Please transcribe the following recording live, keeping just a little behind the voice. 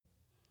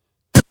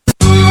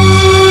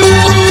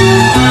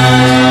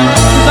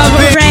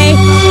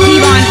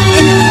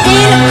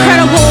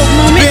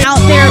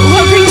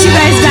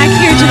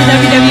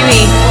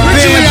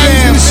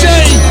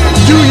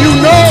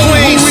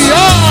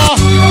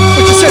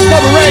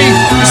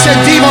said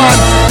Devon,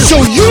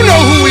 so you know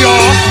who we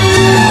are.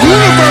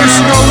 Universe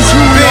knows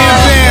who we are.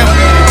 Bam,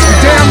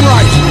 damn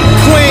right.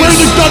 Queens.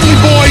 We're the Dudley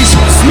Boys.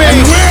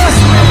 And we're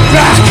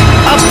back.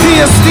 I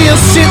peel steel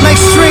shit like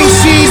string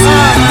cheese.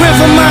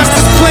 River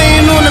monsters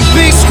playing on the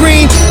big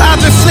screen. I've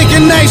been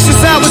flicking knives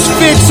since I was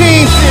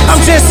 15. I'm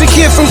just a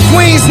kid from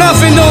Queens,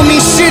 nothing don't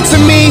mean shit to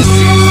me.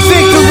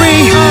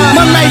 Victory,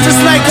 my life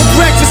is like a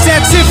breakfast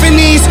at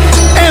Tiffany's.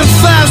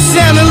 M5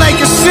 sounding like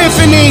a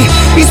symphony.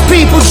 These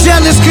people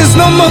jealous cause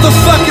no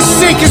motherfucker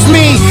sick as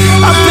me.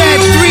 I've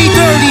had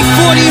 330,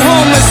 40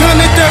 homeless,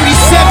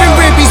 137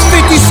 ribbies,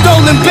 50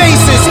 stolen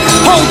bases.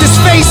 Hold this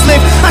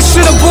facelift, I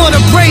should've bought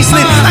a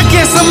bracelet. I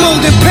guess I'm old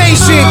and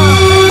patient.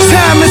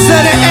 Time is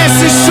of the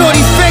essence,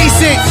 shorty,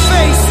 face it.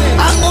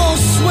 I all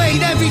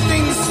swayed,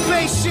 everything is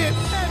spaceship.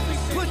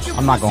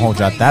 I'm not gonna hold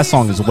you out. That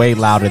song is way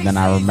louder than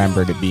I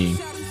remembered it being.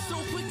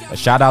 But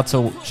shout out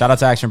to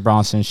Action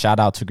Bronson, shout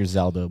out to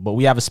Griselda. But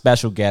we have a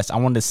special guest. I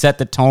wanted to set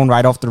the tone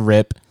right off the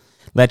rip,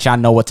 let y'all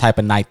know what type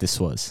of night this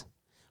was.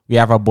 We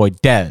have our boy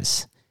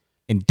Dez,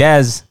 and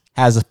Dez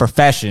has a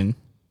profession,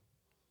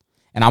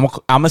 and I'm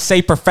gonna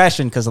say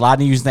profession because a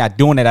lot of you are not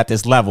doing it at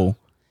this level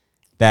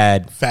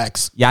that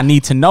facts y'all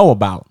need to know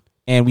about.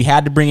 And we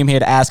had to bring him here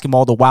to ask him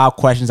all the wild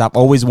questions I've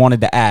always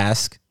wanted to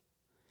ask.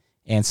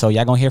 And so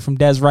y'all gonna hear from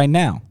Dez right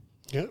now.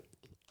 Yep.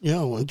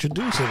 Yo,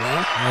 introduce it,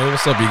 man. Hey,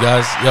 what's up, you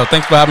guys? Yo,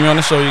 thanks for having me on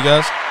the show, you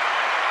guys.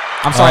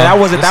 I'm sorry, that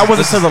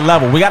wasn't to the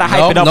level. We gotta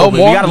hype it up. We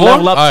gotta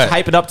level up,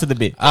 hype it up to the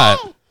bit. All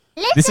right.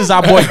 This is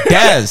our boy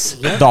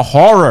Dez, the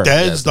horror.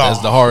 Dez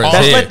the horror.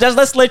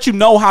 Let's let you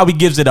know how he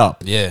gives it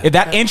up. Yeah. If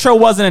that intro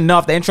wasn't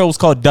enough, the intro was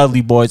called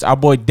Dudley Boys. Our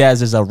boy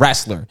Dez is a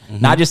wrestler,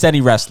 not just any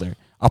wrestler,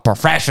 a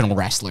professional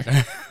wrestler.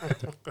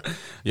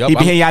 He be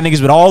hitting y'all niggas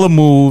with all the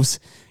moves.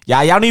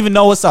 Y'all don't even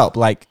know what's up.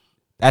 Like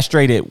that's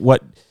straight it.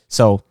 What?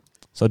 So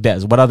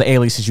Dez, what other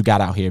aliases you got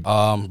out here?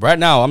 Right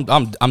now I'm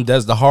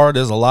Dez the horror.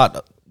 There's a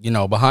lot,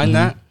 behind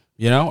that.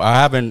 I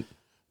haven't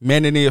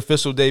made any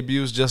official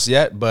debuts just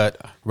yet, but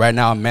right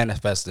now I'm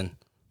manifesting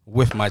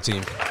with my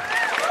team.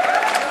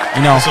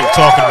 That's what I'm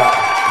talking about.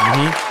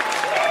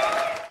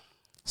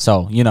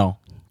 So,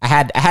 I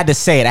had to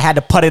say it. I had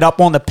to put it up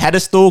on the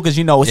pedestal because,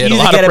 it's easy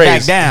to get it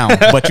back down,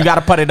 but you got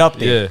to put it up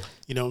there. Yeah.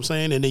 You know what I'm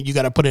saying? And then you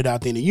got to put it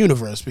out there in the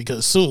universe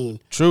because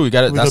soon True, you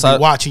got it. We're going to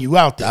be watching you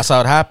out there. That's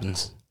how it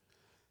happens.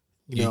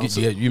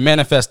 You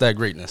manifest that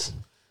greatness.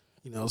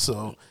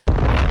 So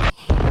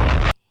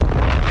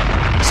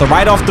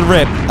right off the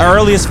rip,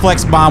 earliest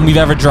flex bomb we've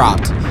ever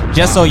dropped.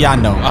 Just so y'all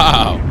know.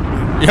 Wow.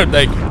 Yeah,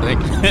 thank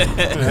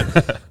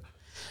you.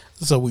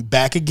 So we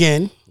back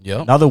again.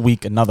 Yep. Another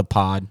week, another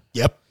pod.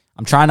 Yep.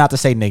 I'm trying not to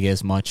say nigga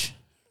as much,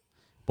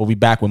 but we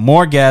back with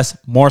more guests,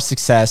 more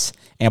success,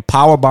 and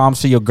power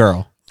bombs for your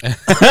girl.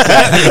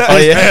 Oh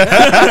yeah.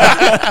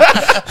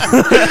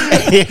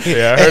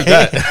 Yeah, I heard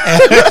that.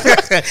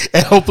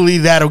 And hopefully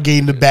that'll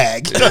gain the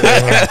bag.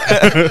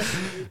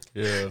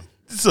 Yeah.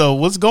 So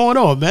what's going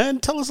on, man?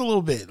 Tell us a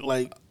little bit.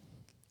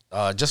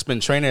 Just been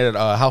training at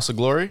House of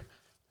Glory.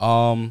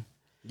 I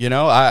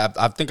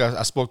think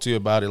I spoke to you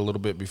about it a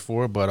little bit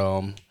before,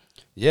 but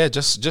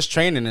just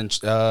training and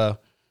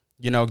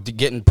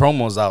getting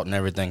promos out and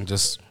everything.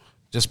 Just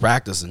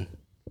practicing.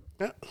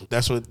 Yeah,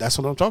 that's what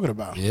I'm talking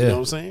about. Yeah. You know what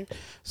I'm saying?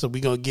 So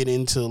we're going to get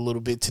into a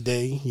little bit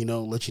today,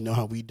 let you know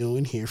how we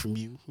doing, hear from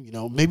you,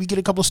 maybe get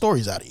a couple of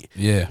stories out of you.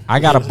 Yeah. I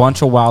got a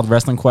bunch of wild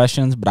wrestling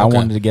questions, but I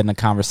wanted to get in a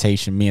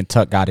conversation me and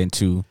Tuck got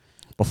into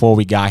before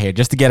we got here,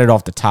 just to get it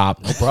off the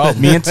top. No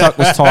problem. Me and Tuck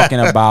was talking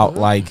about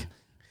like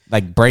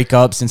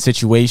breakups and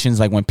situations,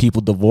 like when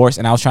people divorce,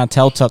 and I was trying to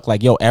tell Tuck,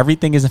 like, yo,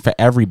 everything isn't for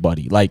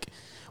everybody. Like,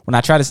 when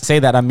I try to say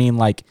that, I mean,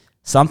 like,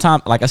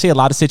 sometimes, like I see a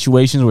lot of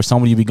situations where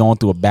somebody be going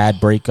through a bad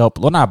breakup.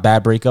 Well, not a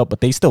bad breakup, but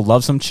they still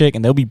love some chick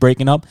and they'll be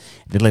breaking up.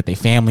 They let their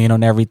family in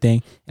on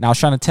everything. And I was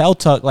trying to tell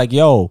Tuck, like,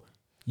 yo,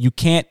 you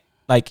can't,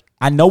 like,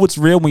 I know it's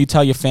real when you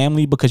tell your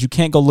family because you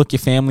can't go look your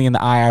family in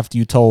the eye after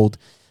you told,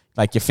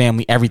 like, your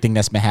family everything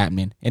that's been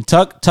happening. And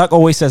Tuck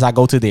always says I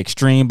go to the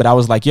extreme, but I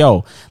was like,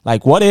 yo,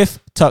 like, what if,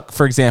 Tuck,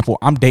 for example,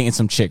 I'm dating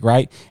some chick,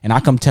 right? And I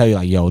come tell you,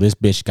 like, yo, this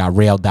bitch got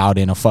railed out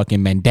in a fucking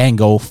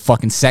Mandango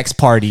fucking sex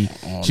party.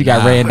 She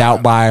got railed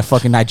out by a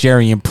fucking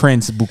Nigerian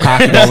prince,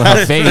 Bukaki all in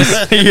her face.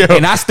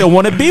 And I still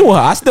want to be with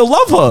her. I still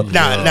love her.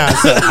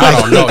 I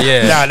don't know.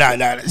 Yeah.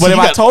 Nah. But if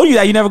I told you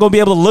that, you're never going to be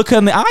able to look her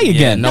in the eye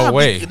again. No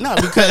way.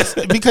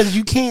 Because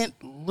you can't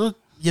look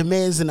your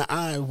man's in the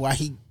eye while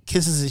he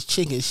kisses his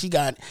chick and she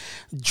got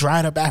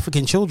dried up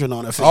African children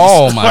on her face.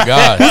 Oh my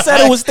God. Who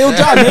said it was still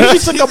dry? Maybe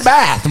she took a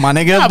bath, my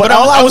nigga. Nah, but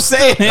all I was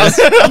saying is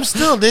I'm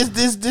still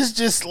this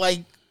just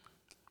like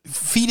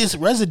fetus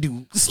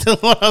residue still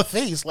on her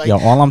face. Like, yo,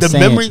 all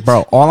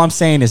I'm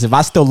saying is if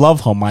I still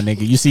love her, my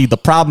nigga, you see, the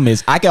problem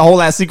is I can hold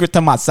that secret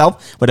to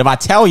myself, but if I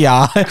tell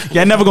y'all,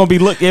 you're never gonna be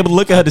able to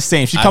look at her the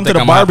same. She come to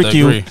the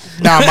barbecue.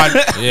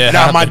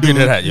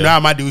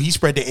 My dude, he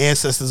spread the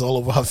ancestors all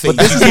over her face.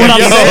 But this is what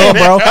I'm saying,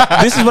 bro.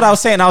 This is what I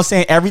was saying. I was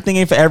saying everything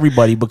ain't for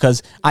everybody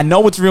because I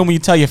know it's real when you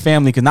tell your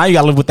family because now you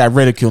gotta live with that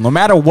ridicule. No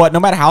matter what, no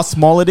matter how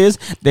small it is,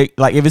 they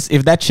like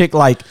if that chick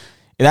like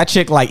that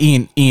chick like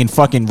eating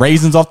fucking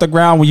raisins off the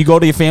ground when you go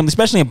to your family,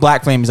 especially in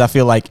black families, I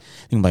feel like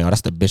you're like, oh,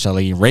 that's the bitch that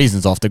like eating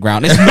raisins off the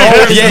ground. There's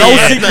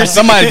no secret.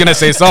 Somebody's gonna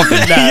say something.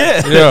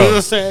 Yeah. You know what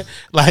I'm saying?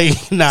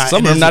 Like, nah.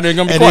 Some of them not even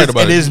gonna be and quiet there's-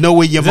 about and it. there's no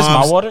way your Is this my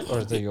mom's water or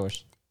is that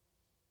yours?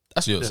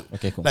 That's yours.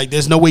 Okay, cool. like,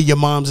 there's no way your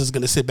mom's is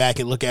gonna sit back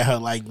and look at her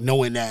like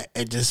knowing that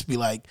and just be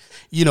like,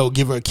 you know,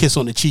 give her a kiss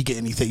on the cheek or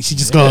anything. She's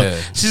just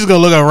gonna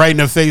look her right in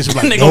the face and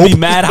be like, They nope. gonna be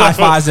mad high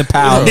fives and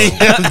pals.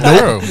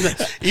 Bro.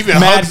 Even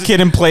Mad hugs,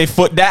 kid and play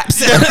foot daps.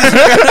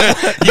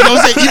 you know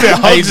what I'm saying? Even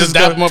Hey, hugs just is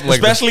dap gonna, him up like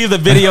Especially the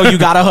video you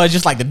got of her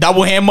just like the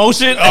double hand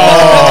motion.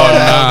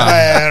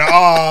 man,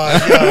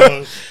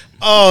 yo.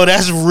 Oh,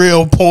 that's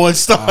real porn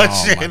star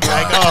shit.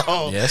 Like,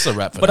 oh. Yeah, it's a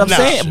wrap for But them. I'm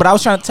saying, but I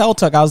was trying to tell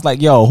Tuck, I was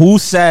like, yo, who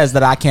says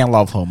that I can't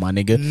love her, my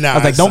nigga? Nah, I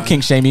was like, don't son.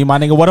 kink shame me, my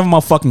nigga. What if I'm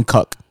a fucking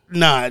cuck?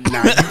 Nah, you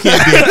can't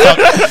be a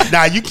cuck.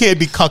 Nah, you can't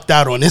be cucked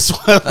out on this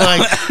one.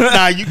 Like,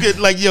 nah, you get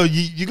like, yo,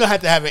 you're gonna have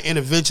to have an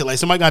intervention. Like,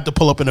 somebody got to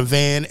pull up in a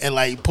van and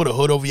like put a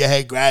hood over your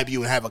head, grab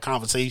you, and have a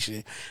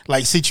conversation.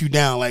 Like, sit you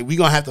down. Like, we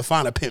gonna have to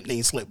find a pimp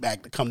named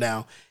Slickback to come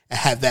down and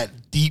have that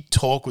deep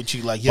talk with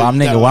you. Like, yo, Well,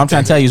 you gotta what I'm let trying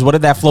that to tell you is, what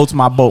if that floats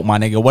my boat, my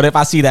nigga? What if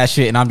I see that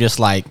shit and I'm just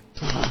like,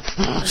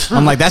 that's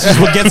just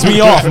what gets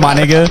me off, my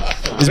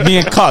nigga, is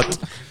being cucked.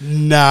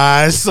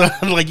 Nah, son,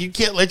 like you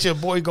can't let your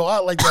boy go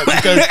out like that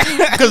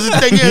because the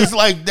thing is,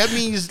 like, that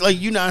means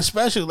like you're not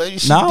special. Like,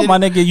 No, my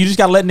nigga, you just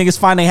gotta let niggas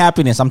find their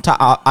happiness.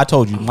 I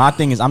told you, my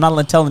thing is, I'm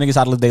not telling niggas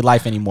how to live their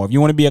life anymore. If you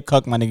want to be a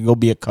cuck, my nigga, go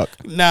be a cuck.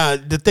 Nah,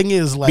 the thing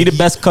is, like, Be the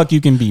best cuck you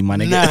can be, my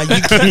nigga.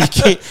 Nah, you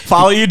can't.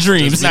 Follow your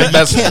dreams. Nah, you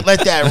can't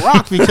let that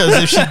rock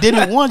because if she did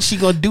it once, she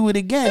gonna do it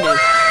again.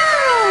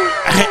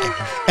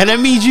 And that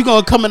means you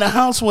gonna come in the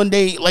house one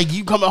day, like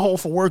you coming home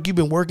from work, you've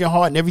been working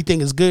hard and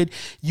everything is good.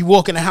 You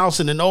walk in the house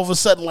and then all of a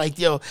sudden, like,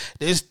 yo,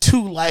 there's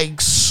two like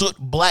soot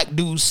black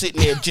dudes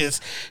sitting there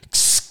just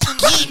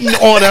skeeting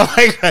on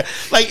her,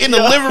 like in the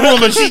living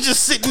room, and she's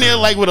just sitting there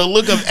like with a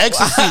look of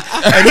ecstasy.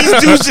 And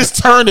these dudes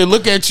just turn and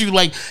look at you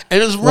like,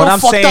 and it's real What I'm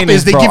fucked saying up is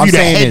is, they bro, give I'm you the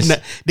saying head, is-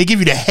 they give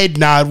you the head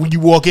nod when you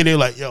walk in there,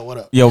 like, yo, what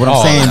up? Yo, what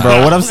I'm saying,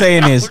 bro. What I'm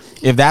saying is,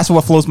 if that's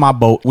what floats my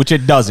boat, which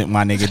it doesn't,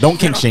 my nigga, don't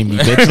kink shame me,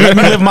 bitch. Let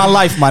me live my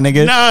life, my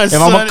nigga. Nah, if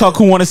I'm a son. cuck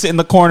who want to sit in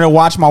the corner and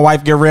watch my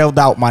wife get railed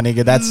out, my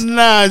nigga, that's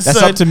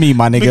son. up to me,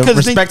 my nigga. Because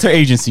Respect her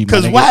agency, my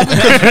Because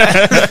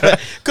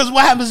nigga.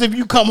 what happens if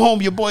you come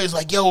home, your boy is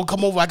like, yo,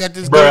 come over, I got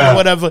this girl or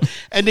whatever,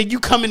 and then you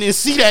come in and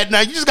see that. Now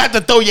you just got to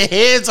throw your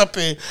hands up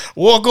and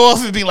walk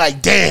off and be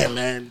like, damn,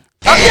 man.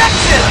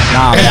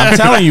 Nah, man, I'm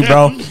telling you,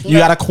 bro. You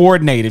gotta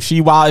coordinate. If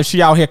she out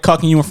here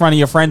cucking you in front of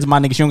your friends, my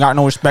nigga, she don't got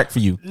no respect for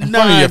you. Nah,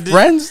 One of your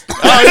friends?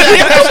 Oh,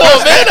 yeah, come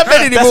on, man. I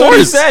bet it That's what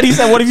he said. He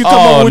said, "What if you come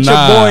Oh, over with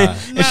nah. your boy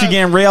and she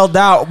getting railed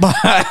out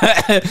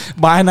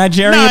by a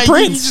Nigerian Nah, you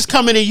prince?" just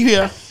come in and you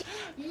hear,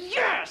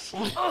 Yes!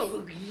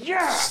 Oh,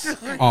 yes!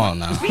 Oh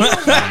no.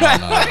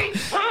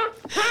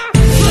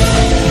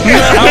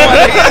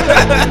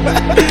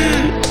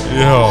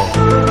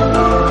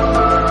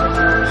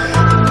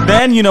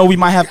 Then we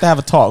might have to have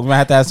a talk. We might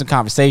have to have some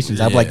conversations.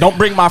 I'd be like, "Don't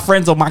bring my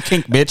friends on my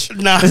kink, bitch.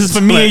 Nah, This is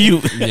for me and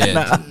you."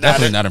 Yeah,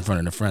 definitely not in front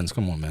of the friends.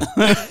 Come on, man.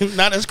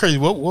 nah, that's crazy.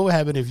 What would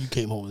happen if you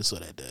came home and saw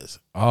that, Des?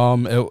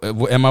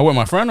 Am I with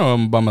my friend or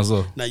am I by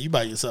myself? Now you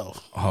by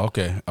yourself. Oh,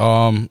 okay.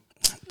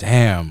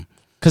 Damn.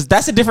 Because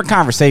that's a different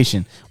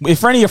conversation. In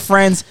front of your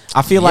friends,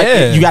 I feel like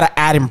Yeah. you got to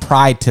add in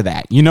pride to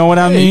that. You know what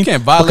I Yeah, mean? you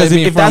can't violate because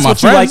me in if front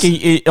that's of my what you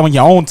like on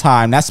your own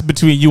time, that's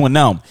between you and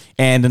them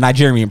and the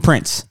Nigerian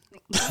prince.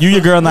 You,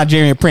 your girl,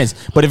 Nigerian prince.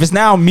 But if it's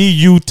now me,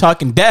 you,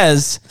 Tuck, and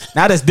Dez,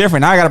 now that's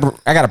different. Now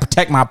I gotta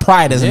protect my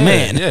pride as a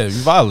man. Yeah, you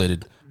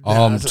violated. I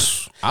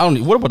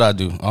don't. What would I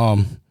do?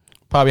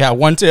 Probably have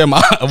one tear in my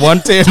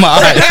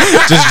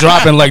eye, just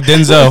dropping like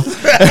Denzel.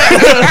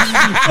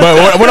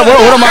 But what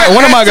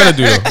am I gonna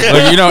do?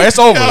 Like, it's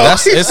over.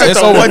 It's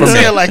over One for me.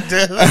 tear like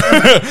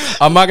that.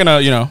 I'm not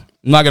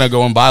gonna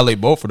go and violate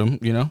both of them.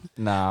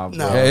 Nah, bro.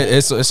 No.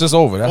 It's just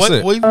over. That's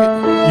it. What, You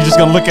just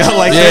gonna look at her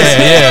like this?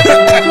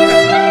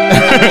 Yeah.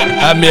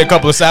 Had me a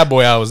couple of sad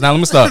boy hours. Now let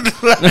me stop.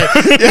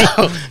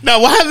 now,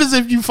 what happens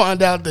if you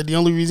find out that the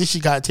only reason she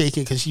got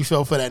taken because she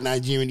fell for that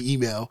Nigerian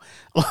email?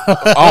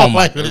 Oh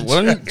my!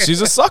 Well,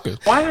 she's a sucker.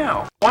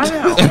 Wow!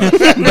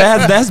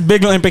 That's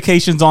big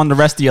implications on the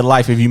rest of your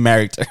life if you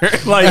married to her.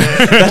 Like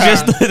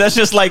that's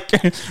just like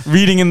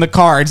reading in the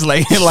cards,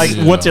 like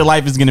what your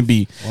life is gonna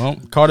be. Well,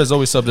 Carter's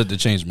always subject to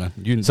change, man.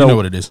 You know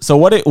what it is. So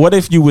what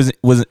if you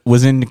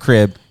was in the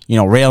crib,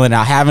 railing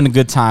out, having a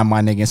good time,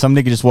 my nigga, and some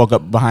nigga just woke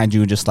up behind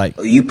you and just like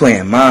Oh, you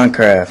playing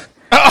Minecraft.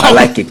 I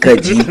like it,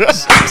 cut G.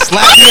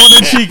 slap you on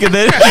the cheek and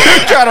then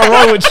try to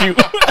roll with you.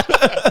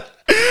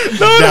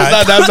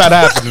 That's not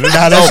happening.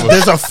 Nah,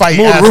 there's a fight.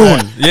 Mood after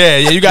ruined. that.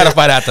 Yeah, you got to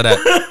fight after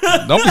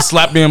that. Don't be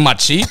slapping me in my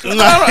cheek. We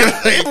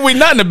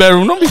not in the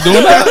bedroom. Don't be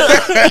doing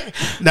that.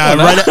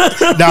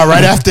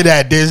 Right after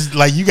that, there's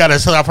like you gotta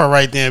slap her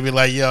right there and be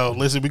like, "Yo,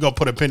 listen, we gonna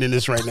put a pin in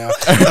this right now.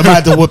 I'm gonna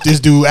have to whoop this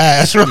dude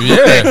ass." Right?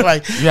 Yeah.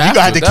 Like you have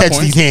gonna have to to at that catch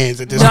point. these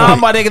hands at this Nah,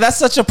 point. my nigga, that's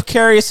such a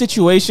precarious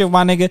situation,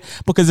 my nigga.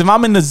 Because if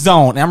I'm in the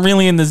zone, I'm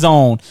really in the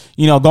zone,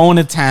 you know, going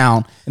to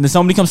town, and then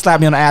somebody comes slap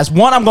me on the ass.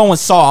 One, I'm going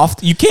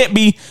soft. You can't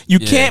be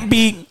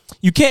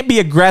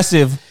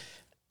aggressive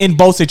in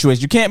both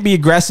situations. You can't be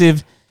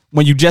aggressive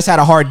when you just had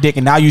a hard dick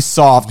and now you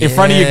soft in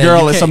front of your Yeah,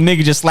 girl you and can't- some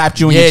nigga just slapped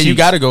you in Yeah, your cheeks. you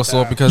got to go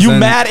slow because You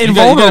then mad and you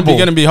gotta- vulnerable. You're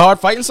gonna be hard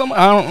fighting someone.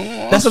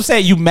 That's what I'm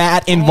saying. You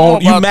mad and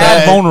about you mad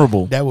that.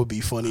 vulnerable. That would be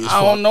funny as fuck.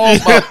 I don't know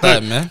about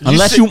that, man.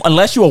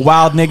 Unless you a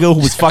wild nigga who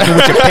was fucking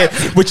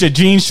with your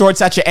jean shorts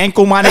at your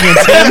ankle, my nigga,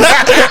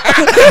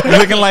 and Tim's,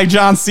 looking like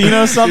John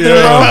Cena or something,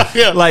 bro.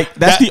 Yeah. Like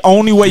that's the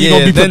only way you're Yeah,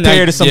 gonna be then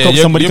prepared if somebody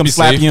you'll comes be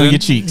slap safe you on then. your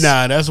cheeks.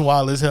 Nah, that's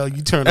wild as hell.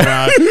 You turn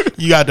around,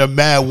 you got the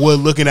mad wood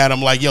looking at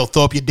him like, "Yo,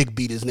 throw up your dick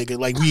beaters, nigga."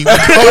 Like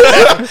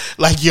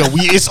like yo,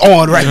 it's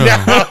on right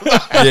now.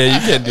 Yeah,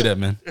 you can't do that,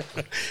 man.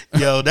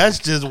 Yo, that's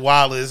just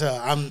wild as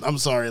hell. I'm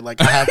sorry. Like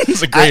I have,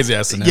 It's a crazy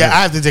ass scenario. Yeah,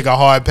 I have to take a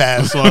hard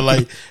pass on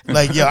like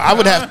yo, I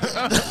would have.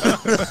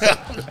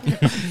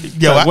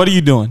 Yo, Like, what are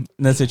you doing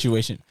in that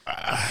situation?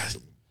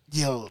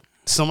 yo,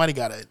 somebody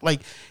gotta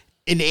like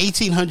in the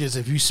 1800s.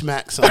 If you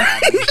smack somebody,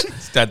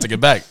 Got to get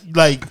back.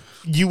 like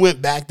you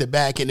went back to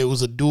back and it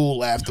was a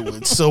duel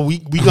afterwards. So we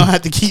gonna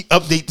have to keep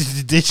update the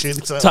tradition.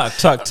 So. Tuck.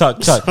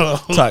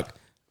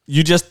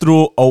 You just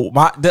threw I'm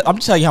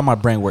just telling you how my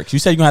brain works. You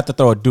said you're gonna have to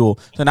throw a duel.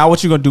 So now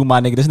what you gonna do, my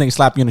nigga? This nigga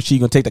slap you on the cheek, you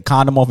gonna take the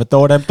condom off and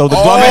throw the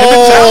glove at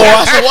him?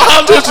 That's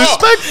wild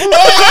disrespectful.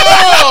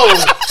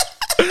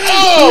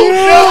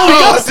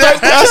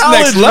 That's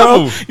next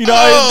level. You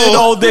know, in the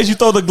old days, you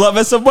throw the glove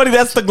at somebody.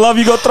 That's the glove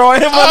you gonna throw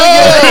at him, my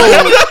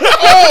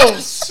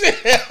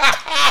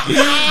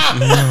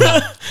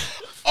nigga.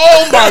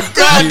 Oh my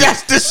god,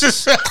 that's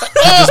disrespectful.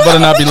 Just better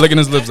not be licking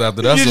his lips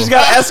after that. You just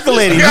got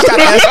escalated. You just got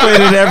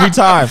escalated every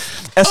time.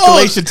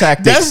 Escalation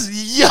tactics.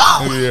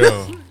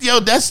 That's yo,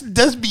 that's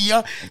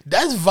beyond.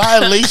 That's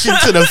violation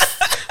to the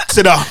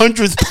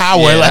 100th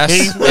power. Yeah, like,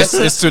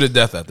 it's to the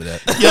death after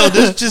that. yo,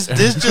 this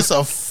just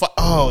a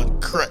oh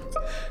crap.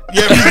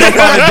 Yeah,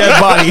 Find a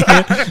dead body.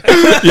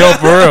 Yo,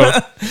 for real.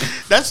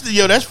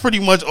 that's pretty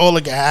much all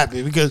that can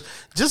happen because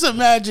just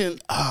imagine.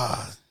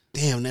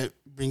 Damn, that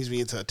brings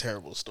me into a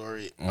terrible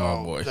story.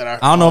 Oh, boy.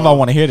 that I don't know if I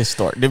want to hear this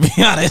story, to be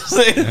honest.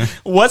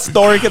 What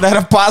story could that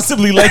have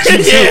possibly led you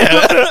to?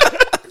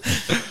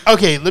 Yeah.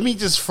 Okay, let me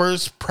just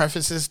first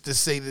preface this to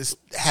say this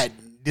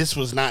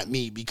was not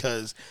me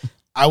because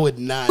I would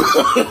not. No.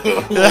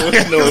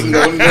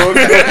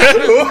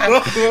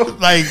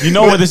 Like You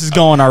know where this is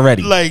going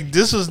already. like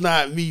this was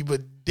not me, but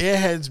there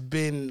has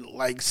been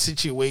like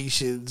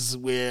situations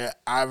where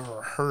I've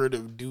heard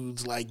of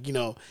dudes like, you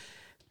know,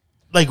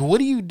 like what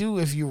do you do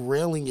if you're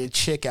railing your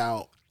chick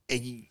out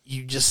and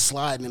you just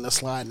sliding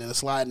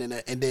and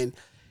and then,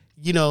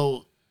 you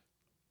know,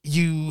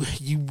 you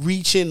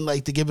reach in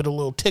like to give it a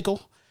little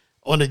tickle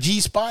on the G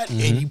spot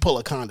and you pull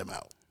a condom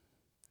out.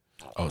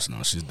 Oh, so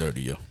no, she's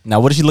dirty, yo. Now,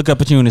 what does she look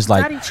up at you and is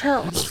like,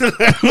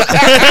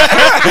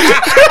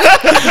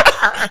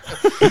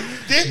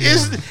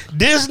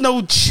 There's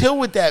no chill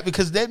with that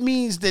because that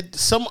means that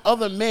some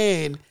other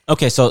man.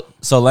 okay, so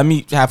let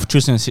me have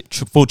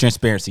full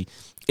transparency.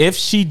 If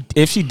she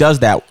does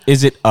that,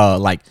 is it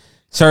like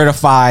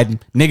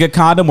certified nigga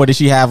condom, or does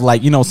she have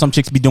like, you know, some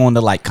chicks be doing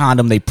the like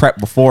condom they prep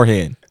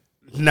beforehand?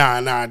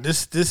 Nah.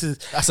 This is.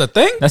 That's a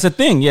thing? That's a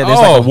thing. Yeah, there's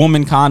like a Oh.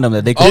 woman condom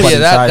that they can Oh, put yeah,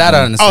 inside that I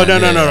them. understand.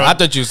 Oh, no. I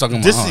thought you was talking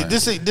about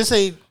This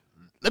ain't.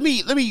 Let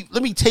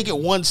me take it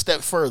one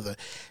step further.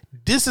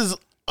 This is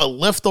a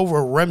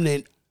leftover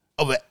remnant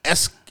of a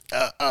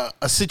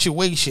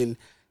situation,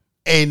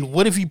 and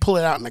what if you pull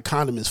it out and the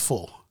condom is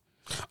full?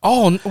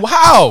 Oh,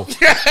 wow. Y'all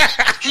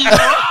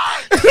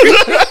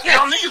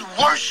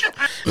niggas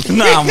worshiping.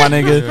 Nah, my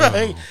nigga.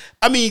 Right?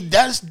 I mean,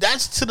 that's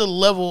to the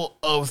level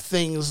of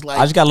things like.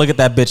 I just gotta look at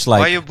that bitch Why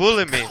like, you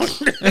bullying me? You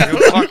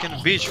fucking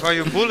bitch. Why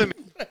you bullying me?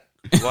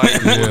 Why you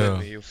bullying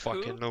me? You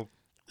fucking noob.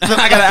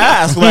 I gotta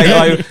ask,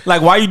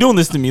 like, why are you doing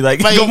this to me? Like,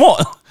 Like- come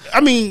on.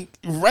 I mean,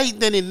 right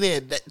then and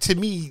there, to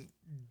me,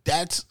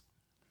 that's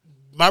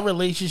my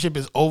relationship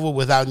is over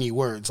without any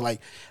words. Like,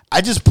 I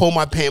just pull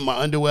my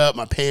underwear up,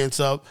 my pants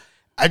up.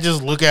 I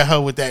just look at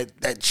her with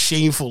that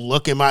shameful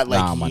look in my like.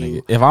 Nah, my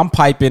nigga. If I'm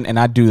piping and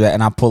I do that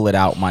and I pull it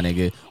out, my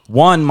nigga.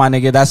 One, my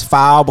nigga, that's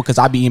foul because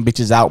I be eating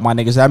bitches out, my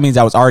nigga. So that means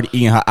I was already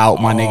eating her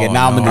out, my nigga.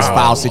 Now I'm in this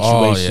foul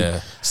situation.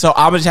 yeah. So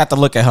I'm gonna just have to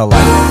look at her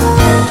like,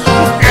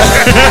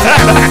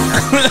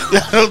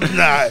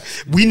 Nah,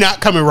 we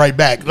not coming right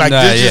back. Like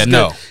Nah, this, yeah,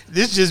 no.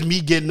 This just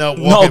me getting up.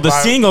 no, walking the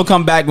by. scene gonna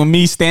come back with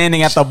me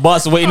standing at the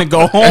bus waiting to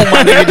go home,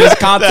 my nigga, just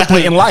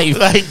contemplating life.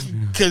 Like,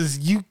 because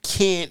you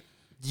can't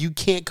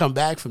come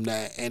back from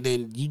that, and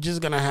then you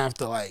just gonna have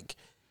to like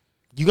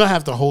you're gonna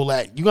have to hold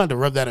that. You're gonna have to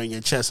rub that on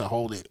your chest and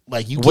hold it.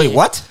 Like you. Wait, can't-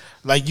 what?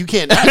 Like you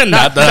can't.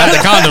 Not the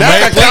condom,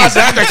 man. Please,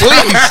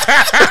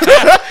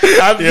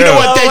 You know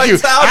what? Thank you.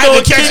 I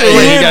had to catch it.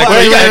 You gotta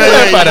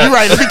clarify that. You're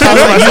right. Let me I catch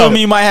was like, you myself. and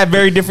me might have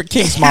very different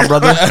kinks, my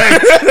brother.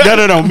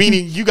 No.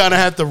 Meaning you gotta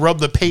have to rub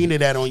the pain of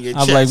that on your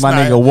I'm chest. like, my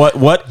Nah. nigga,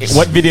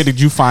 what video did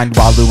you find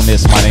while doing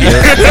this, my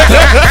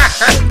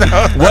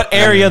nigga? What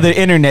area of the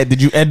internet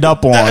did you end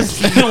up on where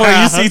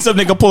you see some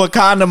nigga pull a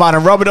condom on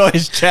and rub it on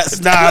his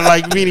chest? Nah,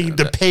 like meaning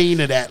the pain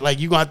of that. Like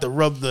you gonna have to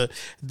rub the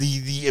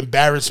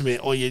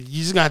embarrassment on you.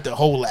 You just gonna have to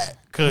hold that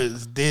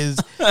because there's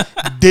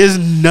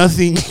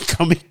nothing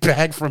coming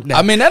back from that.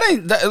 I mean, that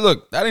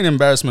ain't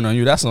embarrassment on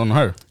you. That's on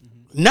her.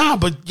 Nah,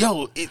 but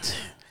yo, it's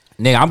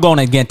Nigga, I'm going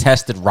to get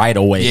tested right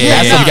away. Yeah,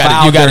 That's yeah, some you gotta-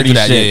 foul, you gotta dirty do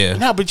that. shit. Yeah, yeah.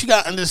 nah, but you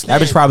gotta That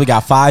understand. bitch probably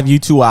got 5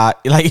 UTI,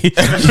 like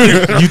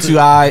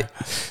UTI,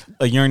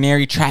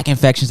 urinary tract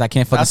infections. I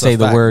can't fucking That's say a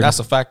the fact. word. That's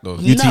a fact, though.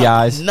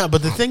 UTIs. No,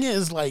 but the thing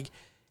is, like,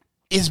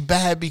 it's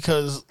bad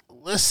because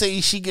let's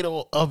say she get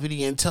all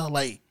uppity and tell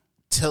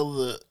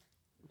the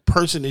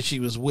person that she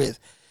was with,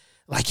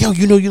 like, yo,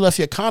 you know, you left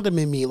your condom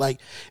in me. Like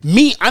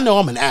me, I know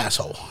I'm an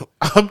asshole.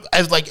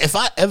 If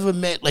I ever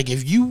met, like,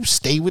 if you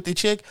stay with the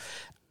chick,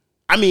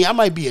 I mean, I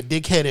might be a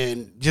dickhead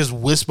and just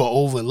whisper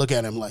over and look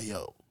at him like,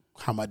 yo,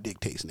 how my dick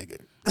tastes, nigga.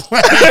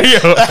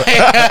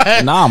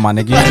 Nah, my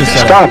nigga, you just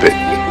Stop it.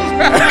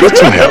 Get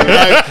some help.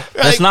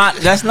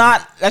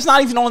 that's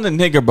not even on the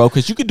nigga, bro.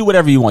 Because you can do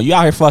whatever you want. You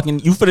out here fucking.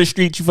 You for the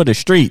streets. You for the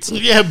streets.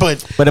 Yeah,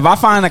 but But if I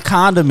find a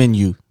condom in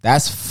you,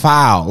 that's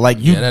foul. Like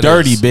you Yeah, that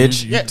dirty is.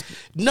 bitch. yeah,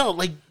 no,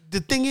 like the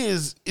thing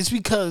is, it's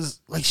because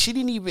like she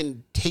didn't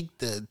even take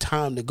the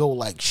time to go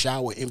like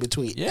shower in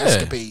between Yeah.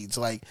 escapades.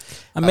 Like,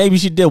 And maybe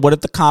she did. What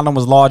if the condom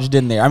was lodged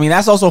in there? I mean,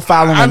 that's also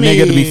foul on a I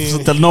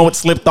nigga to know it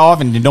slipped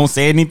off and you don't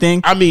say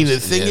anything. I mean, the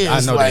thing Yeah, I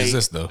is, know they like,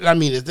 exist, though. I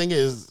mean, the thing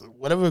is,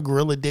 whatever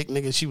gorilla dick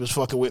nigga she was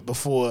fucking with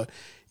before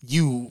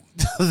you,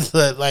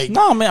 like,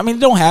 No, man. I mean, it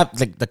don't have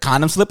like the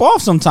condom slip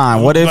off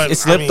sometime. What if But, it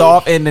slipped I mean-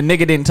 off and the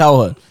nigga didn't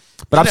tell her?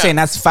 But I'm Yeah. saying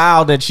that's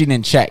foul that she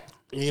didn't check.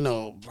 you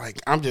know, like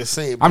I'm just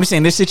saying. I'm just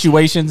saying this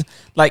situations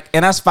like,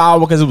 and that's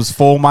foul because it was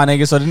full, my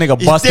nigga. So the nigga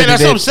busted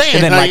that's it what in, I'm saying,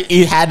 and then like like-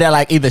 he had to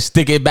like either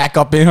stick it back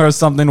up in her or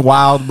something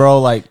wild,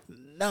 bro. Like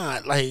nah,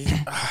 like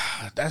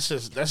that's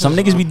just some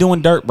niggas be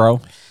doing dirt,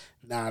 bro.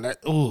 nah. That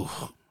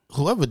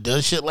whoever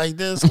does shit like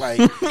this, like,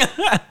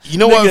 you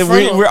know what?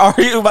 Nigga, we're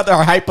arguing about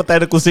our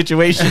hypothetical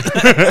situation.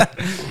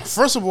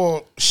 First of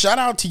all, shout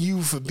out to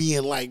you for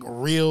being like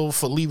real,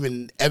 for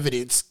leaving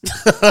evidence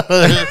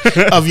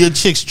of your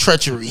chick's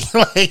treachery,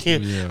 like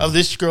of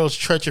this girl's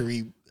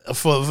treachery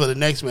for the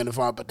next man to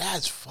find. But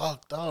that's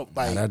fucked up.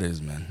 Like That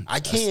is, man. I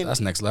can't. That's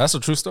next level. That's a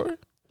true story?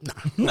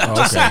 No.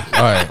 Okay.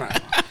 All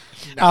right.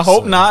 I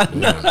hope not.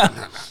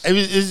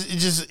 it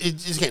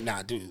just can't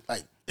not do.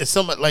 Like if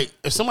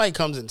somebody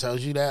comes and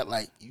tells you that,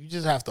 like you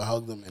just have to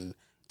hug them and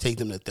take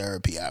them to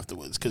therapy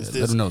afterwards because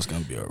Let them know it's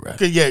going to be all right.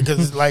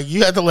 because like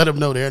you have to let them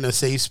know they're in a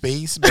safe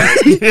space. But,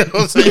 you know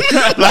what I'm saying?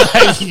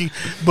 Like,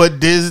 but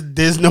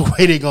there's no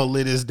way they're gonna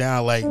let this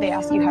down. Like They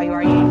ask you how you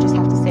are, you just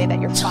have to say that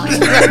you're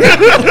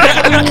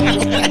fine.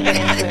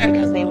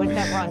 Because they would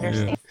never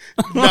understand.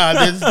 nah,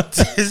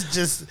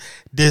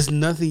 there's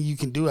nothing you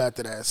can do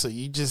after that. So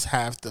you just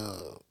have to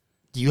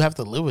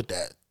live with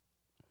that.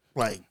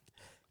 Like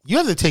you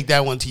have to take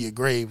that one to your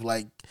grave.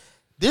 Like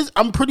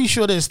I'm pretty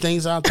sure there's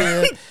things out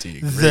there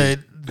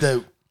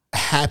that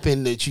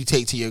happen that you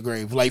take to your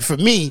grave. Like for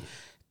me,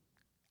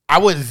 I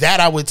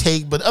would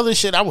take, but other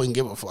shit I wouldn't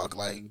give a fuck.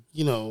 Like,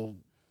 you know,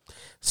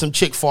 some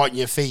chick fart in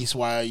your face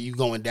while you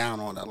going down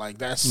on her. Like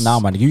that's Nah,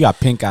 my nigga, you got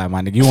pink eye,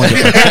 my nigga. You want to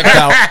get checked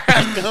out,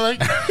 like,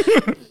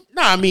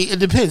 nah, I mean it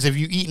depends. If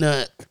you eating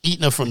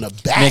her from the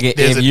back, nigga.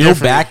 there's If a you're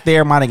difference. back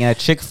there, my nigga, and a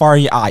chick far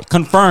your eye,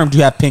 confirmed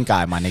you have pink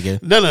eye, my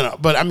nigga. No.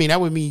 But I mean, that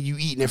would mean you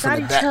eating it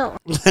from the back. Chill.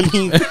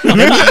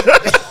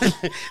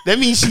 That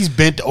means she's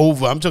bent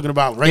over. I'm talking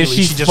about If regularly.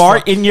 she She just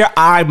fart in your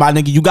eye, my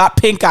nigga, you got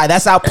pink eye.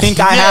 That's how pink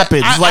eye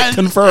happens. Like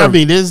confirmed. I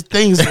mean, there's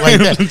things like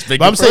that.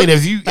 But I'm saying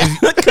if you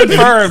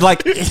confirmed.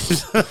 Like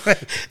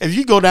if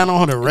you go down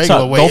on her the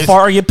regular so, way, go it's-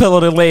 far on your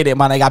pillow and lay there,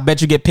 my nigga. I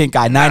bet you get pink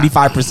eye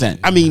 95%.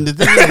 I mean, the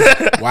thing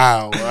is,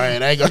 wow, all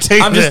right, I ain't gonna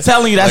take. I'm just that.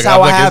 telling you that's Like, how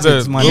it like, is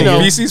happens, there, my you nigga. know,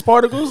 feces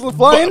particles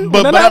flying?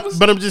 But, when that happens?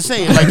 but I'm just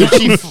saying, like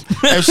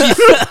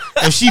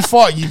if she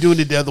fought, you doing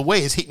it the other way,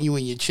 it's hitting you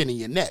in your chin and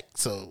your neck.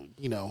 So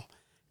you know,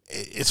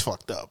 it's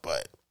fucked up.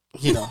 But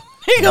you know,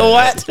 You know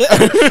what?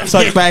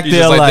 Tuck back He's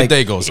there just like, the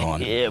day goes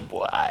on.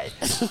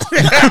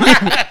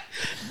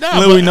 nah,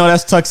 Louis know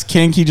that's Tuck's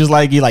kink. He just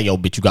like, yo,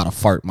 bitch, you got to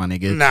fart, my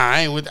nigga. nah, I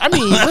ain't with. I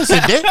mean, listen,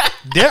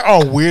 there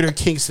are weirder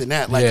kinks than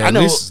that. Like Yeah, I know,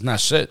 at least it's not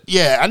shit.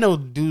 yeah, I know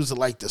dudes that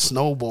like the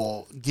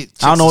snowball. I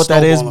don't know what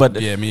that is, but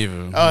Yeah, me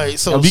either. all right,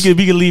 so we can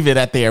leave it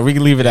at there. We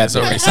can leave it at It's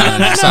already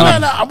there.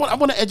 sounding. no. I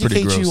want to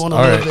educate gross. you on a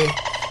All little right. bit.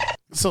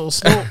 So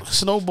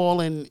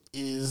snowballing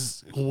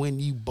is when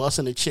you bust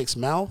in a chick's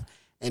mouth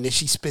and then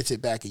she spits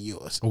it back in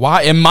yours.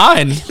 Why in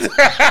mine? They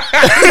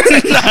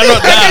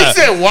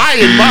said, "Why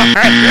in mine?"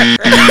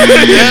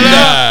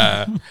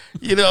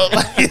 You know,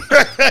 like,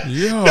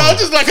 no,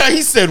 just like how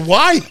he said,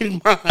 why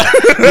in mine?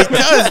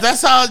 Because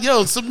that's how,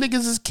 some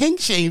niggas is kink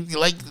shamed,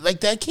 like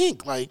that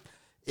kink. Like,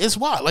 it's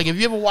wild. Like, if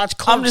you ever watch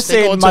Clerks, I'm just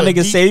saying, my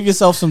nigga, save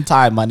yourself some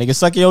time, my nigga.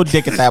 Suck your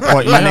dick at that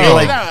point, my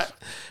nigga.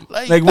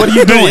 Like, what are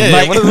you doing?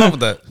 Like, what is up with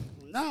that?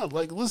 No,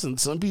 like, listen,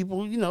 some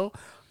people,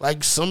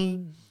 like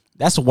some...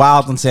 That's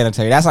wild and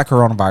sanitary. That's how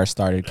coronavirus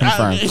started.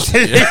 Confirmed.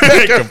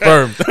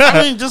 Confirmed.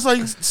 I mean, just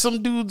like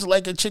some dudes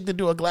like a chick to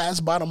do a glass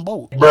bottom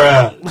boat.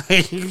 Bruh.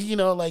 Like,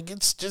 like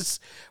it's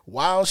just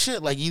wild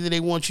shit. Like either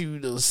they want you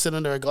to sit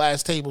under a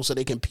glass table so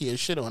they can pee a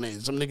shit on it.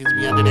 Some niggas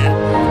be under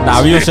there.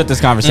 Nah, we gonna shut this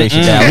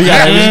conversation down. We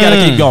just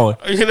gotta keep going.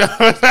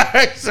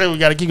 So we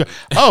gotta keep going.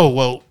 Oh,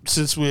 well,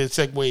 since we're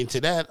segueing to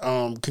that,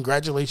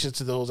 congratulations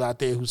to those out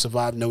there who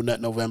survived No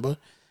Nut November.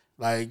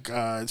 Like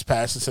it's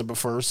past December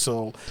 1st,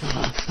 so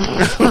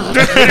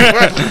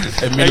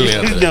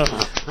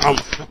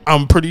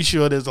I'm pretty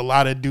sure there's a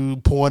lot of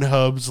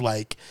Pornhub's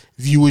like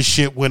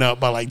viewership went up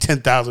by like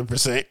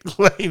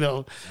 10,000%.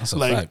 That's a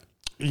fact.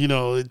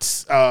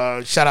 It's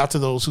shout out to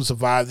those who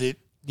survived it.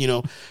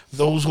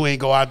 Those who ain't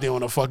go out there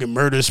on a fucking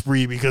murder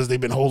spree because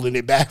they've been holding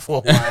it back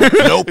for a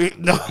while.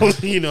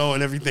 No,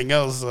 and everything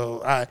else.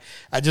 So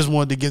I just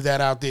wanted to give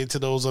that out there to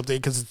those up there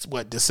because it's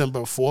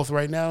December 4th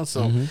right now.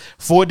 So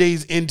 4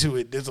 days into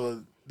it, there's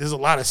a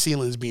lot of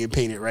ceilings being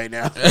painted right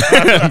now.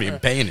 Being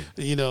painted.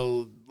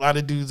 A lot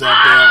of dudes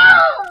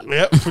out there.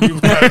 Yep, pretty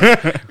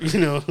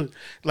much.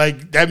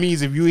 Like that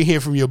means if you ain't hear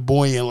from your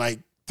boy in like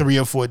 3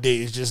 or 4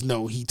 days, just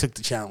know he took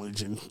the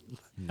challenge and.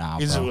 Nah,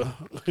 bro.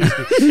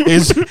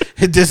 This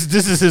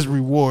is his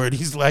reward.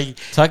 He's like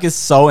Tuck is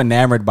so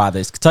enamored by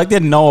this. Tuck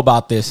didn't know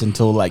about this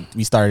until like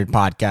we started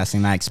podcasting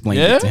and I explained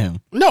it to him.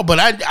 No, but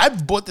I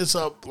brought this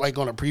up like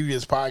on a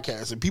previous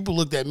podcast and people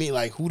looked at me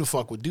like, who the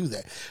fuck would do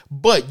that?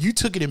 But you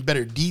took it in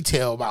better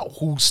detail about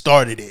who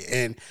started it.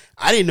 And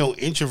I didn't know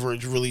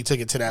introverts really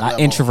took it to that Not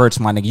level. introverts,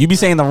 my nigga. You be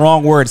saying the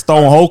wrong words,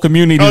 throwing whole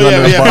communities under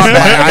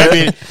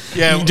the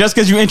bus. Just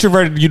because you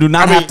introverted, you do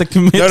not have to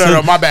commit to...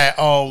 No, my bad.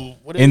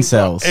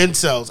 Incels.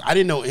 Incels. I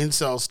didn't know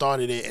incels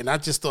started it, and I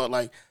just thought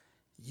like,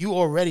 you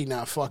already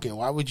not fucking.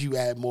 Why would you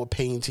add more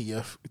pain to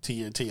your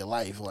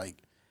life? Like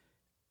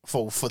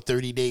for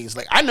 30 days.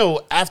 Like I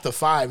know after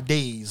 5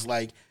 days,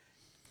 like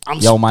I'm.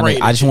 Yo, my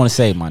nigga, I just want to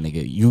say, my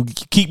nigga, you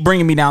keep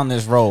bringing me down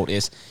this road.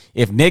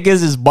 If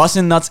niggas is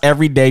busting nuts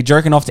every day,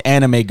 jerking off to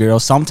anime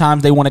girls,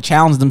 sometimes they want to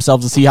challenge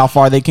themselves to see how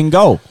far they can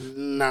go.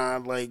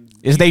 Nah, like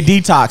it's they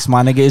detox,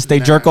 my nigga. It's they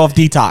jerk off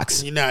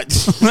detox. You're not.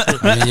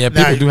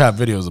 People do have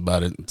videos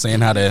about it,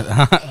 saying how they're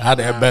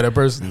a better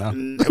person now.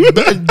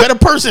 Better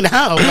person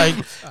how? Like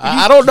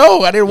I don't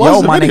know. I didn't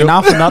watch the my video. nigga,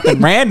 not for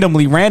nothing.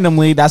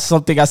 Randomly, that's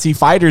something I see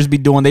fighters be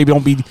doing. They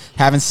don't be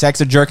having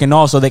sex or jerking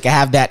off so they can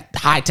have that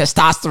high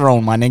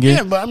testosterone, my nigga.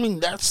 Yeah, but I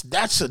mean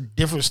that's a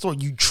different story.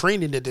 You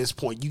training at this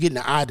point. You getting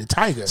the eye of the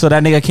tiger. So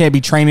that nigga can't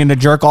be training to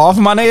jerk off,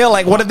 my nigga.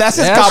 Like what if that's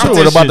his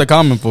competition? What about the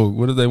common folk?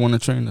 What do they want to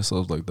train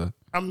themselves like that?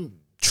 I'm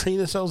training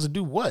themselves to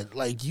do what?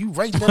 Like you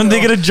right there.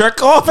 Nigga to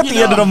jerk off at the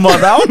end of the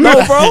month. I don't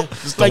know, bro.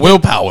 It's the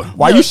willpower.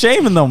 Why you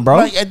shaming them, bro?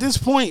 Like at this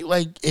point,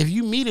 like if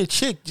you meet a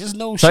chick, just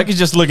know Tuck is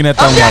just looking at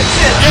them like,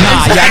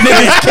 nah, y'all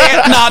niggas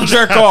can't not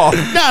jerk off.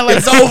 Nah, like,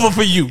 it's over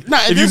for you.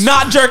 Nah, if you're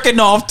not jerking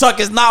off, Tuck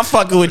is not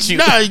fucking with you.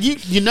 Nah,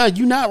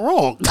 you're not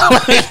wrong.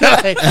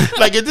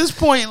 like at this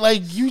point,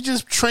 like you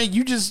just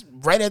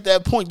right at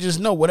that point, just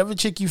know whatever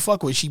chick you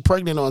fuck with, she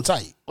pregnant on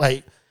sight.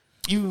 Like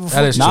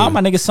that is true. My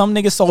nigga, some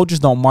nigga soldiers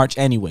don't march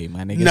anyway,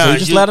 my nigga. Nah, so you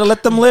just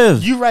let them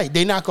live. You right,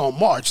 they not gonna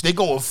march. They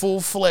going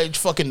full-fledged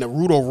fucking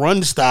Naruto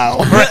run style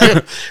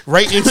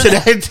right into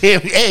that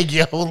damn egg,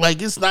 yo.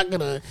 Like it's not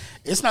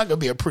gonna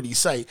be a pretty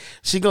sight.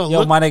 She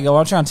gonna my nigga, what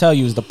I'm trying to tell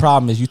you is the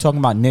problem is you talking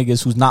about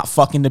niggas who's not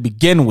fucking to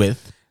begin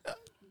with.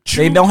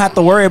 True. They don't have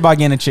to worry about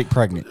getting a chick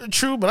pregnant.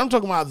 True, but I'm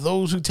talking about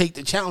those who take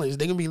the challenge.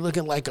 They're going to be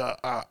looking like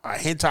a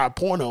hentai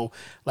porno,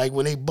 like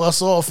when they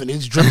bust off and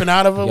it's dripping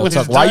out of them.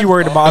 Why you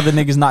worried about other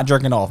niggas not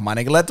jerking off, my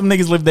nigga? Let them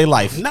niggas live their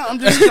life. No, I'm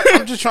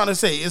just trying to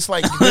say, it's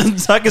like...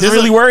 Tuck is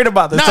really worried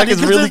about this. Tuck is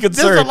really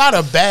concerned. There's a lot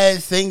of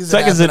bad things.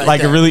 Tuck is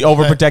like a really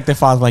overprotective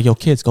father. Like, yo,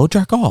 kids, go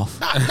jerk off.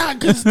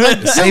 Because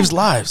it saves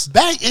lives.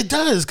 It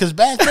does, because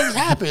bad things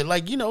happen.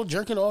 Like,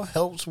 jerking off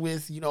helps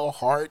with,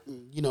 heart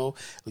and,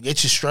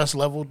 get your stress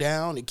level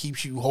down. It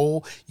keeps you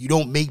whole. You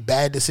don't make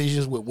bad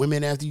decisions with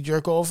women after you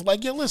jerk off.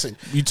 Like, yo, listen.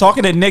 You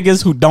talking to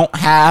niggas who don't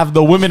have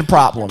the women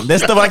problem.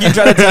 That's the fuck you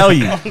trying to tell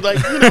you. Like,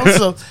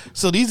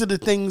 so these are the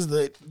things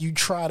that you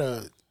try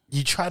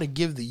to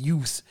give the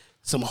youth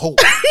some hope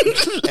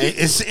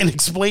and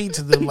explain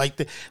to them like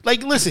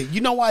listen,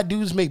 you know why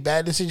dudes make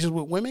bad decisions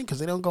with women? Because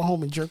they don't go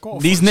home and jerk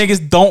off. These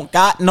niggas don't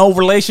got no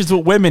relations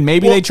with women.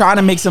 Maybe they trying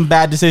to make some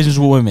bad decisions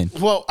with women.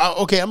 Well,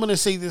 okay, I'm gonna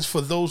say this for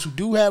those who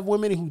do have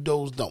women and who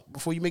those don't.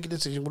 Before you make a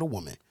decision with a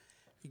woman,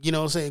 you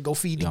know what I'm saying? Go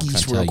feed the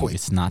geese real quick.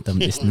 It's not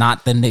them. It's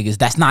not the niggas.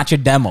 That's not your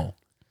demo.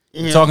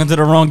 You're talking to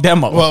the wrong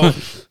demo. Well,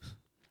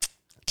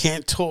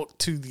 can't talk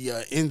to the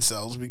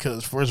incels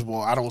because first of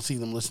all, I don't see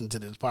them listen to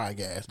this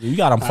podcast. You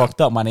got them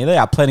fucked up, my nigga. They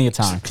got plenty of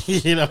time.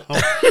 You know,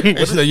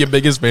 What's your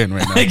biggest fan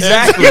right now?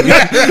 Exactly.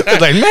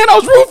 Like, man, I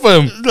was rooting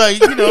for him. like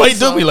you know, Why you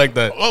do me like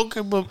that?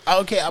 Okay,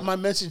 but my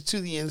message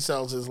to the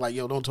incels is like,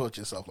 yo, don't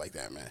torture yourself like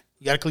that, man.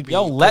 You gotta keep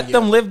Yo, let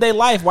them live their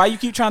life. Why you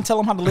keep trying to tell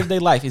them how to live their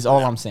life? Is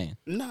all I'm saying.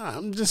 Nah,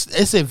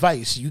 it's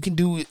advice. You can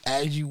do it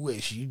as you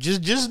wish. You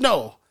just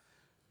know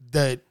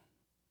that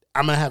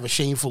I'm gonna have a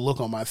shameful look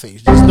on my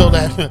face. Just know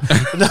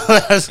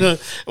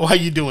that. Why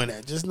you doing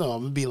that? Just know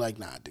I'm gonna be like,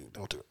 nah, dude,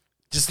 don't do it.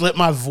 Just let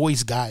my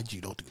voice guide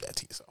you. Don't do that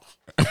to yourself.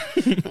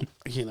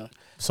 You know.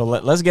 So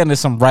let's get into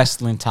some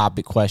wrestling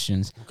topic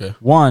questions. Okay.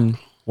 One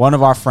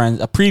of our friends,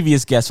 a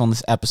previous guest on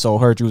this episode,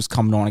 heard you was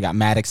coming on and got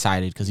mad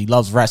excited because he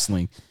loves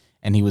wrestling.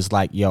 And he was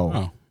like,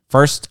 yo,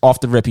 first off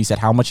the rip, he said,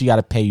 how much he got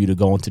to pay you to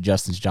go into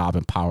Justin's job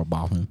and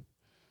powerbomb him?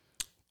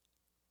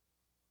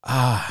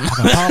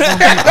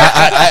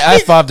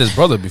 I fobbed his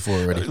brother before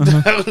already.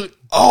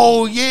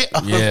 Oh, yeah.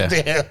 Yeah.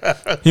 Damn.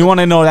 He want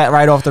to know that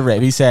right off the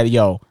rip. He said,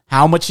 yo,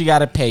 how much he got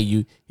to pay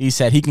you? He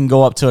said he can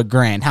go up to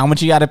 $1,000. How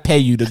much he got to pay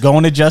you to go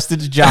into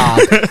Justin's job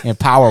and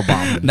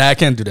powerbomb him? Nah, I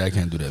can't do that,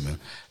 man.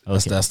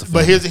 That's the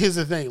But feeling. here's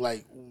the thing.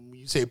 Like, when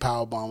you say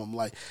powerbomb him,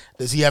 like,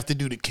 does he have to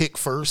do the kick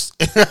first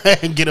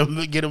and get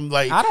him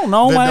like? I don't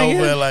know, bent man.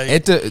 over, like,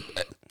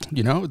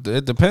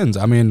 It depends.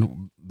 I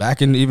mean,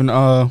 back in even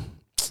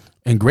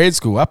in grade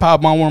school, I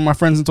powerbombed one of my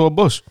friends into a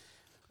bush,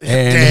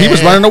 and he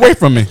was running away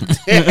from me.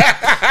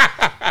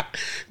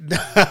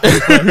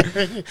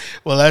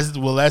 well,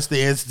 that's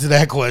the answer to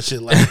that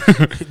question. Like,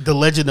 the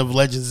Legend of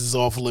Legends is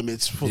off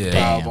limits for the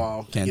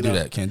powerbomb. Can't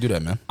do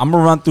that, man. I'm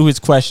going to run through his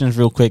questions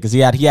real quick because he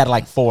had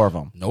like 4 of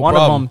them. No One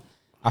problem. of them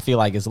I feel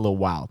like is a little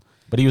wild.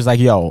 But he was like,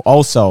 yo,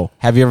 also,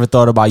 have you ever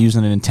thought about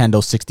using a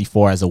Nintendo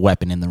 64 as a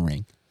weapon in the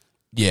ring?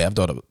 Yeah, I've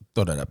thought of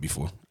that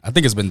before. I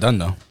think it's been done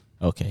though.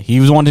 Okay. He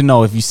was wanting to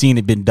know if you've seen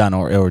it been done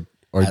or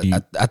do you?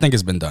 I think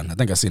it's been done. I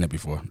think I've seen it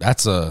before.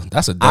 That's a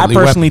deadly I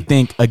personally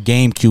weapon. think a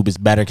GameCube is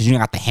better because you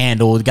got the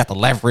handle, you got the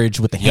leverage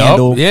with the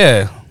handle.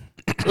 Yeah,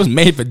 it was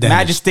made for damage.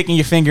 Imagine sticking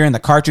your finger in the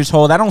cartridge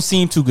hole. That don't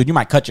seem too good. You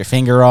might cut your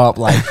finger up.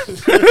 Like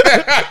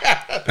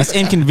that's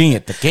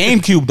inconvenient. The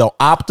GameCube though,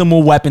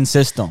 optimal weapon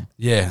system.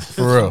 Yeah,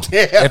 for real.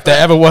 If there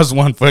ever was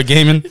one for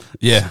gaming,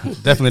 yeah,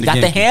 definitely. Got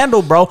the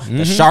handle, bro.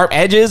 The sharp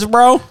edges,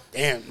 bro.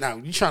 Damn, now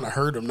you trying to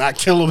hurt him, not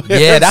kill him.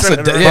 Yeah, that's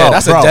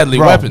a deadly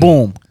weapon.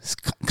 Boom.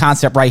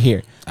 Concept right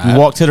here. You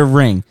walk to the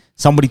ring.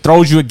 Somebody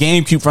throws you a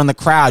GameCube from the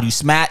crowd.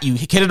 You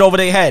hit it over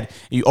their head.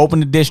 You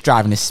open the disk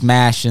drive and it's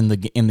smashed in the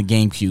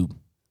GameCube.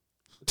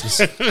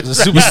 Smash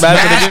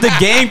the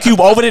GameCube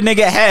over the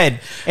nigga head,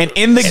 and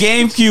in the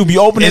GameCube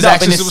you open it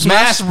up and it's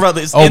Smash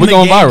Brothers. Oh, we're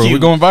going viral. We're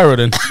going viral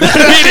then.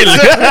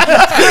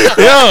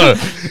 Yeah.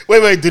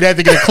 Wait, do they have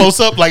to get a close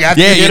up? Like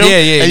after you hit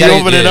him, and you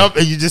open it up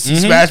and you just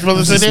Smash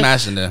Brothers in there?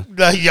 Smashing there.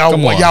 Like, y'all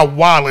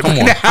wildin'. I'm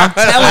telling you, bro.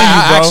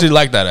 I actually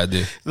like that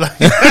idea.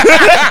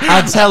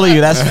 I'm telling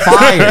you, that's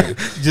fire.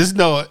 Just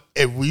know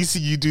if we see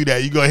you do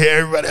that, you gonna hear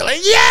everybody like,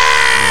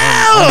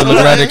 yeah. I'm gonna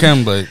look right at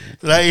him, but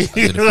like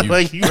you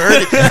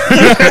heard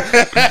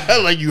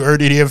it, like you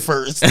heard it here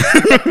first.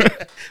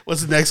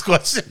 What's the next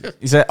question?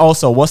 He said,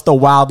 also, what's the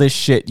wildest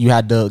shit you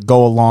had to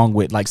go along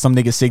with? Like some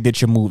nigga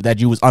signature move that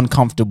you was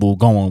uncomfortable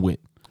going with?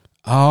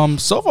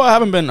 So far I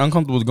haven't been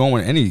uncomfortable going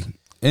with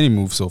any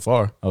move so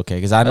far. Okay,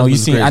 because I know you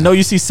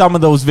see some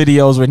of those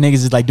videos where niggas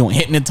is like doing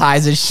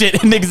hypnotizer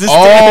shit and niggas is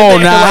I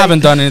like,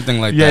 haven't done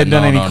anything like that. You haven't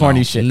done any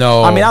corny shit.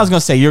 No. I mean, I was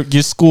gonna say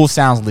your school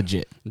sounds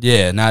legit.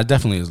 Yeah, it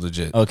definitely is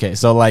legit. Okay,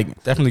 so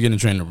like Definitely getting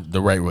trained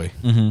the right way.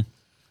 Mm-hmm.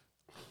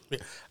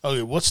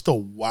 Okay, what's the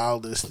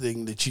wildest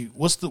thing that you?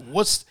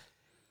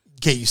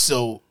 Okay,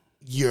 so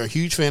you're a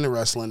huge fan of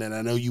wrestling, and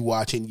I know you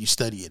watch and you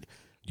study it.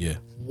 Yeah.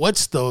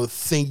 What's the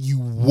thing you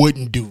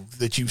wouldn't do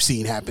that you've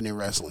seen happen in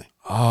wrestling?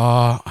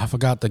 I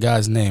forgot the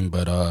guy's name,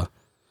 but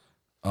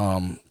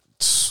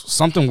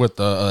something with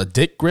a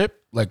dick grip,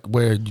 like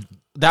where.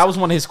 that was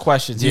one of his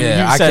questions.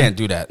 Yeah, I can't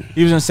do that.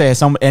 He was gonna say,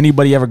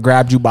 anybody ever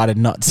grabbed you by the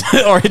nuts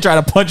or he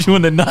tried to punch you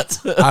in the nuts?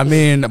 I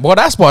mean, well,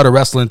 that's part of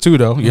wrestling too,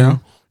 though. You know,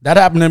 that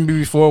happened to me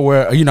before,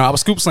 where I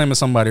was scoop slamming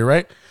somebody,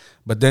 right?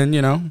 But then he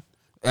was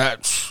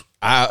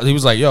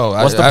like, "Yo,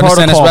 What's the I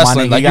understand it's protocol,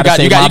 wrestling. my nigga? Like, You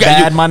gotta say my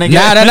bad, my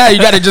nigga? Nah.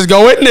 You got to just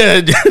go in there.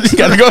 You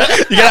got to go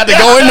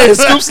in there and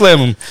scoop slam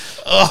him.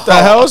 What the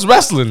hell is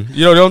wrestling?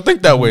 They don't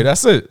think that way.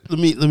 That's it. Let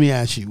me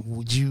ask you: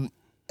 would you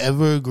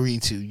ever agree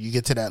to you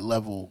get to that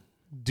level?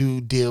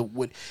 Do deal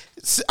with?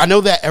 I know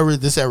that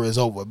this era is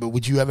over, but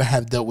would you ever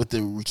have dealt with the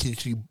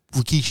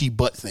Rikishi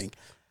butt thing?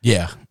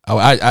 Yeah,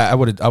 I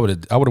would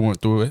have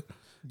went through it.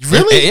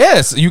 Really?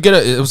 Yes, you get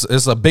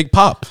it's a big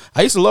pop.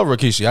 I used to love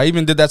Rikishi. I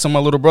even did that to my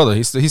little brother.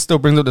 He still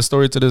brings up the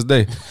story to this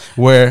day,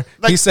 where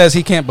he says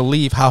he can't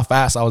believe how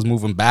fast I was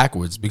moving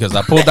backwards because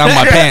I pulled down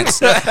my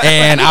pants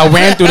and I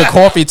ran through the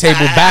coffee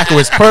table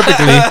backwards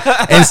perfectly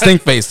and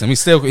stink faced him. He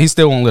still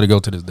won't let it go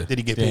to this day. Did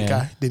he get pink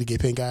eye? Did he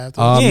get pink eye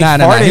after?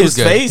 Nah. He was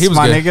good. Face, He was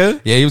my good.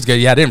 nigga. Yeah, he was good.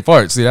 Yeah, I didn't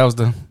fart. See, that was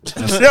the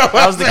That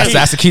was the key.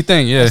 that's the key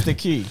thing. Yeah, That's the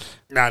key.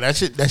 Nah, that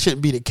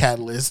shouldn't be the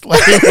catalyst.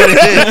 Like,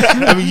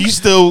 I mean, you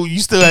still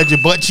had your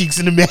butt cheeks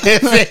in the man's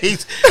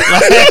face.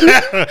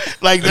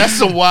 Like that's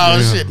some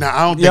wild shit. Nah,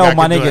 I don't think I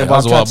my can do nigga, that.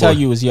 what I'm trying to tell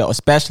you is,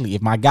 especially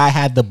if my guy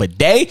had the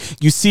bidet,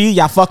 you see,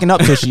 y'all fucking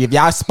up, Tushy. If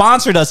y'all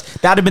sponsored us,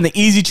 that'd have been the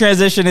easy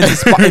transition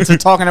into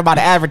talking about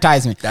an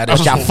advertisement.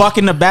 But y'all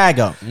fucking the bag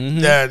up.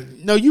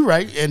 No, you're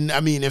right. And I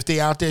mean, if they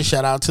out there,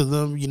 shout out to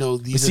them.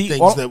 These are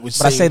things that would.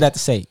 But I say that to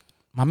say,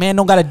 my man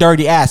don't got a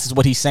dirty ass, is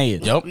what he's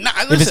saying. Yep. Nah,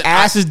 If his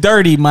ass is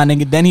dirty, my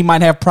nigga, then he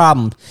might have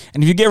problems.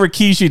 And if you get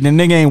Rikishi, the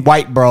nigga ain't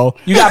white, bro.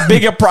 You got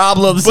bigger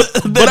problems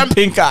than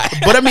pink eye.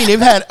 But I mean, they've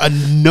had a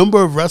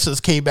number of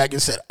wrestlers came back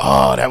and said,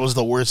 "Oh, that was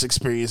the worst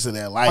experience in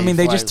their life." I mean,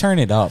 they just turn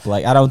it up.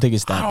 Like, I don't think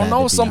it's that bad. I don't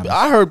know. to be honest.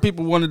 I heard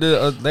people wanted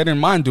to. They didn't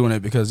mind doing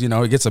it because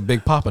it gets a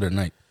big pop at the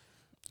night.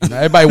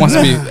 Everybody wants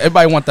to be.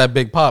 Everybody want that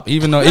big pop,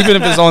 even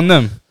if it's on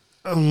them.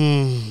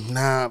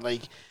 Nah,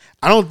 like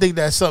I don't think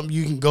that's something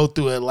you can go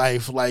through in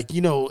life. Like,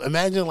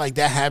 imagine like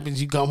that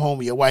happens. You come home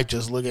and your wife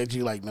just look at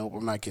you like, "Nope,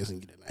 I'm not kissing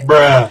you tonight."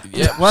 Bruh.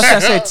 Yeah, what I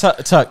say,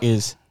 Tuck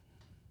is.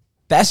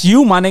 That's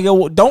you, my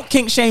nigga. Don't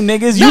kink shame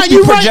niggas. You Nah, be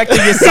you projecting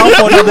right. yourself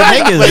on other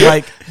niggas.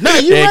 Like, No,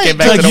 you're right.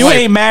 like you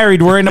ain't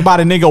married, worrying about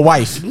a nigga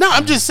wife. No,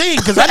 I'm just saying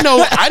because I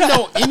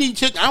know any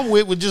chick I'm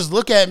with would just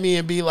look at me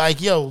and be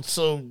like, "Yo,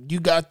 so you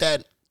got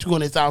that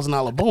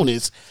 $200,000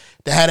 bonus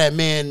to have that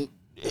man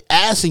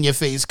ass in your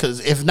face? Because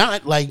if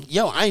not, like,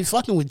 yo, I ain't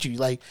fucking with you.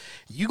 Like,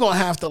 you gonna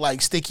have to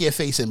like stick your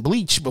face in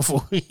bleach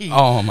before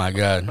Oh my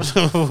god,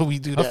 we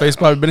do her that. face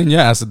probably been in your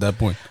ass at that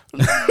point.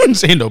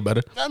 She ain't no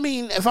better. I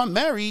mean, if I'm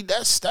married,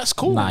 that's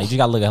cool. Nah, you just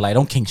gotta look at it like,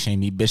 don't kink shame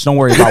me, bitch. Don't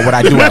worry about what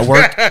I do at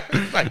work.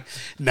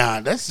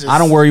 Nah, that's just I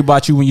don't worry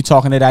about you when you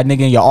talking to that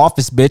nigga in your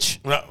office, bitch.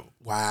 Wow.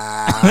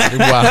 Wow.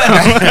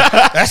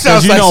 That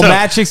sounds like something.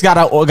 mad chicks got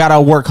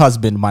a work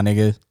husband, my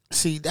nigga.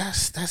 See,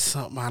 that's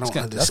something I don't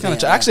understand. That's kind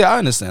of actually I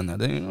understand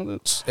that.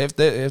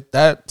 If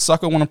that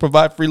sucker want to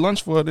provide free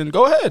lunch for it, then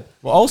go ahead.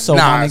 Well, also,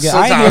 Nah, my nigga,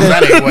 sometimes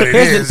that ain't what it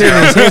is.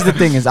 Here's the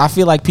thing is, I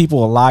feel like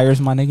people are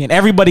liars, my nigga, and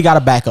everybody got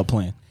a backup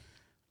plan.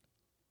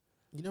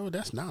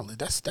 That's knowledge.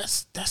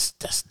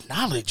 That's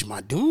knowledge,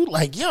 my dude.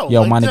 Like, yo,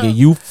 Yo, like, my nigga,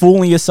 you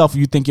fooling yourself.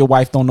 You think your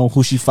wife don't know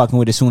who she fucking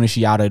with as soon as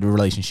she out of the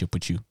relationship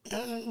with you.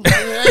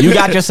 You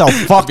got yourself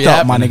fucked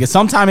up, my nigga.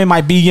 Sometime it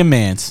might be your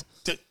man's.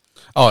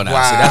 Oh no, see,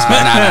 that's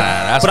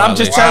that's. But I'm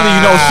just telling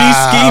you, she's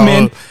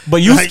scheming,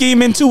 but you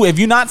scheming too. If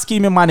you're not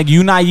scheming, my nigga,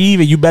 you naive,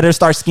 and you better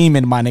start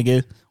scheming, my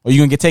nigga, or you're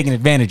gonna get taken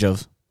advantage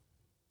of.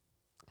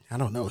 I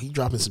don't know. He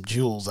dropping some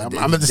jewels. I'm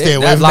gonna stay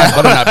away That from line that.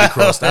 better not be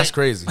crossed. That's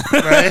crazy.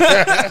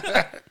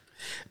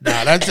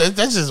 Nah, that's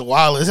just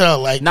wild as hell.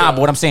 Like, Nah,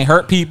 but what I'm saying,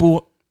 hurt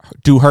people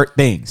do hurt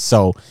things.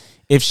 So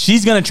if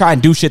she's gonna try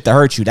and do shit to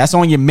hurt you, that's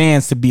on your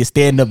mans to be a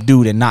stand up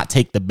dude and not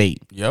take the bait.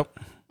 Yep.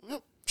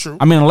 true.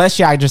 I mean, unless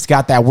y'all just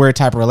got that weird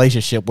type of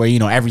relationship where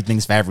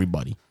everything's for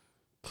everybody.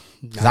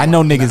 Because I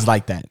know niggas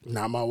like that.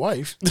 Not my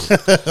wife.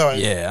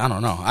 Yeah, I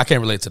don't know. I can't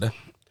relate to that.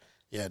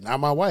 Yeah, not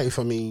my wife.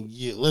 I mean,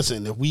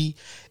 listen, if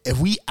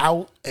we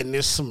out and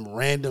there's some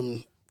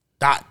random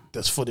dot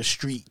that's for the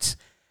streets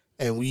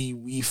and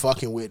we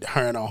fucking with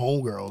her and her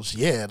homegirls,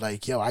 yeah,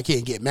 like, yo, I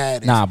can't get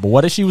mad. Nah, but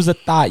what if she was a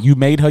thought? You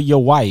made her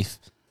your wife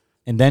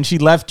and then she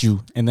left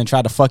you and then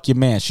tried to fuck your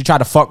man. She tried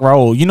to fuck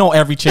Raul. You know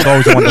every chick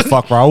always wanted to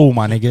fuck Raul,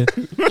 my nigga.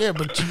 Yeah,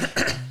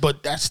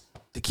 but that's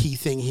the key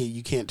thing here.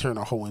 You can't turn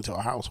a hoe into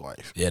a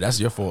housewife. Yeah, that's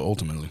your fault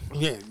ultimately.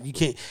 Yeah, you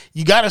can't.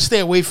 You got to stay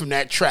away from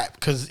that trap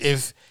because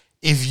if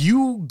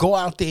you go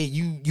out there,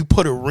 you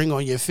put a ring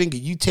on your finger,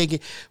 you take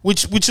it,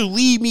 which will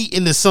lead me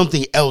into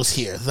something else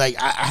here. Like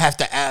I have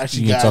to ask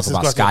you You guys. talk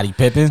about Scottie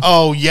Pippen?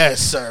 Oh yes,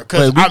 sir.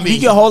 Because We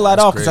can hold that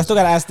off because I crazy. still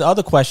got to ask the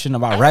other question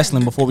about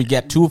wrestling before we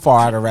get too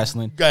far out of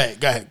wrestling. Go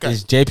ahead.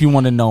 Is JP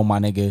want to know, my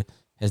nigga,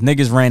 has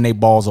niggas ran their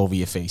balls over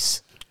your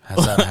face?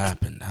 Has that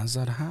happened?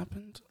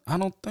 I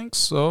don't think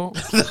so.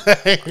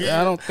 Yeah,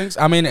 I don't think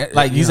so. I mean,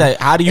 Like you said,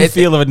 how do you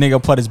feel if a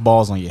nigga put his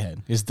balls on your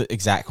head? Is the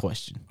exact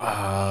question.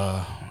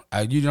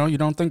 you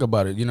don't think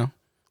about it.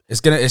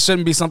 It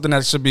shouldn't be something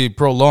that should be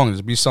prolonged. It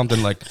should be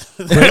something like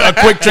a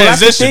quick transition. Well, that's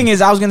the thing is,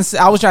 I was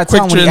trying to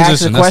tell him when he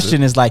asked the transition, that's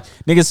question is like,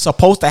 niggas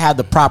supposed to have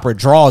the proper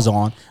draws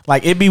on.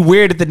 Like, it'd be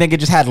weird if the nigga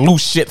just had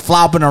loose shit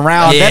flopping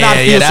around. Then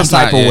I'd feel some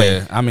type of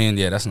way. I mean,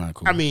 yeah, that's not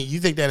cool. I mean,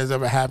 you think that has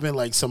ever happened?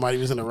 Like somebody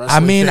was in a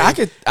wrestling. I mean,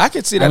 thing? I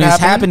could see that I mean, it's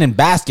happening. happened in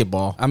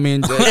basketball. I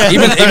mean,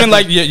 even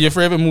like your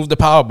favorite move, the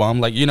power bomb.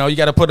 Like, you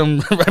got to put them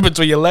right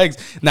between your legs.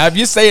 Now, if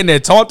you're saying they're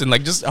taunting,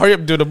 like, just hurry up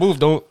and do the move.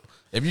 Don't.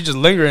 If you just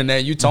linger in there,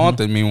 you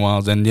taunting.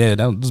 Meanwhile, then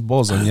this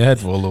ball's on your head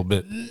for a little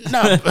bit.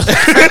 No,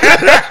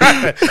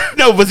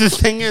 no, but the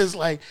thing is,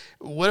 like,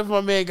 what if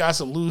my man got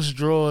some loose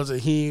drawers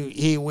and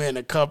he ain't wearing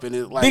a cup and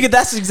it's like, Nigga,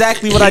 that's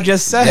exactly what I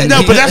just said.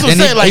 No, but that's what I'm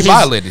And saying. Like, he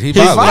violated. He his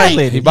violated.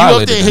 right. He You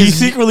violated. up there, He his-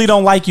 secretly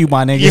don't like you,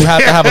 my nigga. You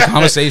have to have a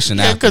conversation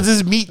yeah, now. because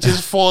his meat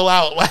just fall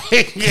out. Like,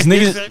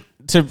 Niggas,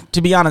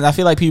 to be honest, I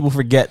feel like people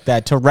forget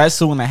that to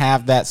wrestle and to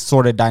have that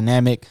sort of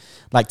dynamic,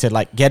 like to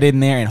like get in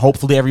there and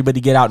hopefully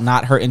everybody get out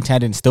not hurt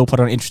intent and still put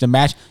on an interesting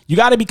match, you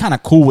got to be kind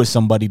of cool with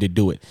somebody to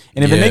do it.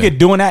 And if a Yeah. nigga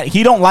doing that,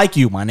 he don't like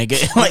you, my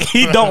nigga. Like,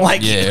 he don't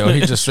like you. Yeah, or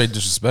he just straight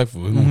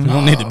disrespectful. He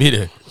don't need to be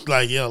there.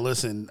 Like, yo,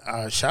 listen,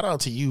 shout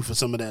out to you for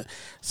some of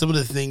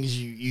the things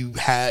you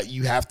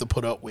have to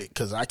put up with,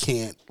 because I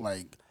can't,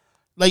 like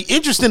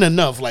interesting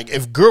enough, like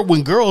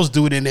when girls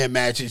do it in their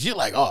matches, you're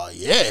like, oh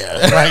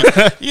yeah,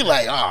 like you're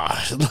like,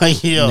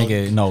 like yo,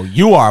 nigga, no,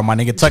 you are my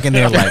nigga tucking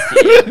there like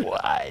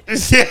what?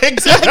 Yeah,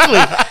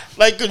 exactly.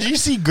 Like, cause you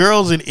see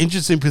girls in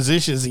interesting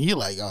positions, and you're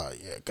like, oh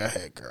yeah, go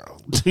ahead,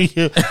 girl.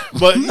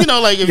 But you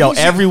know, like, if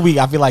every week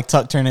I feel like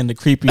Tuck turn into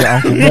creepier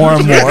uncle more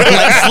and more,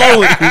 like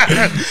slowly.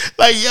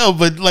 Like, yo,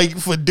 but like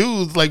for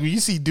dudes, like when you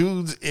see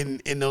dudes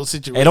in those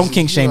situations, hey, don't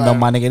kink shame though,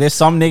 my nigga. There's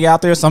some nigga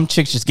out there, some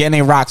chicks just getting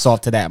their rocks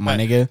off to that, my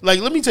nigga. Like,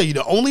 let me tell you,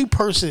 the only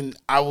person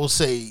I will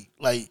say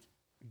like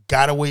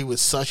got away with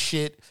such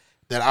shit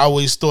that I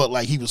always thought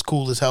like he was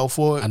cool as hell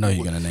for. I know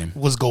you're gonna name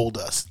was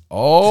Goldust.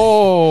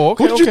 Oh,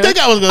 okay. What did you think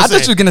I was gonna say? I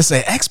thought you were gonna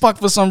say X-Pac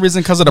for some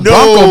reason because of the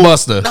Bronco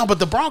Buster. No, but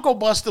the Bronco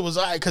Buster was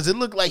alright because it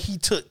looked like he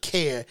took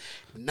care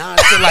not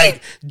to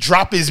like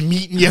drop his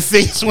meat in your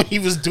face when he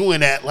was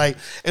doing that. Like,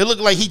 it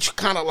looked like he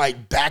kind of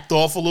like backed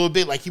off a little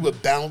bit, like he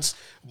would bounce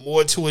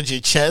more towards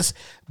your chest.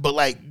 But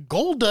like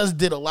Goldust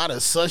did a lot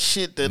of such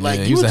shit that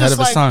like he was ahead of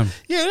his time.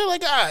 Yeah, they're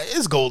like,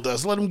 it's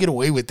Goldust. Let him get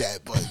away with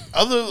that. But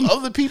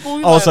other people,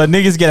 so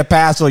niggas get a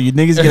pass on you.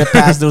 Niggas get a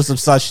pass doing some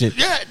such shit.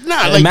 Yeah,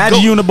 nah. Like, imagine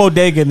you in a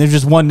bodega and there's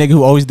just one nigga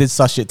who always did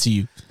such shit to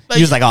you. Like,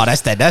 he was like, oh,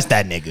 that's that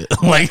nigga.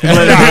 Like,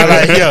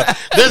 yo,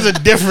 there's a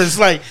difference.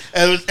 Like,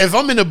 if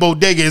I'm in a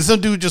bodega and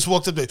some dude just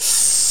walks up there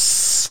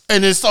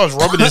and then starts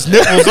rubbing his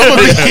nipples, I'm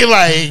gonna be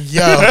like,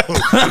 yo,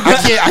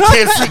 I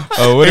can't freak.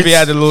 Oh, what if he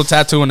had a little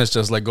tattoo and it's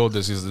just like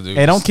Goldust used to do?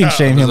 Hey, don't kink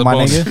shame him, my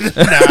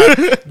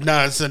nigga.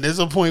 Nah, son, there's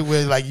a point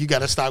where like you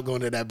gotta stop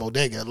going to that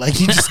bodega. Like,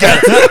 you just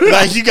gotta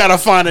like you gotta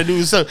find a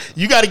new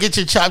you gotta get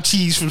your chopped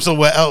cheese from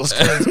somewhere else,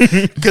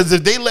 because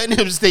if they letting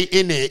him stay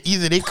in there,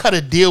 either they cut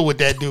a deal with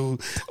that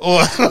dude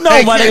or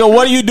no, my nigga,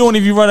 what are you doing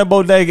if you run a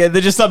bodega?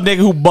 There's just some nigga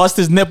who bust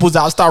his nipples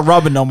out, start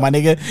rubbing them, my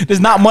nigga.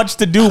 There's not much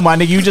to do, my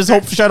nigga. You just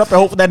shut up and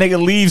hope that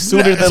nigga leaves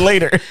sooner than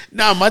later.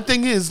 Nah, my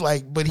thing is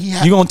like, but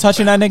you gonna touch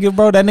that nigga,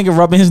 bro? That nigga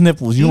rubbing his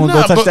nipples. You gonna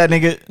go touch that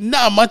nigga?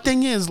 Nah, my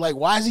thing is like,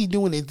 why is he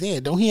doing it there?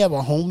 Don't he have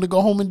a home to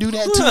go home and do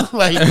that too?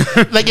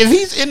 like if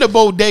he's in the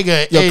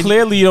bodega,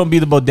 clearly you don't be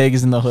the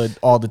bodegas in the hood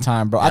all the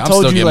time, bro. Yeah, I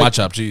told you, like, my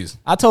chopped cheese.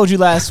 I told you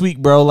last week,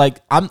 bro. Like,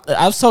 I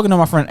was talking to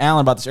my friend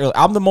Alan about this earlier.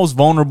 I'm the most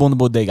vulnerable in the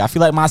bodega. I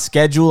feel like my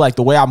schedule, like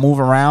the way I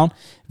move around,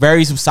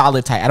 varies from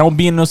solid tight. I don't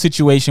be in no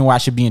situation where I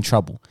should be in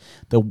trouble.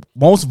 The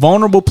most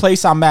vulnerable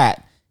place I'm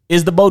at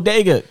is the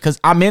bodega, because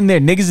I'm in there.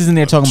 Niggas is in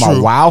there talking about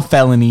wild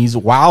felonies,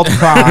 wild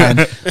crime,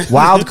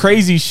 wild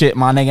crazy shit,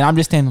 my nigga. And I'm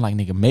just standing like,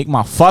 nigga, make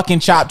my fucking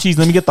chopped cheese.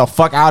 Let me get the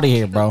fuck out of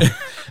here, bro.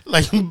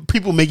 Like,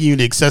 people making you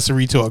an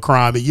accessory to a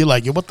crime, and you're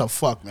like, yo, what the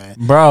fuck, man?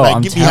 Bro,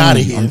 like, get me out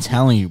of here. I'm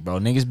telling you, bro.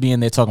 Niggas be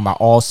in there talking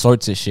about all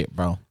sorts of shit,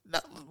 bro.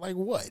 Like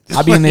what?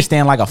 I be in there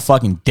standing like a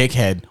fucking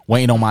dickhead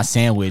waiting on my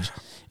sandwich.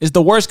 It's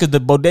the worst because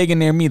the bodega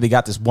near me, they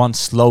got this one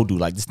slow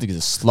dude. Like, this nigga's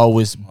the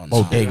slowest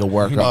bodega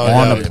worker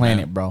on the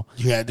planet, bro.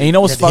 And you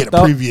know what's fucked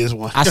up?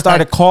 I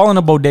started calling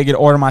the bodega to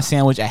order my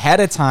sandwich ahead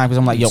of time because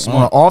I'm like, yo,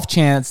 on an off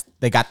chance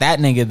they got that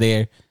nigga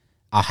there,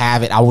 I'll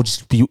have it. I will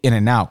just be in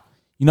and out.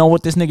 You know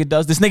what this nigga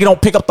does? This nigga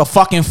don't pick up the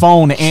fucking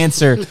phone to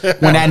answer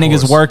when that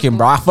nigga's working,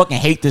 bro. I fucking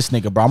hate this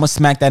nigga, bro. I'm gonna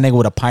smack that nigga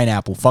with a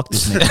pineapple. Fuck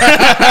this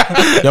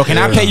nigga. Yo, can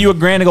I pay you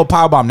 $1,000 to go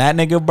powerbomb that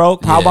nigga, bro?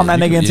 Powerbomb that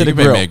nigga into the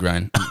grill. Yeah,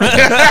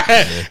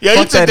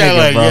 you took that nigga,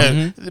 like,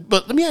 bro. Yeah.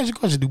 But let me ask you a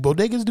question. Do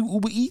bodegas do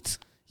Uber Eats?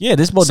 Yeah,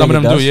 this bodega some of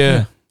them does. do,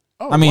 yeah.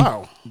 Oh, I mean,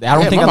 wow. I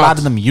don't think a lot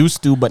of them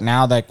used to, but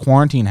now that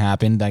quarantine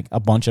happened, like a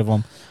bunch of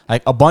them,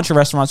 like a bunch of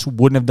restaurants who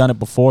wouldn't have done it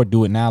before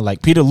do it now.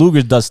 Like Peter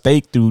Luger's does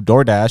steak through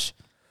DoorDash.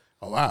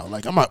 Oh, wow.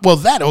 Like,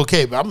 that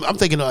okay, but I'm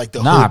thinking of like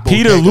the hood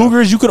Peter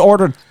Luger's, you could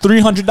order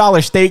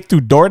 $300 steak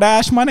through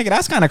DoorDash, my nigga.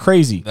 That's kind of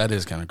crazy. That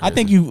is kind of crazy. I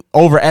think you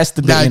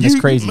overestimating this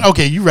crazy.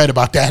 Okay, you read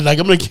about that. Like,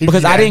 I'm gonna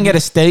because I didn't get a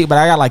steak, but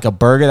I got like a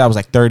burger that was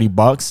like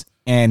 $30,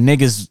 and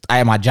niggas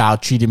at my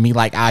job treated me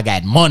like I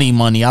got money.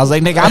 I was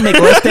like, nigga, I make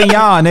less than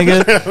y'all,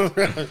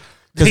 nigga.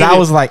 Because I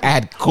was like, I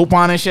had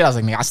coupon and shit. I was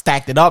like, man, I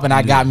stacked it up and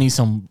I got me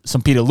some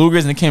Peter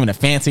Luger's, and it came in a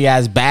fancy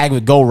ass bag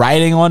with gold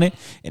writing on it.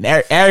 And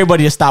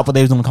everybody just stopped what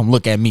they was gonna come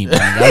look at me. Man.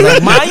 I was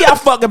like, mind y'all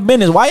fucking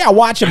business. Why y'all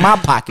watching my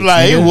pockets?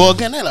 Like, he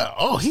walking there like,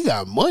 oh, he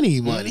got money.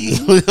 You know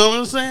what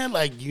I'm saying?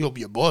 Like, you hope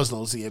your boss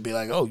don't see it. Be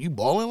like, oh, you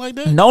balling like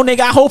that? No, nigga,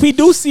 I hope he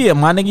do see it,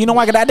 my nigga. You know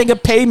why? That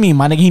nigga pay me,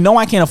 my nigga. He know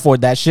I can't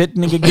afford that shit.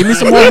 Nigga, give me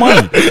some more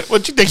money.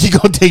 What you think he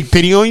gonna take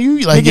pity on you?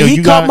 Like, nigga,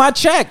 he cut my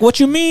check. What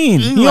you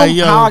mean? You like,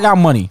 know how I got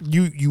money?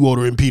 You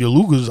ordering Peter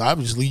Luger's,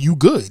 obviously you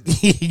good.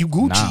 You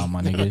Gucci. Nah,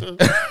 my nigga.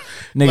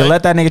 Nigga, like,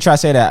 let that nigga try to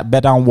say that.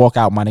 Bet I don't walk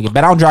out, my nigga.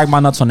 Bet I don't drag my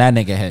nuts on that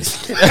nigga head.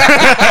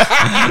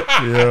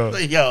 Yeah.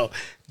 Yo,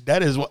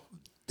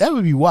 that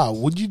would be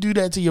wild. Would you do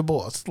that to your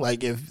boss?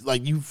 Like, if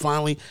like you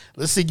finally,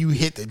 let's say you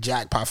hit the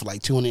jackpot for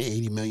like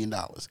 $280 million.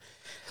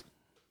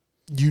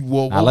 You'd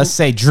walk. Now, let's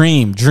say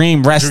dream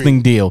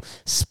wrestling deal,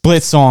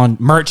 splits on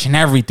merch and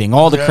everything.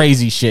 All the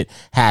crazy shit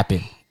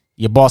happened.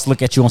 Your boss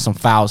look at you on some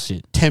foul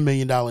shit. $10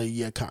 million a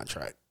year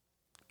contract.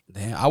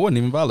 Damn, I wouldn't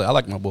even bother. I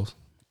like my boss.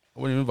 I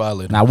wouldn't even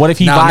violate him. Now, what if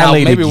he Now,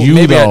 violated maybe, you,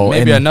 maybe, though?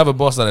 Maybe and- another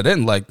boss that I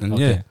didn't like, then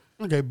Okay.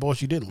 Okay,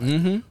 boss, you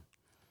didn't.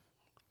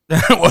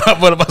 what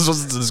am I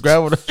supposed to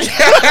describe with it?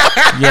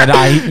 Yeah,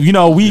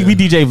 nah, we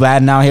DJ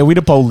Vlad now here. We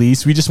the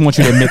police. We just want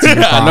you to admit to your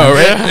crime. I know,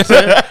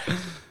 right?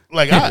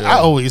 Like I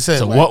always said,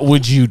 So like, what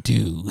would you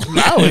do?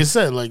 I always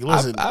said, like,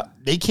 listen,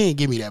 they can't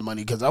give me that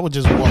money because I would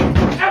just walk.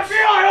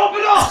 FBI,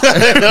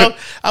 open up!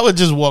 I would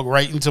just walk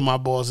right into my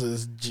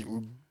boss's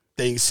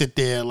thing, sit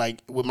there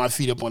like with my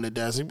feet up on the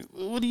desk.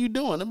 What are you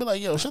doing? I'd be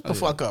like, yo, shut the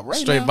fuck up, right?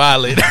 Straight now.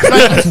 violator.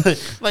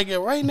 Like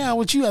right now,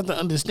 what you have to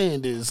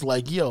understand is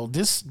like, yo,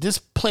 this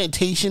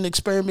plantation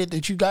experiment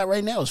that you got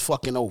right now is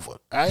fucking over. All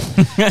right,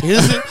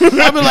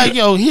 I'll be like,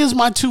 yo, here's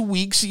my 2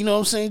 weeks. You know what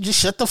I'm saying? Just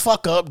shut the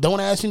fuck up. Don't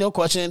ask me no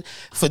question.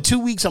 For 2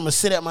 weeks, I'm gonna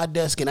sit at my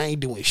desk and I ain't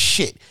doing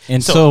shit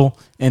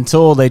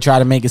Until they try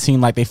to make it seem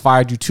like they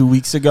fired you 2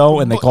 weeks ago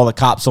and they call the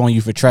cops on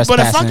you for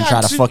trespassing and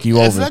try to fuck you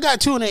if over. I got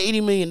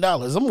 $280 million,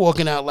 I'm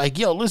walking out like,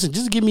 yo, listen,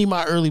 just give me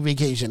my early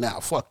vacation now.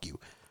 Fuck you.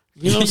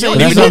 You know what I'm saying?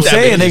 That's what I'm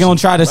saying. They're gonna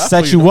try to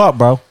set you up,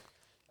 bro.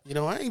 You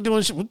know, I ain't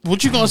doing shit.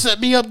 What you gonna set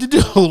me up to do?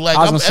 Like,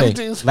 I was gonna say,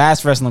 everything's.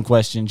 last wrestling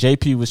question.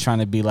 JP was trying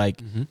to be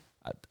like,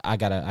 I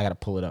gotta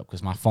pull it up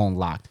because my phone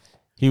locked.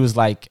 He was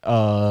like,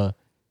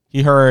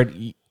 he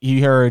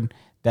heard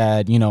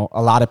that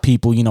a lot of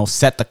people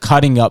set the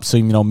cutting up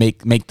so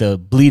make the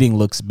bleeding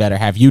looks better.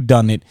 Have you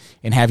done it?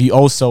 And have you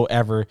also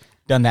ever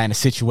done that in a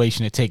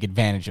situation to take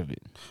advantage of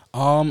it?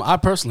 I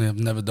personally have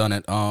never done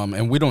it.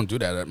 And we don't do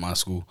that at my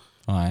school.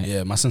 All right.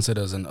 Yeah, my sensei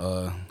doesn't.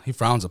 He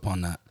frowns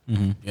upon that.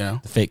 You know,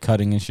 The fake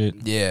cutting and shit.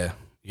 yeah.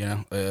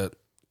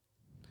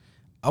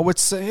 I would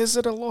say, is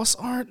it a lost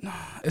art?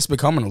 It's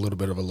becoming a little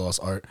bit of a lost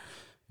art,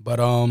 but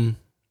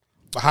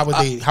How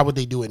would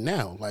they do it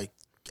now? Like,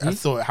 I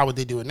thought, how would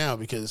they do it now?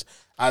 Because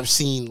I've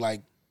seen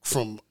like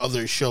from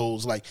other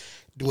shows, like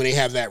when they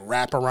have that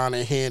wrap around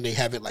their hand, they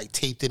have it like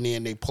taped in there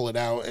and they pull it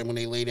out, and when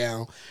they lay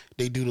down,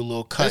 they do the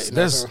little cut.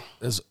 there's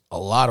a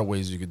lot of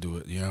ways you could do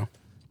it. You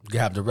can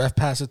have the ref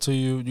pass it to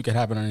you. You can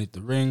have it underneath the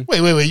ring.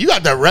 Wait! You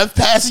got the ref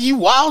passing you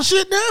wild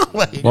shit now?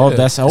 Like, Well,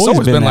 that's always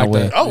been that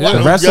way. Oh, wow. The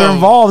refs are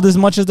involved as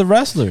much as the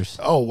wrestlers.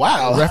 oh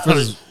wow, Ref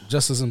is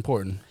just as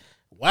important.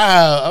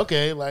 wow.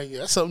 Okay, like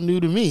that's something new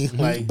to me.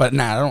 Like, But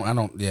nah, I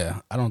don't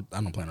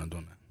plan on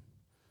doing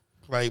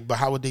that. right? But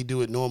how would they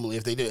do it normally?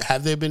 If they did,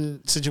 have there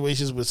been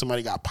situations where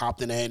somebody got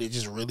popped in the head? It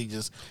just really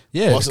just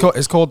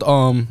It's called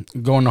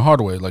going the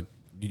hard way. Like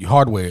you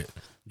hardware it.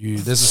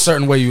 There's a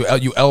certain way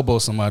you elbow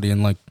somebody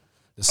and like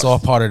the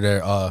soft part of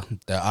their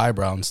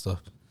eyebrow and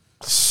stuff.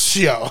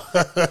 Yo,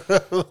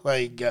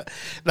 like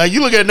now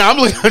you look at now. I'm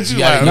looking at you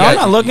like No, I'm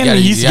not looking.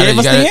 He gave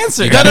us the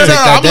answer. no.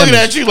 I'm looking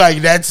at you like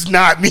that's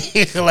not me.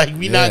 Like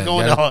we not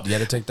going the hard. You got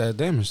to take that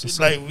damage. It's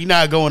like we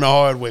not going the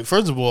hard way.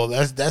 First of all,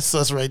 that's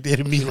us right there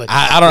to me. Like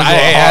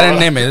I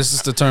didn't name it. It's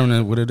just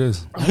determining what it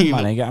is.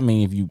 My nigga, I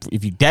mean,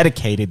 if you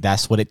dedicated,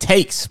 that's what it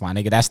takes, my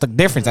nigga. That's the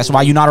difference. That's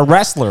why you're not a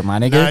wrestler, my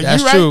nigga. Nah,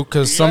 That's right. true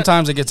because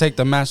sometimes it can take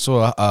the match to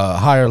a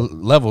higher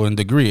level and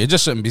degree. It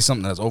just shouldn't be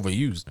something that's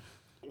overused.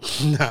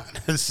 nah,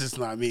 that's just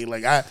not me.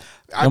 Like I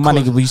Yo, my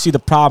nigga, but you see, the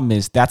problem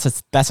is that's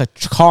a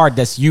card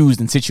that's used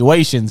in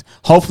situations.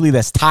 Hopefully,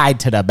 that's tied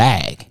to the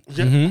bag.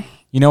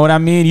 You know what I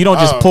mean? You don't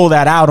just pull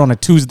that out on a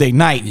Tuesday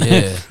night.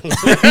 Yeah,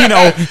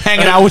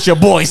 Hanging out with your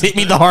boys. Hit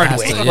me the hard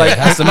way. it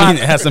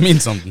has to mean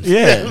something.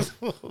 Yeah.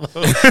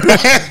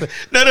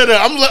 No.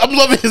 I'm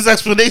loving his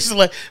explanation.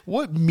 Like,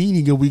 what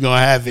meaning are we gonna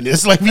have in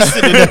this? Like, we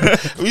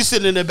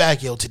sitting in the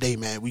back. Yo, today,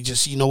 man, we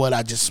just, you know what?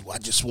 I just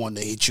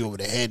wanted to hit you over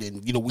the head,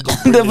 and we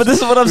gonna. But this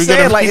is what I'm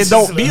saying. Like, it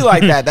don't be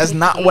like that. That's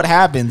not what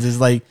happens. It's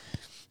like,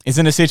 it's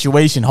in a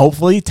situation,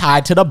 hopefully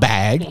tied to the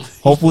bag,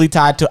 hopefully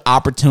tied to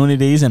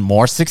opportunities and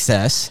more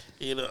success.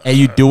 And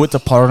you do it to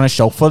put on a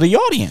show for the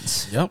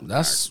audience. Yep,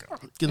 that's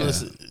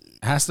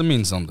has to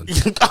mean something.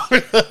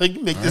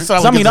 You make this sound So, I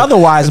like mean, it's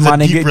otherwise, it's my a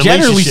deep nigga,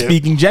 generally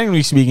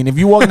relationship. speaking, if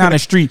you walking down the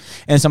street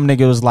and some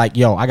nigga was like,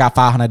 yo, I got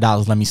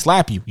 $500, let me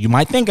slap you. You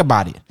might think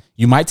about it.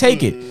 You might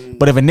take it.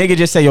 But if a nigga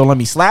just say, yo, let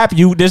me slap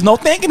you, there's no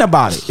thinking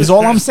about it. Is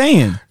all I'm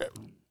saying.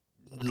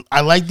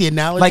 I like the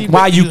analogy. Like, but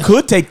while you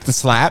could take the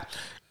slap,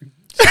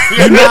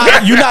 you're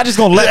not just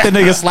gonna let the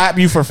nigga slap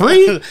you for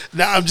free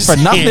Nah, I'm just for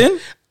saying, nothing.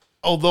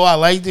 Although I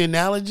like the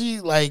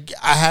analogy, like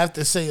I have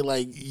to say,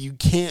 like you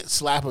can't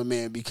slap a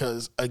man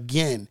because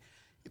again,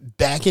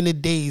 back in the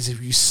days,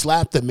 if you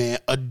slapped a man,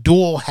 a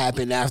duel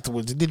happened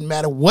afterwards. It didn't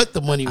matter what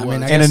the money was.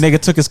 mean, And a nigga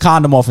took his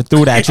condom off and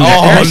threw that at you.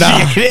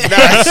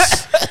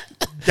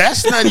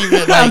 That's not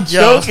even like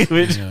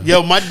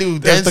yo, my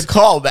dude. That's the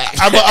callback.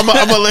 I'm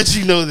gonna let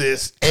you know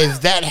this.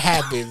 If that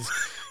happens,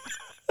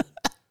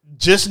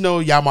 just know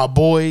y'all my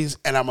boys,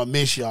 and I'ma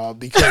miss y'all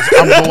because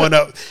I'm going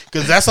up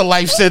because that's a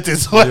life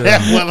sentence. I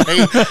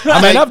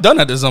mean, I've done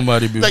that to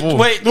somebody before.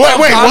 Wait,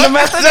 condom what?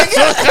 at the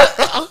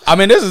nigga? I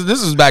mean, this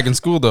is back in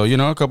school though.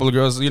 A couple of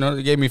girls, they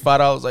gave me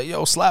 $5. Like,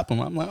 yo, slap him.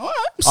 I'm like, all right,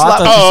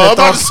 slap him. I'm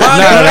about to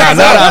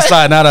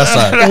say Not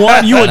outside.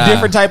 One, you a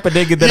different type of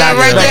nigga than Yeah, I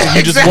right expected. there,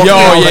 You just exactly. walk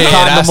around with Yo, a yeah,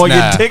 condom on your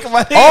that's dick,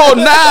 my nigga. Oh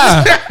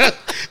nah.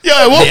 Yo,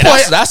 at one Yeah,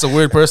 point, that's a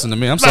weird person to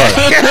me. I'm sorry.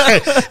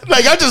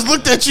 like I just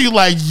looked at you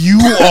like you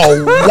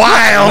are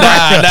wild.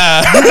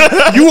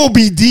 Nah. You will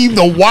be deemed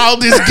the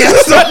wildest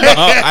guest.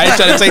 I ain't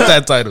trying to take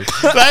that title.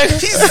 Like,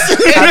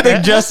 I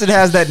think Justin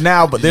has that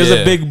now, but there's Yeah.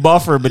 a big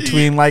buffer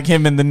between like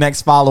him and the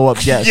next follow up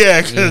guest.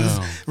 yeah, because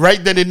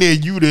right then and there,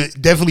 you would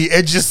have definitely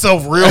edged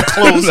yourself real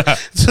close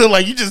to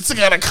like you just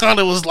kind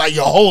of was like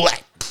your whole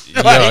life.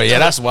 Yo, yeah,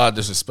 that's wild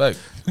disrespect.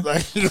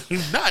 Like,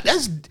 nah,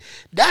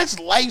 that's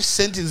life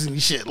sentencing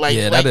shit. Like,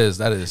 Yeah, like,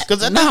 that is.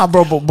 Because Nah,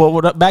 bro,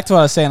 but back to what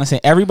I was saying. I'm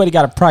saying everybody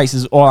got a price.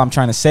 Is all I'm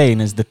trying to say.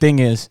 And is the thing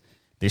is,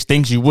 there's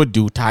things you would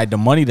do tied to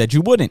money that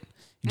you wouldn't.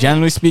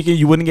 Generally speaking,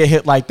 you wouldn't get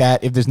hit like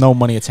that if there's no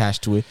money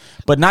attached to it.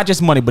 But not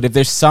just money, but if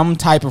there's some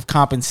type of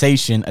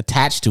compensation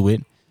attached to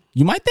it,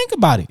 you might think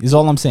about it. Is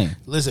all I'm saying.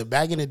 listen,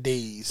 back in the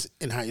days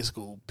in high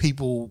school,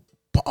 people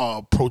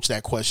approach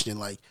that question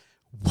like,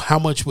 how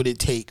much would it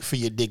take for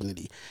your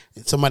dignity?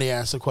 And somebody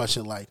asked a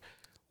question like,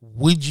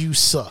 would you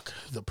suck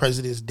the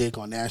president's dick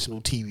on national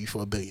TV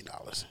for $1 billion?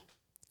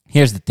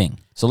 Here's the thing.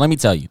 So let me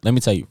tell you.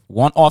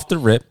 One off the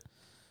rip.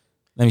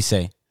 Let me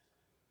say,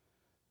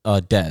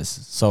 Dez.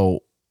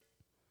 So,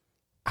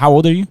 how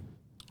old are you?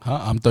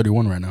 I'm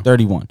 31 right now.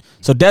 31.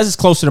 So Dez is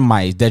closer to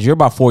my age. Dez, you're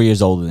about 4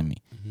 years older than me.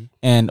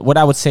 And what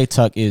I would say,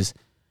 Tuck, is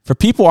for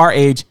people our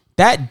age,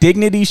 that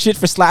dignity shit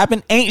for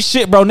slapping ain't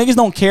shit, bro. Niggas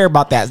don't care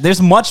about that.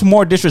 There's much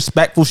more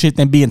disrespectful shit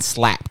than being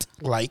slapped.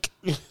 Like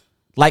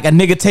Like a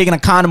nigga taking a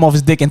condom off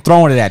his dick and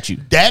throwing it at you.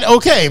 that,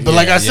 okay, but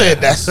like I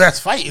said, that's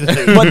fighting.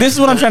 But this is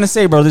what I'm trying to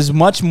say, bro. There's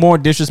much more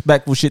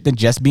disrespectful shit than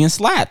just being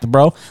slapped,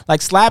 bro.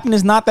 Like slapping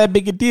is not that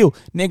big a deal.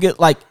 Nigga,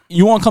 like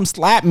you want to come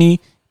slap me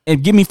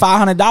and give me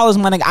 $500,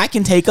 my nigga, I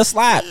can take a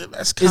slap.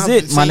 That's is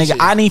it, my nigga? compensation.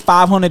 I need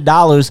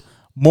 $500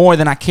 more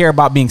than I care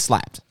about being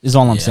slapped. Is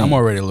all I'm saying. I'm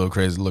already a little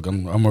crazy. Look,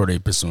 I'm already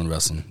pursuing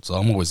wrestling, so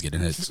I'm always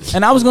getting hit. So.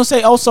 And I was gonna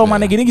say also, my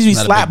nigga, niggas be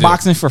not a big slap deal.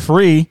 boxing for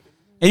free.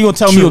 And you gonna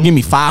tell me you'll give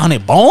me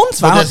 500 bones?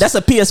 But That's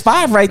a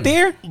PS5 right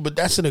there. But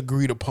that's an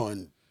agreed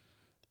upon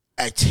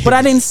activity. But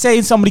I didn't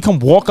say somebody come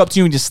walk up to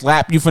you and just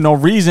slap you for no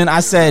reason. I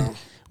said,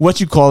 what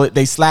you call it?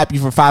 They slap you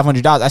for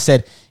 $500. I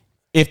said,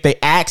 if they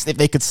asked if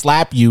they could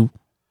slap you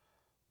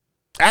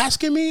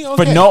asking me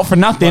okay. for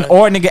nothing,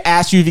 or a nigga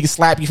asked you if he could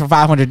slap you for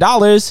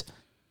 $500,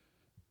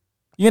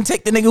 you gonna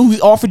take the nigga who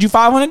offered you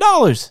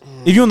 $500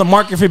 if you in the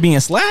market for being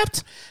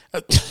slapped?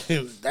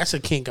 That's a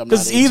kink. I'm not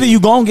Because into. either you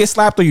gonna get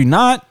slapped or you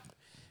not.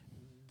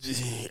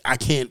 I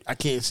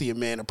can't see a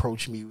man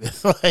approach me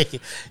with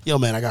like, yo,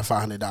 man, I got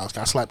 $500.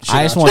 Can I slap the shit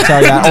I just out want to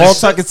tell you that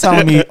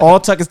all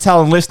Tuck is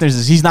telling listeners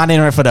is he's not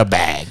in it for the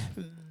bag.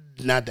 you?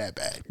 Not that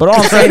bad. But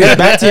all I'm saying is,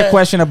 back to your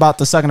question about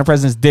the sucking the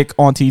president's dick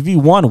on TV.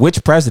 One,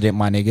 which president,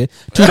 my nigga?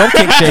 Two, don't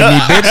kick shame me,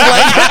 bitch.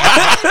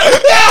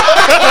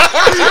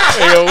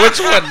 Yo, which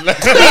one?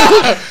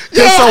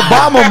 It's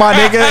Obama, my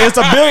nigga. It's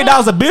 $1 billion.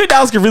 $1 billion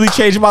can really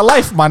change my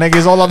life, my nigga.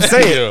 Is all I'm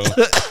saying.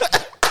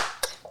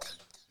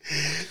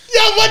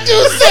 Yo, what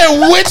dude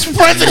said? Which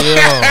president?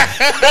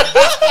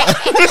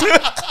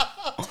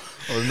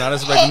 I was not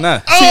expecting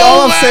that. See,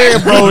 all I'm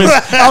saying, bro, is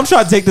I'm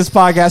trying to take this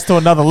podcast to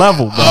another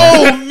level, bro.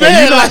 Oh And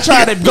man, you're not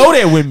trying to go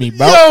there with me,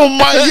 bro. yo,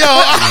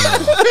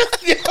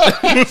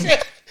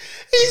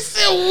 he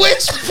said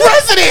which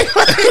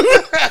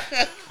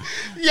president?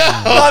 Yo,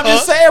 I'm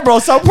just saying, bro.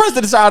 Some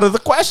presidents are out of the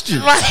question.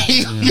 like,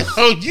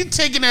 yo, you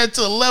taking that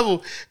to a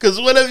level because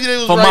whatever it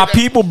was For my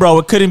people, bro,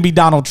 it couldn't be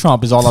Donald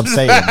Trump. Is all I'm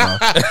saying,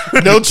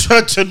 bro. no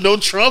Trump to no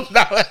Trump.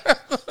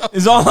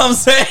 Is all I'm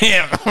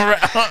saying.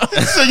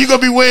 So you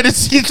gonna be wearing a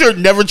t-shirt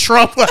never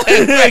Trump?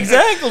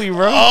 Exactly,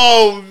 bro.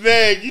 Oh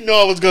man, you know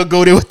I was gonna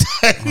go there with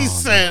that. He's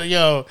saying,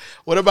 yo,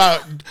 what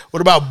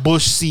about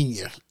Bush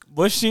Senior?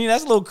 Bush Senior,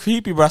 that's a little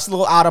creepy, bro. That's a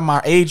little out of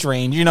my age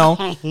range, you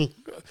know.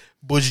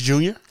 Bush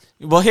Jr.?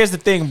 Well, here's the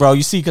thing, bro.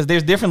 You see, because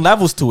there's different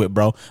levels to it,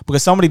 bro.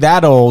 Because somebody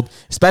that old,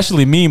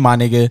 especially me, my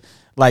nigga,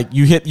 like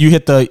you hit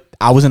the.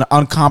 I was in an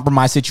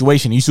uncompromised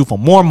situation. You sue for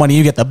more money,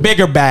 you get the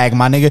bigger bag,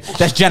 my nigga.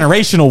 That's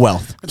generational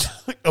wealth.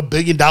 $1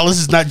 billion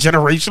is not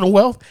generational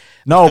wealth?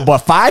 No,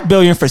 but $5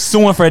 billion for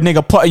suing for a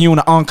nigga putting you in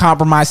an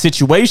uncompromised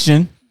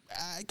situation.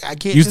 I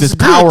can't Use this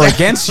disagree power with that.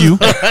 against you.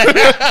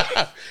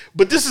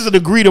 But this is an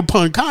agreed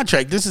upon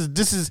contract. This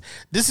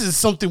is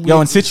something we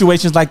Yo, in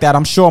situations like that,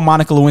 I'm sure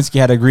Monica Lewinsky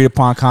had an agreed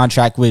upon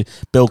contract with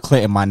Bill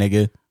Clinton, my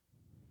nigga.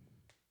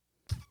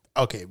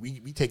 okay, we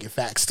taking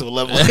facts to a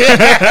level.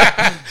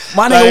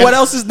 My nigga, Like- what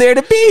else is there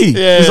to be?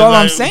 Is all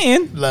I'm like-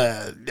 saying.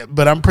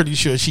 But I'm pretty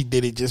sure she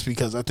did it just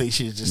because I think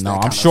she's just No, that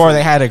I'm kind of sure fool.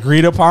 they had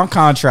agreed upon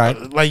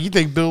contract. Like, you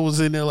think Bill was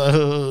in there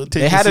like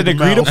They had an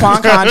agreed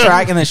upon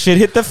contract, and then shit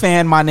hit the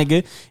fan, my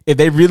nigga. If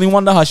they really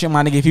wanted to hush it,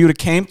 my nigga, if he would have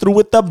came through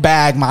with the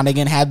bag, my nigga,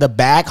 and had the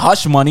bag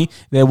hush money,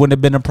 there wouldn't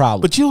have been a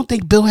problem. But you don't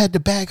think Bill had the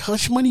bag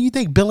hush money? You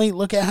think Bill ain't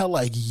look at her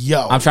like,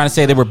 yo? I'm trying to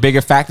say there were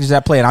bigger factors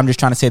at play, and I'm just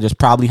trying to say there's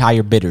probably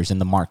higher bidders in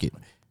the market.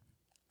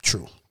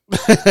 True.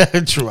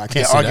 True. I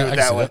can't see argue that. with I can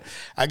that see one. that.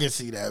 I can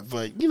see that.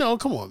 But, you know,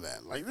 come on, man.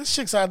 Like, this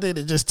chick's out there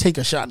to just take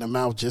a shot in the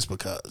mouth just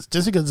because.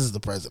 Just because this is the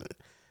president.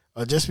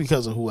 or just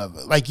because of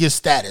whoever, like your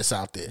status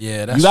out there.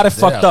 Yeah, that's You got it they're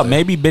fucked out up. there.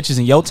 Maybe bitches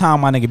in your town,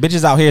 my nigga.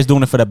 Bitches out here is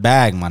doing it for the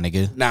bag, my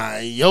nigga. Nah,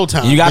 in your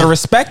time, You gotta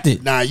respect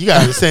it. Nah, you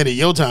gotta understand that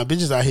your time,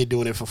 bitches out here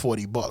doing it for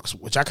 $40,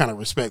 which I kind of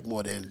respect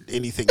more than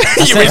anything. I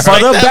said for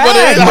the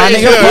bag, my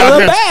nigga,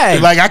 for the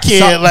bag. Like I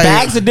can't, like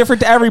bags are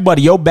different to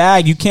everybody. Your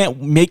bag, you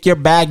can't make your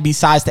bag be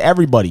size to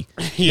everybody.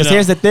 Because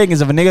here's the thing: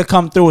 is if a nigga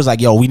come through, is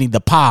like, yo, we need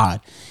the pod,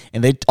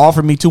 and they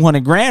offer me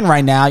 $200,000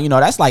 right now. You know,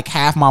 that's like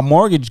half my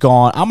mortgage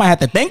gone. I might have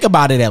to think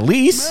about it at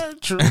least.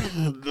 True.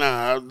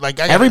 Nah, like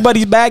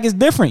Everybody's bag is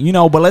different, you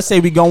know. But let's say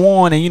we go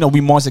on and, you know,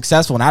 we more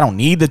successful, and I don't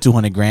need the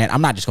 $200,000.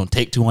 I'm not just gonna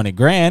take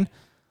 $200,000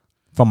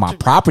 from my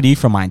property,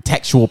 from my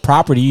intellectual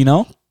property, you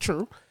know.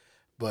 True.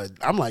 But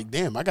I'm like,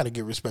 damn, I got to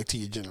give respect to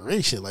your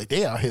generation. Like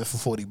they out here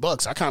for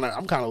 $40. I'm kind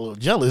of a little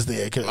jealous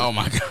there. Oh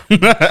my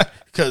god.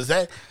 Because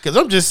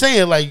I'm just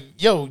saying, like,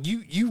 yo,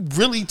 you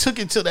really took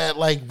it to that.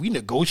 Like we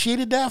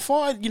negotiated that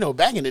far. You know,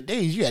 back in the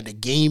days, you had to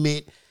game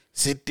it,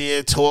 sit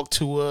there, talk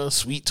to her,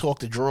 sweet talk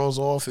the drawers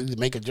off, and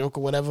make a joke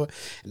or whatever.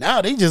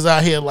 Now they just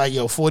out here like,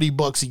 yo,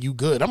 $40 and you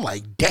good. I'm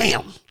like,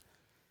 damn.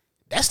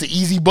 That's the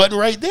easy button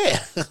right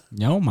there.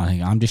 Yo, my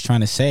nigga, I'm just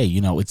trying to say,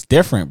 you know, it's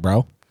different,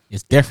 bro.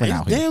 It's different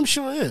out here. Damn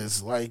sure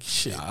is. Like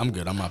shit. Nah, I'm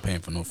good. I'm not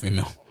paying for no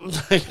female.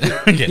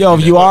 Yo,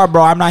 if you are,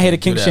 bro, I'm not here to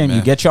kink that, shame you.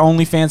 man. Get your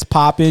OnlyFans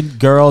popping,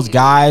 girls,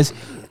 guys.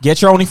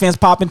 Get your OnlyFans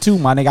popping too,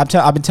 my nigga.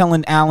 I've been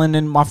telling Alan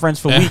and my friends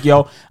for a week,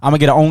 yo, I'm gonna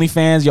get an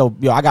OnlyFans.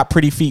 Yo, I got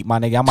pretty feet, my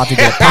nigga. I'm about to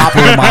get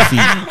popping with my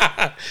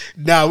feet.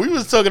 Nah, we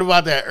was talking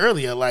about that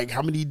earlier. Like,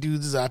 how many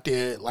dudes is out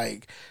there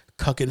like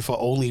cucking for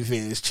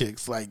OnlyFans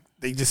chicks? Like,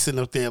 they just sitting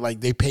up there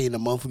like they paying the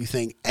monthly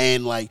thing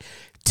and like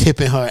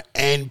tipping her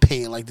and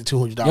paying like the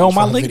 $200. Yo,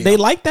 my for her nigga, video. they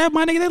like that,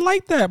 my nigga. They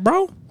like that,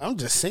 bro. I'm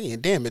just saying,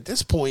 damn. At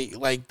this point,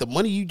 like the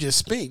money you just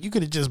spent, you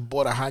could have just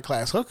bought a high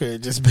class hooker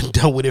and just been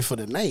done with it for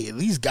the night. At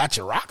least got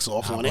your rocks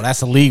off on Well, it.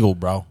 that's illegal,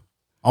 bro.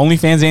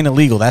 OnlyFans ain't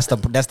illegal. That's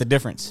the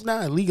difference.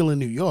 Not illegal in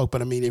New York,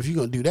 but I mean, if you're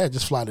gonna do that,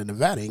 just fly to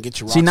Nevada and get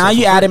your rocks. See, now off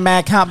you for free. added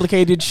mad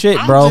complicated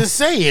shit, bro. I'm just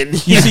saying.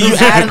 You see, you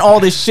adding all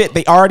this shit.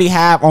 They already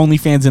have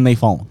OnlyFans in their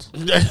phones.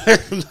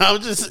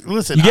 I'm just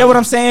listen. You get what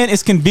I'm saying?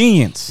 It's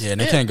convenience. Yeah,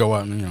 and they can't go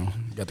out and, you know,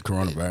 got the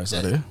coronavirus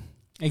out there.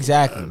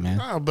 Exactly, man.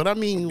 Nah, but I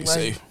mean, like,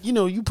 safe. you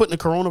know, you putting the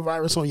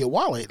coronavirus on your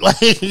wallet.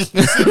 Like,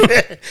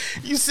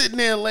 you sitting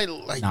there like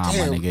Nah,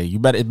 damn. my nigga. You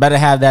better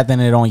have that than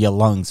it on your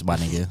lungs, my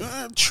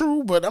nigga.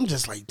 True, but I'm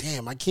just like,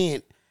 damn, I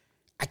can't.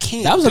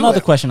 That was do another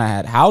it. question I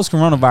had. How's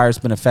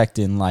coronavirus been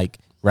affecting like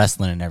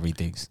wrestling and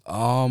everything?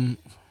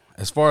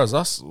 As far as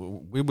us,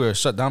 we were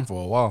shut down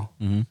for a while,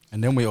 and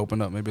then we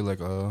opened up maybe like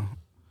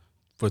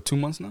for 2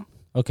 months now.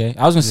 Okay,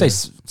 I was gonna say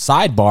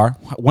sidebar.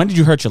 When did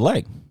you hurt your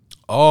leg?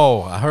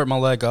 Oh, I hurt my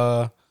leg.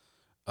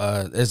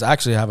 It's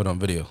actually have it on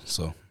video,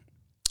 so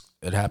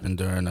it happened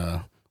during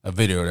a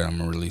video that I'm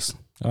gonna release.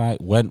 All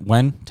right,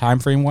 when time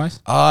frame wise?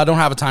 I don't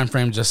have a time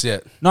frame just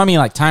yet. No, I mean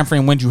like time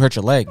frame. When did you hurt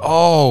your leg?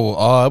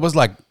 Oh, it was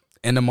like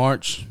end of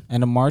March.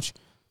 End of March.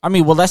 I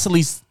mean, well, that's at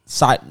least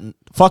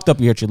fucked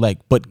up. You hurt your leg,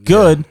 but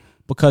good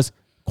because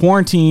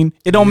quarantine.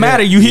 It don't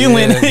matter. You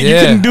healing. Yeah, you yeah.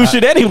 couldn't do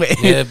shit anyway.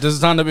 Yeah, if this is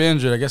time to be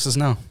injured, I guess it's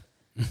now.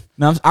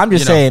 No, I'm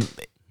just You know. saying.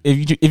 If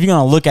you're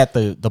gonna look at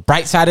the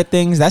bright side of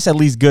things, that's at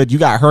least good. You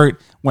got hurt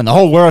when the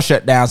whole world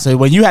shut down. So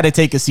when you had to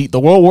take a seat, the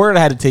whole world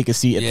had to take a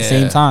seat at the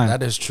same time.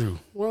 That is true.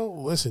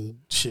 Well, listen,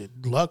 shit,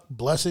 luck,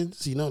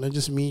 blessings. You know, that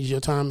just means your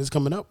time is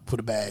coming up for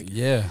the bag.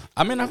 Yeah,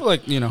 I mean, I feel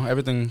like, you know,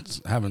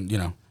 everything's having, you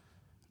know,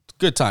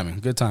 good timing.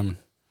 Good timing.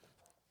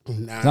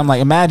 Nah. 'Cause I'm like,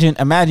 imagine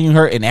you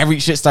hurt and every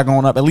shit start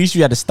going up. At least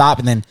you had to stop,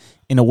 and then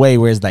in a way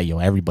where it's like, yo,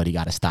 everybody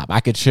got to stop. I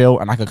could chill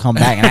and I could come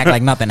back and act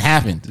like nothing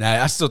happened.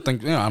 Nah, I still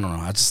think, you know, I don't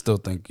know. I just still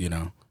think, you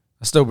know,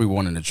 I still be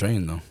wanting to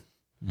train though.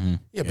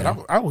 Yeah, but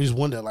I always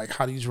wonder like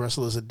how these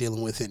wrestlers are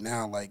dealing with it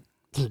now. Like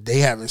they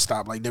haven't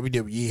stopped. Like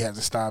WWE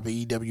hasn't stopped.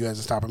 AEW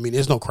hasn't stopped. I mean,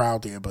 there's no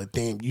crowd there, but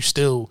damn, you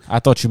still. I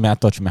thought you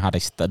meant how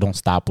they don't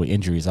stop with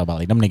injuries. I'm about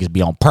like them niggas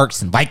be on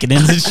perks and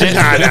Vicodins and shit.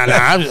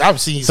 Nah. I've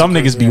seen Some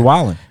niggas be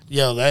wilding.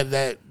 Yo,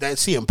 that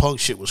CM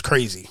Punk shit was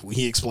crazy when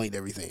he explained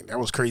everything. That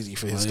was crazy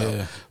for his stuff.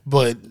 Yeah.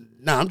 But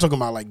nah, I'm talking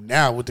about like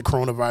now with the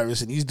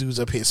coronavirus and these dudes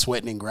up here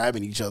sweating and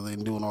grabbing each other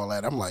and doing all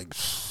that. I'm like,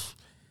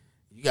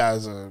 you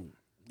guys are,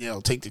 you know,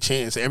 take the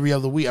chance every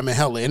other week. I mean,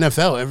 hell, the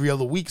NFL every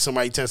other week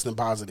somebody testing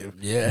positive.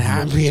 Yeah, it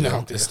happens. Being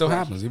out there. It still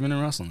happens. Even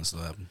in wrestling, it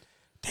still happens.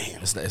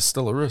 Damn. It's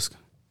still a risk.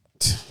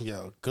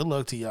 Yo, good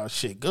luck to y'all.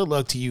 Shit, good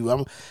luck to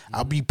you.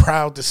 I'll be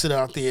proud to sit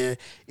out there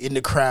in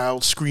the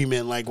crowd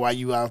screaming like while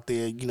you out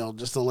there. You know,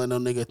 just don't let no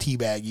nigga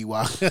teabag you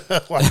while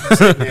you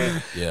sitting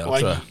there. Yeah, I'll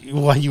try.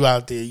 While you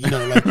out there. You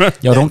know,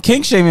 like Yo, don't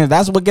kink shame him.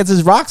 That's what gets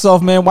his rocks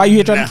off, man. Why you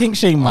here trying to kink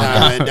shame my nah,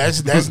 guy? man,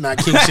 that's not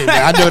king shit.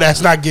 Man. I know that's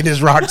not getting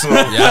his rocks off.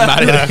 Yeah,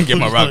 I'm not here to get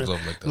my rocks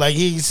off like that. Like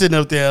he's sitting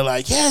up there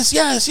like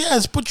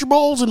yes, put your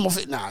balls in my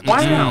fit. Nah,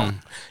 Wow.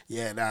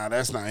 yeah, nah,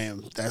 that's not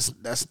him. That's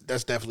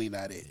definitely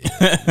not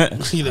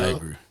it. You know, I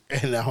agree.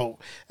 and I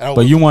hope.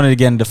 But you wanted to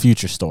get into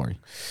Future story.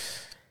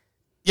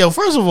 Yo,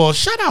 first of all,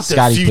 shout out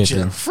Scottie to Future.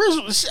 Pippen.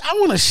 First, I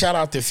want to shout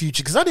out to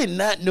Future because I did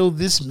not know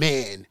this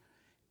man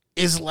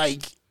is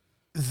like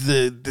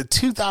the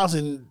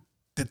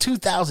the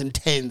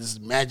 2010s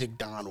Magic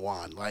Don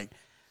Juan. Like,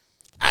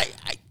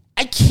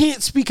 I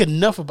can't speak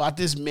enough about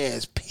this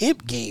man's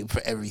pimp game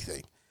for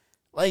everything.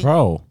 Like,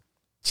 bro,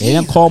 they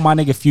didn't call my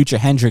nigga Future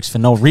Hendrix for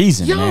no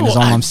reason, man. That's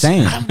all I'm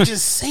saying. I'm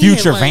just saying.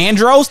 Future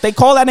Vandross? They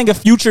call that nigga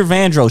Future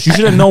Vandross. You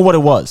should have known what it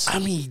was. I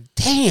mean,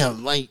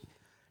 damn. Like,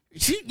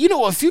 you know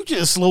what? Future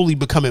is slowly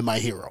becoming my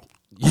hero.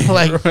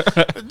 Like,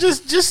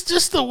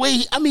 just the way.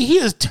 He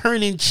is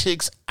turning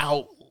chicks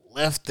out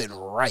left and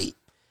right.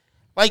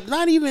 Like,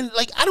 not even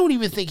like I don't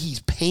even think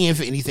he's paying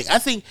for anything. I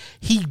think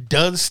he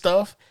does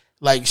stuff.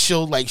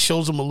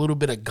 Shows him a little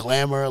bit of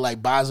glamour,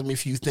 like buys him a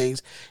few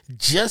things,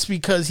 just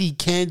because he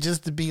can,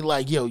 just to be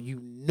like, yo,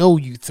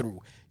 you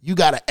through. You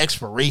got an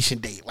expiration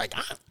date. Like,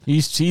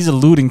 he's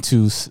alluding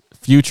to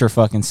future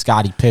fucking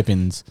Scottie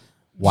Pippen's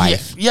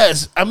wife.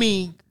 Yes. I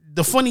mean,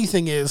 the funny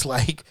thing is,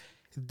 like,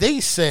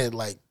 they said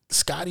like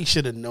Scottie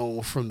should have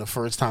known from the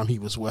first time he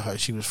was with her,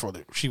 she was for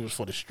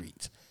the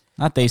streets.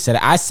 Not they said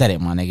it. I said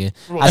it, my nigga.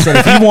 I said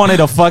if he wanted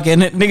a fucking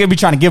nigga, be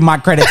trying to give my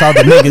credit to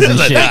other niggas and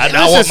shit.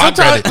 I want my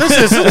credit.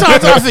 Listen,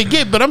 sometimes I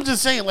forget, but I'm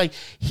just saying, like,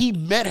 he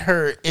met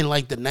her in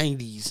like the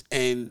 90s,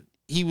 and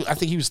I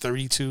think he was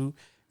 32,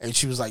 and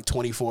she was like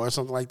 24 or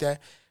something like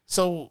that.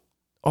 So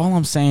all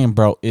I'm saying,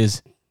 bro,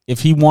 is if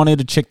he wanted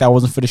a chick that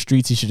wasn't for the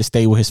streets, he should have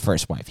stayed with his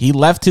first wife. He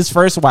left his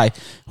first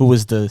wife, who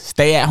was the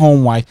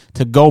stay-at-home wife,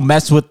 to go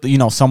mess with,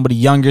 somebody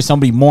younger,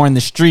 somebody more in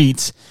the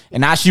streets,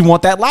 and now she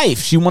want that life.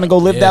 She want to go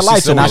live that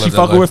life. So now she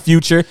fucking with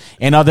Future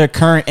and other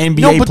current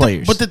NBA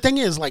players. But the thing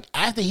is, like,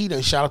 after he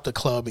done shot up the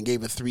club and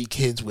gave her 3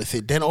 kids with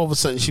it, then all of a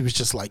sudden she was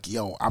just like,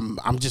 yo, I'm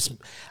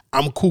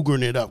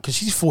cougaring it up, because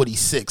she's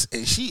 46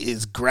 and she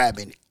is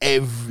grabbing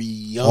every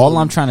young. All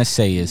I'm trying to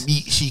say is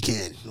she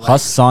can. Like, her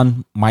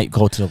son might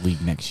go to the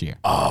league next year.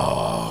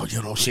 Oh,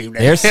 you don't shame that.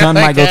 Their son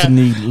might go to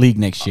the league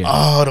next year.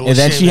 Oh, don't and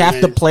then shame that,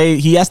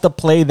 he has to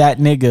play that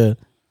nigga.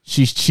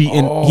 She's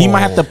cheating. He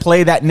might have to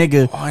play that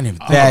nigga. I didn't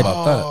even think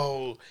about that.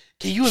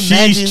 Can you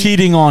imagine? She's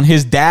cheating on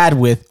his dad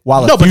with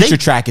while a Future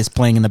track is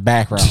playing in the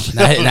background.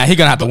 Now he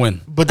gonna have to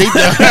win. But he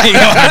gonna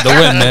have to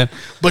win, man.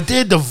 But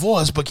they're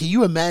divorced. But can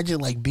you imagine,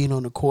 like, being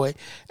on the court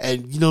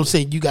and, you know what I'm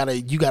saying, you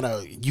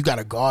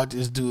gotta guard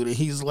this dude, and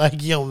he's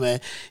like, yo,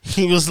 man,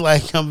 he was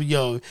like,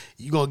 yo,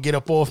 you gonna get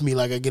up off me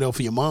like I get up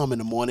for your mom in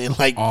the morning,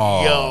 like,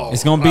 yo.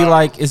 It's gonna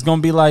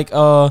be like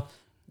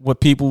what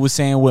people were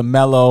saying with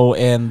Melo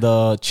and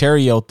the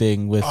Cheerio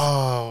thing with.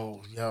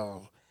 Oh, yo.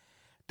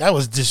 That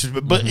was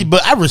disrespectful.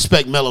 But I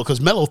respect Melo, because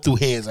Melo threw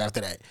hands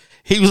after that.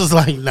 He was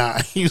like, nah.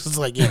 He was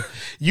like, yeah,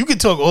 you can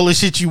talk all the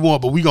shit you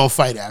want, but we gonna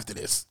fight after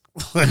this.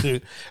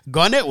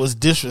 Garnett was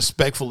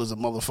disrespectful as a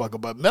motherfucker,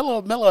 but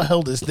Melo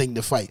held his thing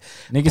to fight.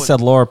 Nigga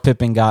said Laura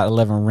Pippen got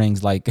 11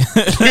 rings like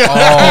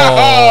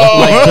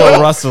like Bill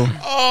Russell.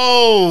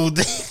 Oh,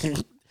 damn.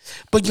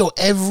 But, yo,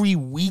 every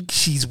week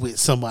she's with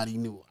somebody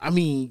new. I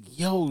mean,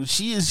 yo,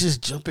 she is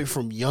just jumping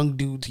from young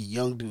dude to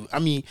young dude. I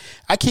mean,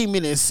 I came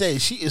in and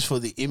said she is for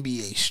the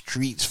NBA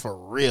streets for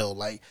real.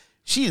 Like,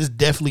 she is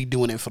definitely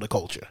doing it for the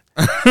culture.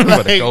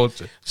 For the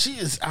culture. She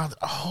is out.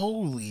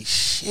 Holy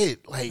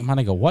shit. Like, my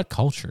nigga, what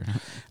culture?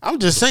 I'm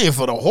just saying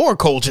for the whore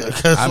culture.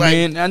 I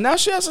mean, and now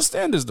she has her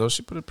standards, though.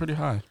 She put it pretty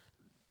high.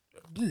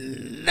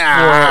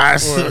 Nah.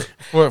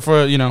 For her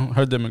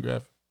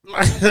demographic.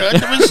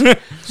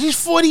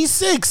 She's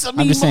 46. I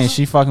mean, I'm just saying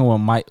she fucking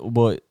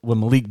with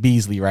Malik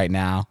Beasley right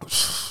now.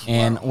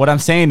 And what I'm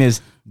saying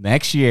is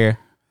next year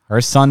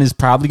her son is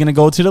probably gonna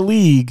go to the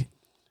league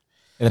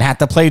and have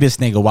to play this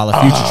nigga while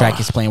a Future track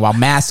is playing, while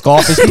Mask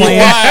Off is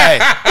playing.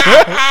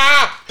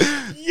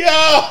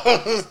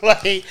 Yo,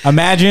 like,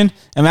 imagine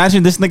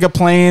this nigga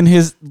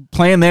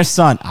playing their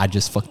son. I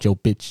just fucked your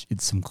bitch in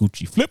some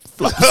Gucci flip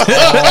flops.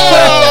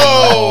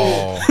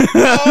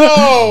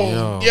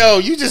 Yo,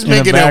 you just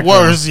making it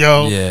worse,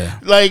 yo. Yeah.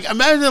 Like,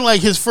 imagine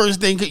like his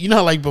first thing. You know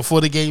how like before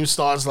the game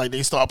starts, like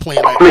they start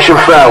playing like Mission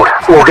failed.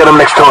 We'll get him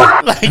next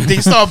time. Like they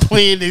start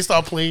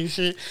playing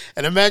shit.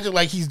 And imagine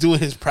like he's doing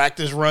his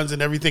practice runs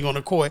and everything on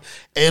the court.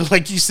 And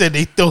like you said,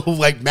 they throw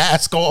like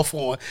Mask Off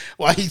on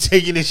while he's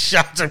taking his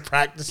shots and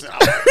practicing.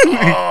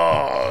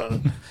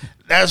 Oh,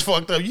 that's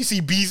fucked up. You see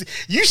Beasley,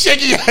 you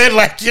shaking your head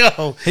like,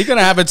 yo, he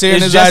gonna have a tear in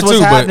it's his just eye what's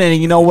too. happening.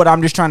 And you know what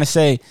I'm just trying to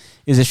say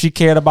is if she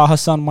cared about her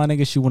son, my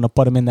nigga, she wouldn't have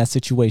put him in that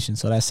situation.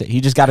 So that's it.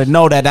 He just got to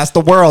know that that's the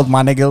world,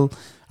 my nigga.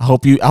 I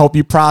hope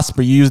you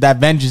prosper. You use that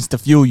vengeance to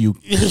fuel you.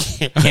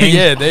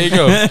 Yeah, there you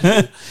go.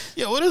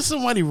 Yo, what if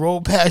somebody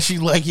roll past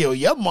you like, yo,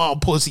 your mom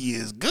pussy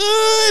is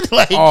good?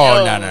 Like,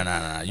 oh,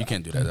 no. You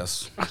can't do that.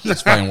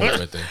 That's fine work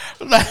right there.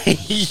 Like,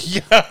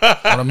 yo.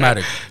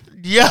 Automatic.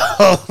 Yo,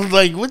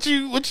 like, what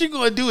you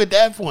gonna do at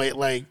that point?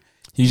 Like,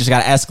 you just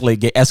gotta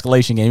get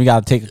escalation game. You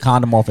gotta take a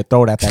condom off and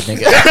throw it at that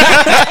nigga.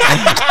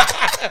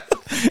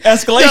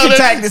 Escalation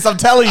tactics, I'm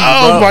telling you.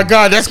 Oh, bro. my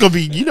God, that's gonna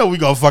be. You know we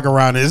gonna fuck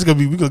around. It's gonna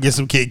be. We gonna get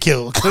some kid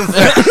killed. He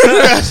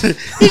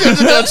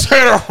gonna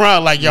turn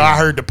around like, yo, I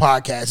heard the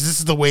podcast. This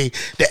is the way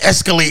to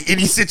escalate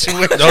any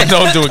situation.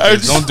 Don't do it,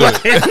 kids. Don't do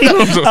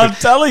it. I'm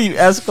telling you,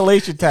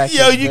 escalation tactics.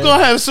 Yo, you man.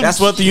 gonna have some. That's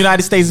what the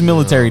United States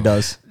military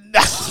does.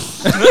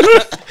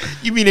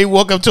 You mean they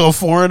walk up to a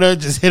foreigner,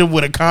 just hit him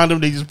with a condom,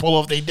 they just pull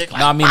off their dick? Like,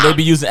 No, I mean they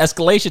be using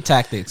escalation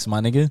tactics,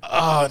 my nigga.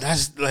 oh,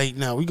 that's like,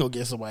 no, we gonna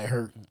get somebody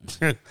hurt.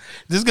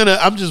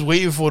 I'm just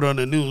waiting for it on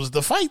the news.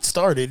 The fight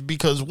started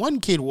because one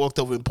kid walked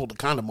over and pulled the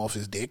condom off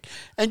his dick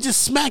and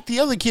just smacked the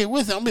other kid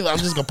with it. I'm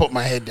just gonna put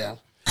my head down.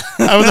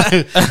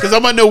 Because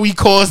I'm gonna know we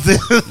caused it.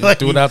 Like,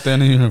 Do it out there in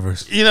the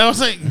universe. you know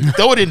what I'm saying?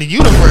 Throw it in the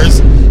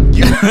universe.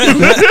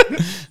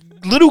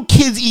 Little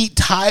kids eat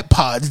Tide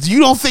Pods. You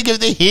don't think if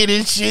they hear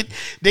this shit,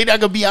 they not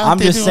gonna be out I'm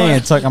there? just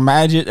saying, Tuck.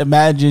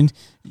 Imagine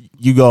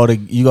you go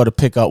to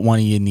pick up one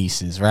of your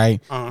nieces,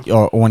 right,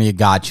 or one of your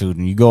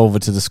godchildren. You go over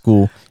to the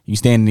school. You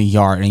stand in the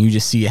yard and you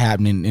just see it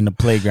happening in the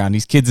playground.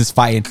 These kids is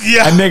fighting.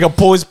 Yeah. A nigga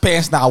pull his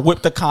pants down,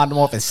 whip the condom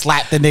off, and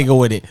slap the nigga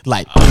with it.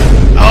 Like,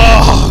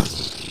 Oh,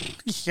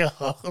 yo.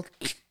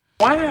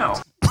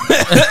 Wow.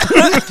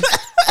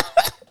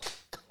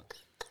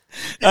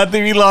 I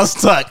think we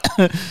lost Tuck.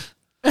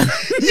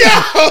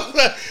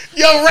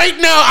 Yo, right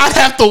now I'd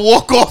have to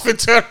walk off and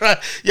turn around.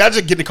 Y'all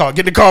just get in the car.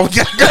 Get in the car. We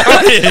gotta go.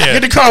 Get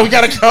in the car. We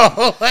gotta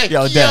go. Like,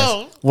 Yo,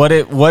 Des, what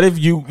if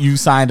you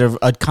signed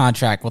a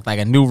contract with like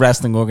a new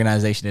wrestling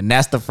organization and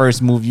that's the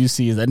first move you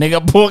see is a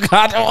nigga pull a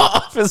condom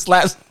off and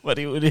slap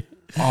somebody with it?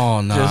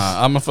 Oh,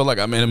 nah. I'm going to feel like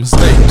I made a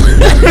mistake. Yo,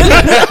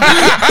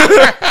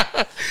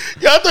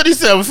 I thought he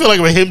said I feel like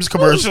a Hims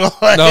commercial.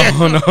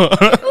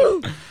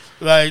 No.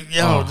 Like,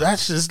 yo,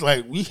 that's just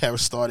like we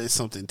have started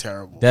something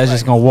terrible. That's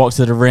just gonna walk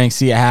to the ring,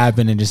 see it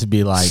happen, and just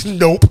be like,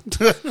 nope.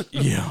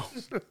 yeah.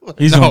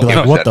 He's gonna be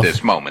like, what the?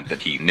 This moment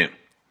that he knew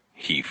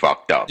he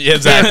fucked up. Yeah,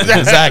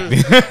 exactly.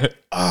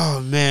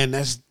 Oh man,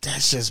 that's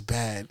just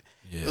bad.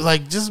 Yeah.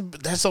 Like,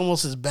 that's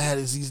almost as bad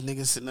as these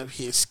niggas sitting up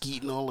here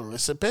skeeting all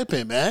Larissa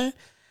Pippen, man.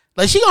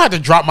 Like, she gonna have to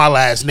drop my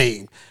last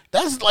name.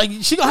 That's like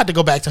she gonna have to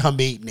go back to her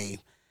maiden name.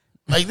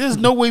 Like, there's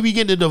no way we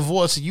get a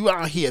divorce. You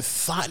out here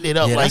thotting it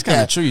up Yeah, like that's kind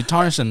that. of true. You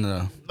tarnishing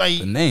the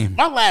name.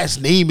 My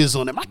last name is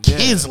on it. My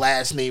kid's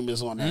last name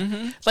is on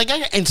it. Like,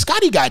 and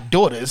Scotty got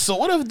daughters. So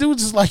what if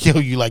dudes is like, yo,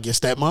 you like your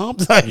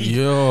stepmom? Like,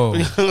 Yo.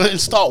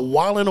 and start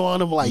walling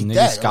on him like Nigga,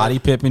 that. Scottie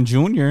Pippen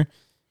Jr.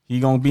 He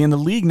gonna be in the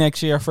league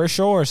next year for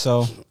sure.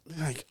 So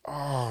Like,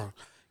 oh,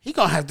 he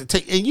gonna have to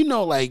take. And you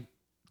know, like,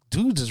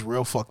 dudes is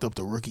real fucked up.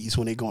 The rookies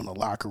when they go in the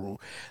locker room.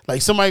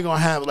 Like, somebody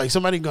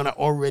gonna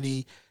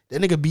already.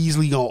 That nigga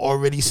Beasley gonna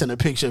already send a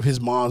picture of his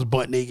mom's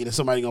butt naked and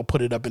somebody gonna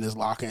put it up in his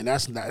locker, and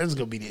that's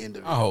gonna be the end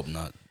of it. I hope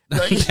not.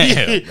 Like,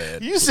 Damn, man.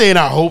 You saying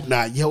I hope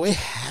not. Yo, it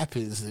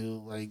happens,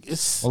 dude. Like,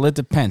 it's well, it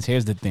depends.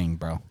 Here's the thing,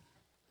 bro.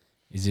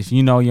 Is if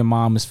you know your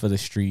mom is for the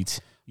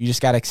streets, you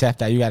just gotta accept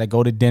that. You gotta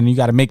go to dinner. You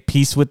gotta make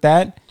peace with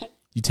that.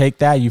 You take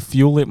that, you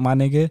fuel it, my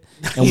nigga.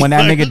 And when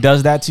that nigga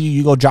does that to you,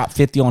 you go drop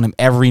 50 on him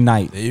every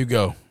night. There you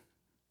go.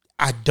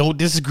 I don't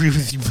disagree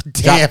with you, but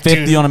damn, Drop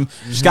 50 dude. on him.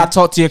 You just gotta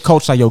talk to your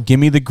coach like, yo, give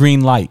me the green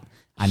light.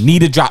 I need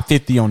to drop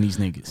 50 on these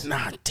niggas.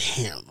 Nah,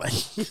 damn.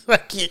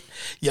 Like,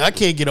 I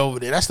can't get over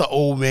that. That's the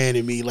old man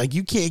in me. Like,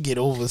 you can't get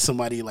over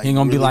somebody like. Ain't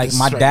gonna be really like, just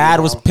my straight dad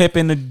around. was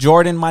pipping the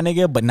Jordan, my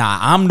nigga, but nah,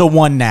 I'm the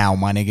one now,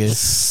 my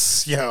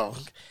nigga. Yo,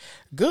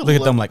 good Look luck.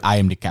 at them like, I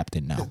am the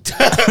captain now.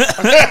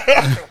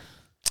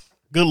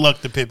 Good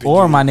luck to Pippen.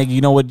 Or Jr. my nigga,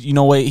 you know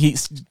what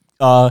he's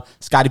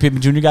Scottie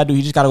Pippen Jr. gotta do?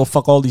 He just gotta go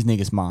fuck all these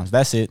niggas' moms.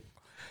 That's it.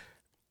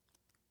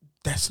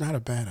 That's not a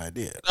bad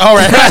idea. All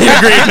right,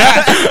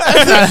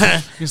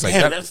 I agree. He's like,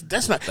 Damn,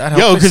 that's not.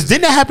 Yo, because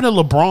didn't that happen to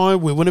LeBron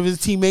when one of his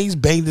teammates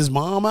banged his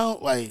mom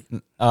out? Like,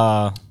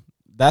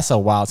 that's a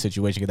wild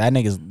situation. That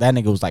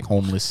nigga was like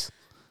homeless.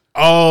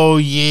 oh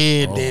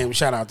yeah, damn.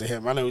 Shout out to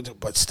him. I know,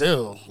 but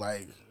still,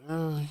 like,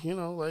 you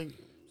know, like,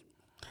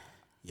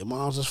 your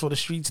mom's was for the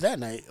streets that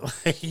night.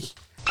 Like,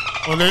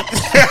 on it,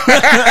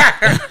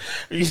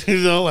 you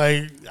know,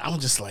 like, I'm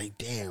just like,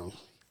 damn.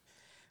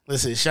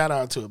 Listen, shout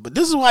out to it. But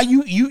this is why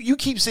you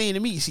keep saying to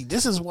me, see,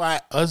 this is why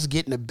us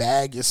getting a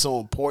bag is so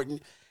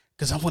important.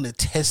 Because I want to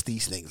test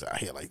these things out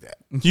here like that.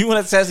 You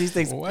want to test these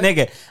things?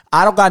 Nigga,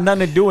 I don't got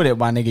nothing to do with it,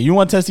 my nigga. You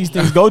want to test these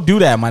things? Go do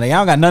that, my nigga. I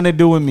don't got nothing to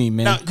do with me,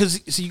 man. Now,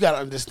 because, so you got to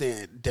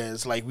understand, Des,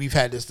 like, we've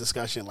had this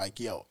discussion, like,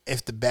 yo,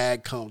 if the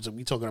bag comes, and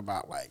we talking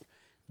about, like,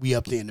 we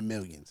up there in the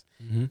millions.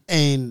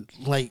 And,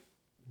 like,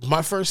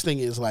 my first thing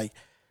is, like,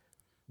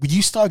 when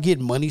you start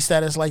getting money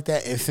status like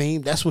that and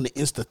fame, that's when the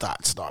Insta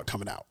thoughts start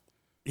coming out.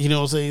 You know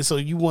what I'm saying? So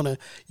you wanna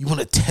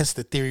test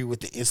the theory with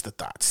the Insta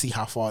thoughts, see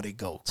how far they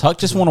go. Tuck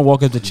just want to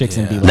walk up to chicks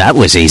and be like, That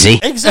was easy.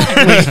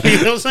 Exactly. You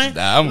know what I'm saying?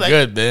 Nah, I'm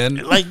good, man.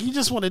 Like, you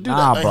just want to do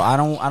nah, that. bro.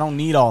 Like, I don't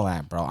need all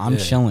that, bro. I'm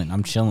chilling.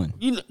 I'm chilling.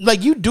 you know,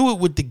 like, you do it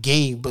with the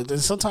game, but then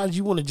sometimes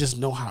you want to just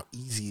know how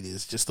easy it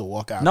is just to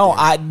walk out. No,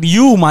 there.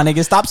 you, my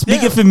nigga. Stop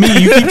speaking Yeah. for me.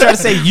 You keep trying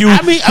to say you.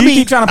 I mean,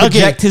 keep trying to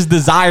project okay. his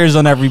desires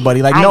on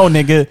everybody. Like, no,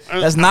 nigga.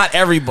 That's not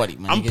everybody,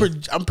 man.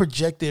 I'm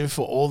projecting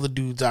for all the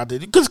dudes out there.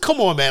 Because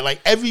come on, man. Like,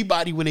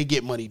 everybody, when they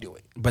get money, do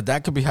it. But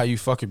that could be how you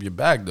fuck up your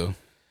bag, though.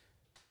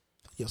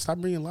 Yo, stop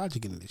bringing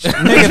logic into this shit.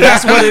 Nigga,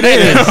 that's what it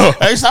is.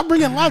 Hey, stop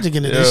bringing logic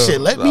into this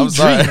shit. Let me I'm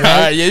sorry. dream, All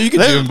man. right, yeah, you can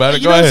dream about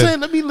it. You Go know what I'm ahead.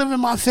 saying? Let me live in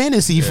my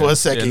fantasy for a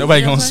second. Yeah, nobody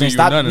You know gonna what I'm see you.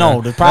 Stop. None of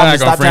No, that. the problem They're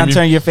is not gonna stop trying frame to you.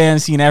 turn your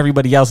fantasy into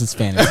everybody else's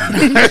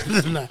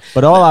fantasy. Nah.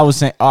 But all I was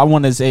saying, I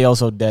wanted to say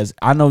also, Des,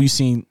 I know you've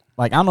seen,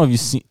 like, I don't know if you've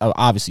seen,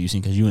 obviously you've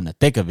seen because you're in the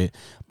thick of it,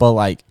 but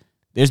like,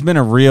 there's been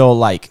a real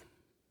like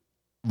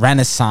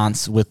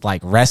renaissance with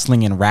like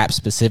wrestling and rap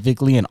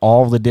specifically, and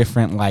all the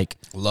different like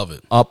Love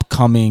it.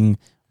 upcoming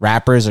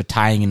rappers are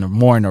tying into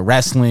more into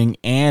wrestling,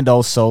 and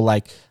also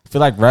like I feel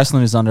like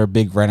wrestling is under a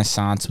big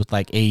renaissance with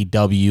like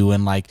AEW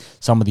and like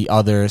some of the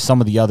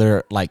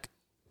other like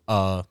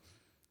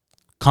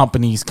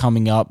companies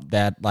coming up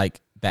that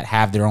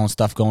have their own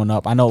stuff going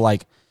up. I know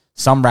like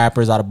some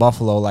rappers out of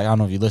Buffalo, like I don't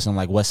know if you listen,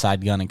 like West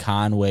Side Gun and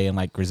Conway and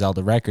like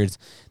Griselda Records,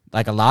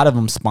 like a lot of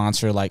them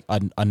sponsor like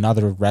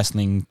another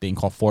wrestling thing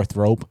called Fourth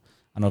Rope.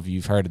 I don't know if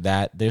you've heard of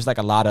that. There's like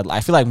a lot of,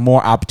 I feel like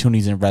more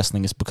opportunities in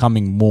wrestling. It's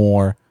becoming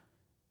more,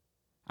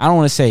 I don't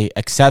want to say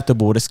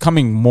acceptable, but it's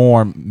coming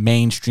more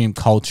mainstream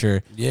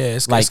culture. Yeah,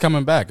 it's like, it's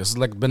coming back. It's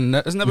like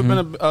it's never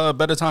been a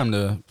better time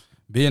to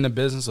be in the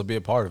business or be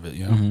a part of it.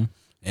 You know,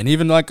 and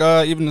even like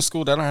even the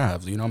school that I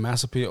have, you know,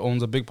 Master P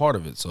owns a big part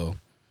of it. So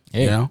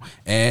you know,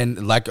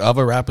 and like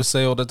other rappers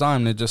say all the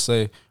time, they just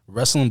say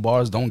wrestling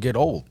bars don't get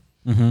old.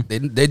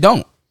 They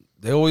don't.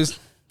 They always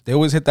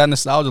hit that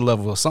nostalgia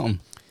level or something.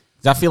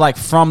 I feel like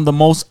from the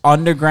most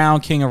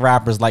underground king of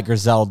rappers like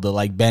Griselda,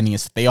 like Benny,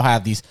 they all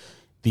have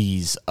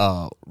these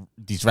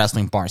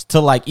wrestling bars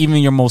to like even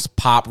your most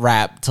pop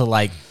rap to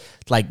like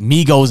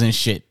Migos and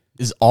shit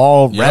is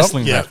all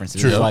wrestling references.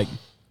 True. Like,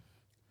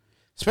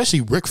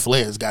 especially Ric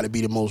Flair's got to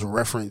be the most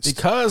referenced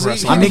because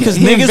I mean, because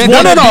he niggas invented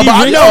want to it. be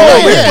I Ric know, Flair.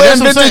 Ric Flair that's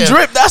what I'm invented saying.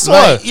 drip. That's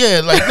like, what.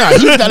 Yeah, like nah,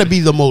 he's got to be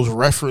the most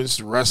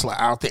referenced wrestler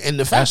out there. And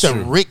the fact That's that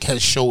true. Rick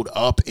has showed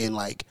up in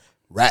like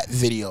rap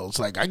videos,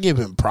 like I give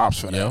him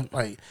props for that.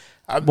 Like,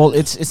 well,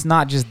 it's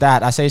not just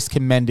that. I say it's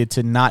commended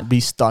to not be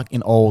stuck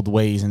in old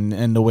ways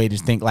and the way to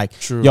think like,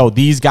 yo,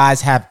 these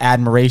guys have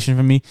admiration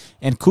for me.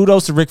 And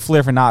kudos to Ric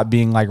Flair for not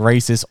being like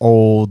racist,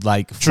 old,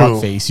 like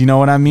fuckface. You know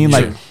what I mean?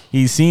 Like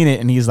he's seen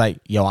it and he's like,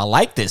 yo, I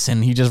like this.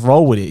 And he just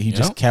rolled with it. He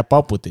just kept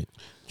up with it.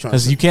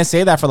 Because you can't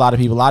say that for a lot of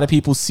people. A lot of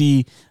people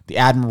see the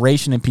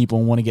admiration in people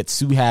and want to get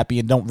too happy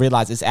and don't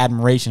realize it's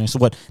admiration. And so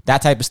what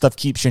that type of stuff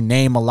keeps your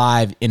name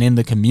alive and in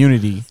the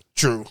community.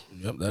 True.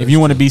 Yep, if you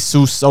want to be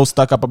so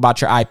stuck up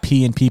about your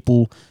IP and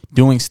people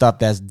doing stuff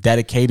that's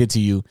dedicated to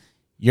you,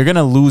 you're going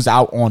to lose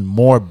out on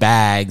more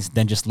bags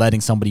than just letting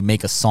somebody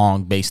make a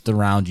song based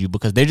around you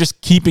because they're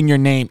just keeping your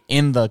name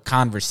in the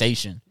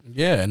conversation.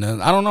 Yeah, and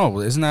then, I don't know.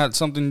 Isn't that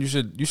something you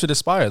should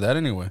aspire that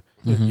anyway?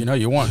 You know,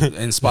 you want to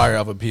inspire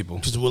other people.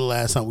 Just when the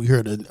last time we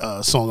heard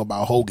a song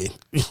about Hogan?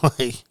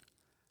 Like,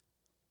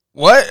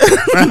 what?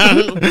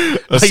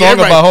 A song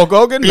about Hulk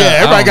Hogan? Yeah,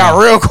 everybody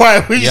got real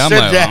quiet when you Yeah, I'm said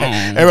like,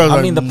 that.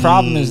 I mean, the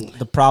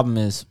problem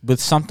is with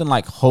something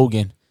like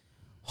Hogan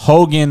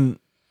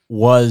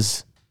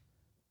was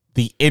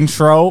the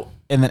intro,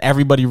 and then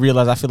everybody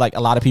realized. I feel like a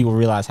lot of people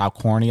realize how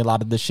corny a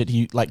lot of the shit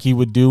he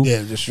would do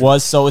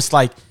was. So it's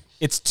like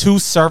it's too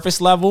surface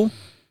level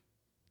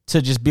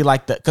to just be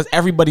like because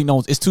everybody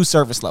knows it's too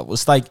surface level.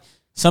 It's like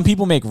some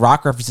people make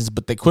rock references,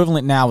 but the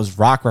equivalent now is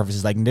rock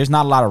references. Like there's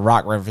not a lot of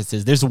rock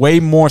references. There's way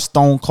more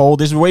Stone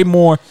Cold. There's way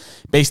more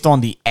based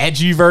on the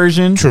edgy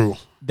version. True.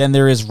 Than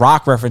there is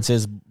rock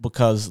references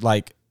because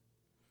like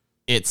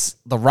it's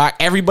The Rock.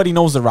 Everybody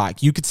knows The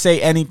Rock. You could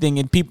say anything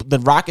and The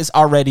Rock is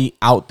already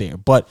out there.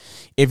 But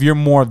if you're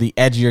more of the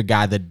edgier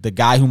guy, the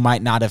guy who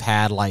might not have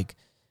had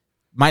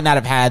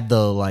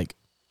the like,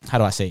 how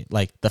do I say it?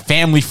 Like the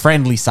family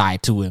friendly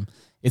side to him.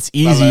 It's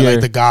easier.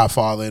 Like The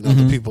Godfather and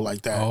other people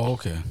like that. Oh,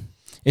 okay.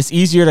 It's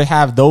easier to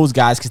have those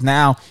guys because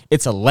now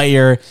it's a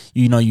layer.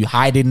 You know, you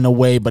hide it in a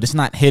way, but it's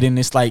not hidden.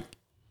 It's like,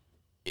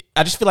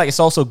 I just feel like it's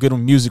also good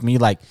with music. Me,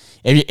 like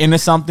if you're into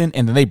something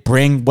and then they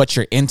bring what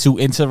you're into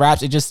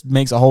raps, it just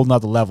makes a whole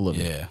nother level of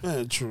it.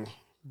 Yeah, true.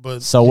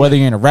 But so whether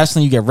you're into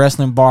wrestling, you get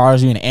wrestling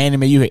bars. You're into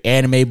anime, you get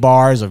anime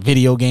bars or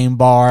video game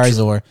bars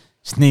or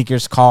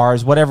sneakers,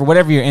 cars,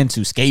 whatever you're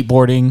into.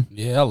 Skateboarding.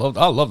 Yeah, I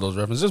love those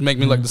references. Just make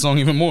me like the song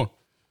even more.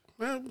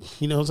 Well,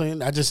 you know what I'm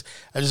saying? I just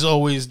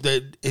always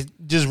that it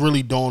just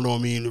really dawned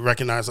on me and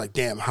recognize like,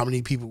 damn, how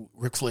many people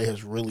Ric Flair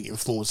has really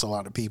influenced a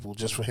lot of people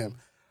just for him.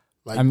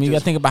 Like, I mean, you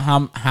gotta think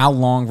about how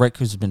long Rick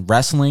has been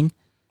wrestling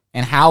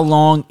and how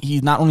long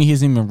he not only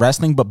has been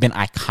wrestling, but been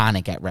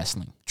iconic at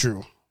wrestling.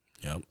 True.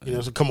 Yep. You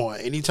know, so come on.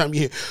 Anytime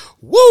you hear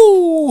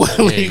woo,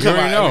 when you come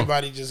out, know.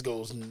 everybody just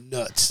goes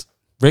nuts.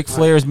 Ric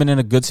Flair has been in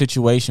a good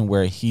situation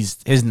where his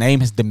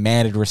name has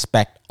demanded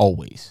respect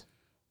always.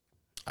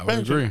 I would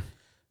agree.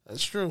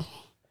 That's true.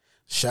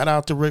 Shout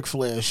out to Ric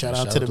Flair. Shout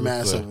out to the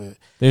mass of it.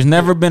 There's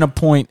never been a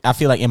point, I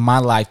feel like, in my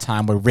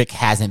lifetime where Rick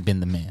hasn't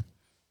been the man.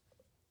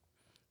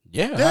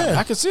 Yeah.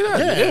 I can see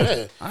that.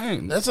 Yeah. I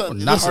ain't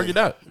not argue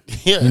that.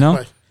 Yeah. You know?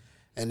 Like,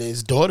 and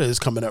his daughter is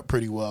coming up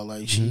pretty well.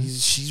 Like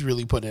she's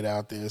really putting it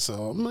out there. So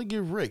I'm gonna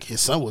give Rick.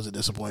 His son was a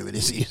disappointment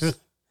this season.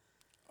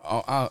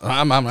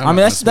 I mean,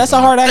 that's a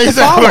hard act to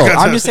follow.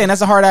 I'm just saying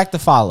that's a hard act to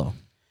follow.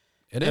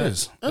 It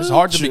is. It's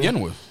hard to true.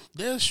 begin with.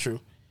 Yeah, it's true.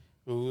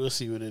 We'll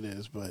see what it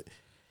is, but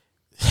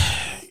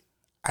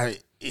I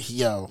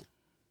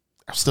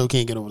still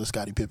can't get over the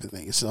Scottie Pippen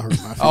thing. It still hurts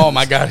my feelings. Oh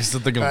my God, he's still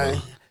thinking about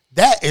it.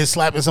 That is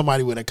slapping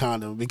somebody with a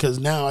condom, because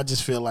now I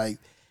just feel like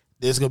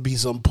there's gonna be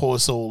some poor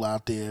soul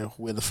out there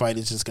where the fight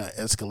is just gonna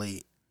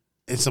escalate,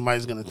 and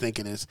somebody's gonna think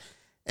of this,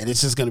 and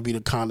it's just gonna be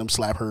the condom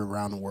slap her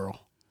around the world.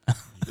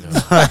 and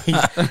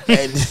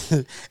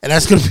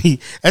that's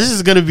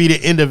just gonna be the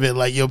end of it.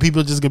 Like, yo,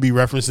 people are just gonna be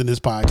referencing this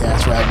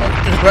podcast, right?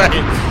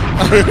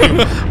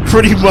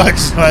 Pretty much,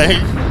 like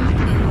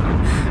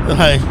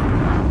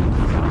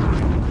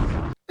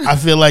I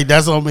feel like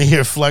that's what I'm gonna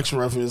hear Flex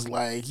reference,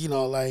 like, you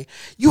know, like,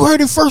 you heard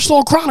it first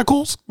on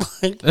Chronicles.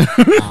 Like,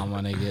 I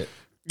want to get,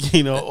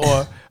 you know,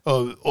 or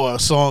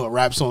a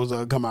rap songs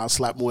that come out,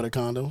 slap more with a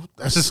condom.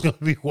 That's just gonna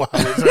be wild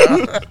as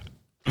hell.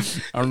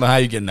 I don't know how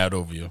you getting that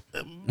over you.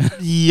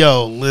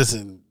 Yo,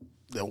 listen,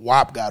 the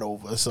WAP got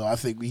over, so I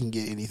think we can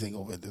get anything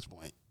over at this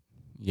point.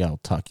 yo,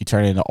 Tuck, you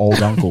turn into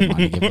old uncle, my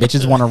nigga.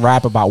 Bitches want to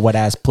rap about wet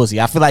ass pussy.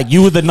 I feel like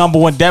you were the number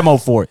one demo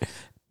for it.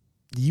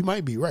 You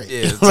might be right.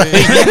 Yeah,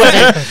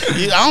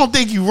 I don't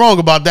think you're wrong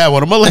about that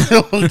one. I'm gonna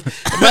have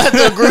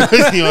to agree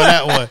with you on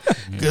that one,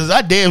 because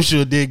I damn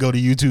sure did go to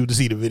YouTube to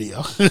see the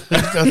video.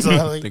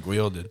 I think we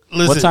all did.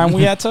 Listen, what time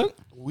we at, Tuck?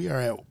 We are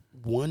at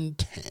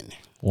 1:10.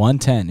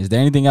 1:10. Is there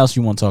anything else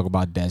you want to talk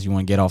about, Des? You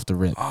want to get off the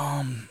rip?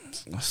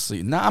 Let's see.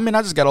 I mean,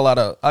 I got a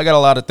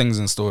lot of things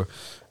in store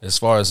as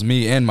far as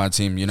me and my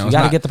team. You know, you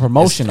got to get the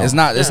promotion. It's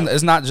not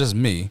just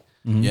me.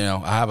 Mm-hmm. You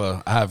know, I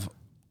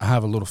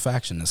have a little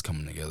faction that's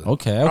coming together.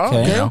 Okay.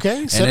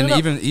 Okay. And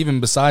then even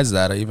besides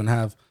that, I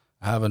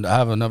have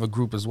another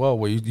group as well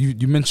where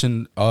you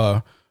mentioned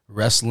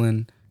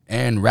wrestling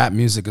and rap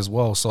music as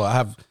well. So I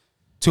have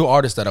 2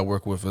 artists that I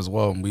work with as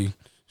well, and we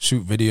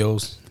shoot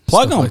videos.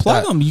 Plug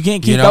them. You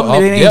can't keep up.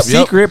 It ain't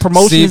secret.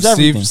 Promotion is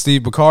everything.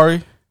 Steve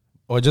Bakari,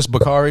 or just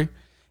Bakari,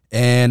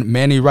 and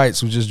Manny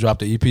Wrights, who just dropped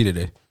the EP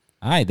today.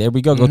 All right, there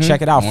we go. Go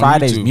check it out.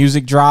 Fridays,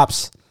 music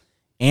drops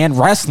and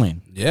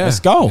wrestling. Yeah,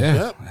 let's go. Yeah.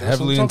 Yep,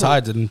 heavily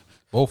tied in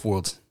both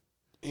worlds.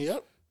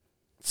 Yep.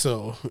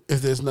 So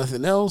if there's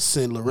nothing else,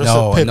 and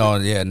Larissa Pippen.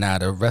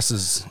 The rest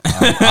is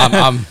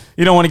I'm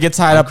you don't want to get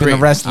tied up in the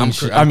wrestling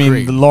shit.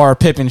 The Laura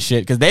Pippen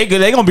shit, because they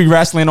gonna be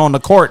wrestling on the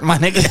court, my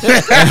nigga.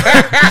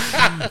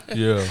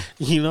 Yeah.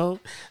 You know,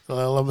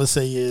 all I'm gonna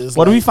say is,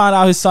 what do we find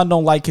out his son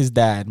don't like his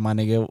dad, my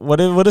nigga? What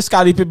if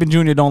Scottie Pippen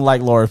Jr. don't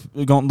like Laura,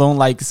 don't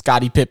like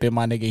Scottie Pippen,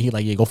 my nigga? He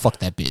like, yeah, go fuck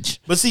that bitch.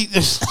 But see,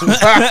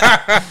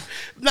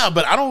 no,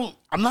 but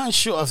I'm not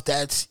sure if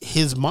that's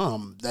his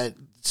mom. That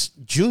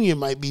Junior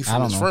might be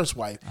from his first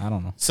wife. I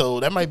don't know. So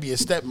that might be a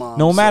stepmom.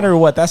 No matter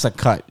what, that's a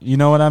cut. You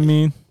know what I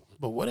mean?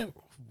 But what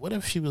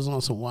if she was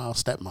on some wild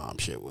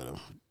stepmom shit with him?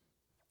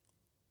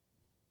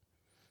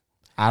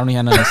 I don't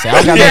even have nothing to say.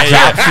 I got no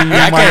job for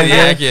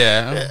you,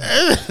 yeah.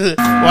 You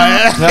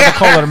have to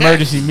call an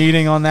emergency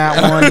meeting on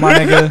that one, my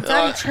nigga.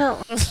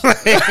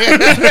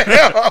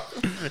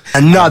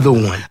 Another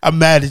one. I'm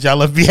mad that y'all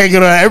left me hanging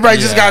on. Everybody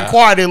just got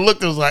quiet and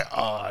looked. It was like,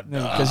 oh,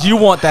 no. Because you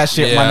want that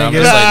shit, my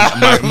nigga.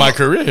 Like my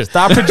career.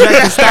 Stop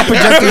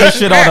projecting this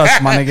shit on us,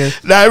 my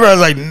nigga. Nah,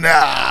 everybody's like,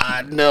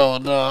 nah,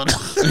 no.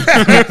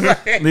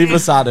 Leave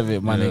us out of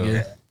it, my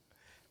nigga.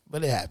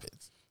 But it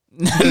happens.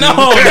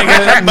 No,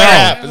 nigga.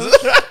 No.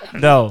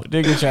 No,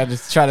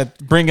 nigga try to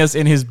bring us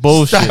in his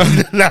bullshit.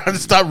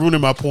 Stop ruining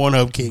my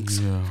Pornhub kinks.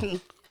 Yeah.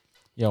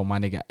 Yo, my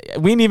nigga.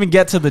 We didn't even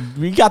get to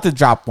we got the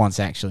drop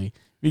once, actually.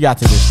 We got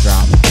to this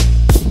drop.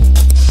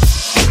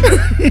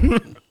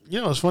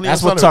 You know, it's funny.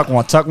 That's what Tuck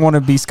want. Tuck want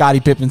to be Scottie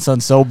Pippen's son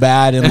so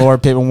bad, and Laura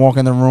Pippen walk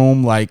in the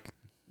room like...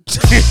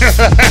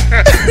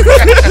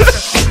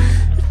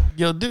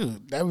 Yo,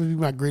 dude, that would be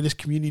my greatest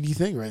community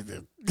thing right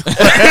there.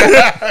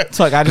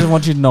 Tuck, I just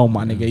want you to know,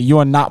 my nigga, you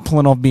are not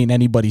pulling off being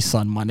anybody's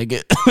son, my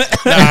nigga.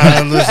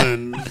 Nah,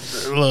 listen,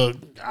 look,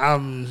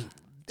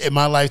 in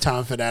my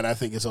lifetime for that, I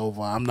think it's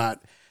over. I'm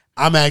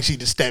actually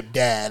the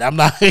stepdad. I'm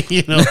not,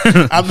 you know,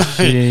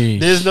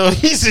 there's no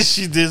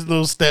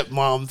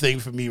stepmom thing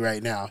for me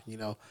right now, you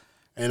know.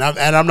 And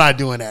I'm not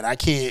doing that. I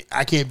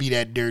can't be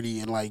that dirty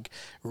and like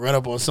run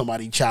up on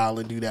somebody's child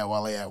and do that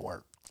while they at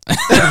work.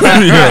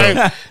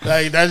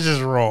 Like that's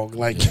just wrong.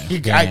 Like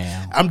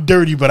I'm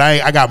dirty, but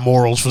I got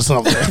morals for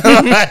something.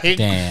 Like,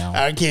 damn,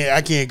 I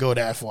can't go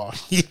that far.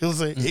 You know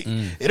what I'm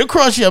saying? It'll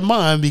cross your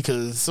mind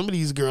because some of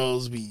these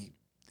girls be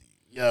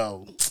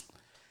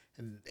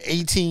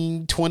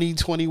 18, 20,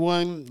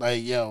 21.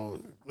 Like, yo,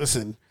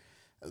 listen.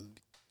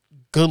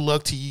 Good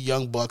luck to you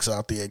young bucks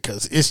out there,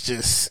 because it's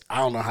just I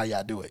don't know how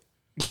y'all do it.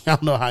 I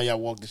don't know how y'all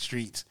walk the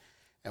streets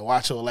and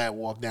watch all that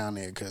walk down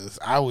there, because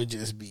I would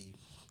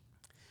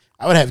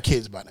have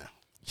kids by now.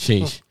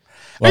 Sheesh.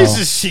 Well, it's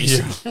just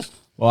sheesh.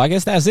 Well, I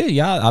guess that's it,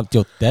 y'all.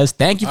 Des,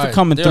 thank you for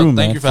coming through, man.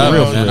 Thank you for having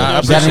me, man. I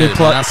appreciate it.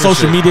 Got any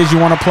social medias you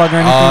want to plug or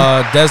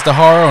anything? Des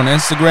DeHara on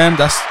Instagram.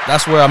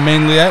 That's where I'm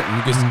mainly at.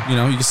 You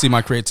can see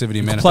my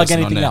creativity, man. Plug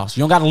anything else.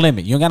 You don't got a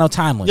limit. You don't got no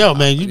time limit. Yo,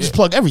 man, you just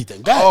plug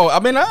everything. I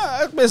mean,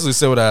 I basically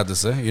say what I have to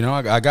say. You know,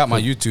 I got my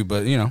YouTube,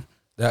 but you know,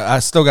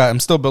 I'm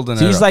still building.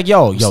 So he's like,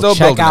 yo,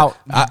 check out.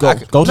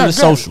 Go to the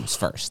socials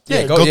first.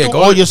 Yeah, go through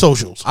all your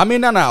socials. I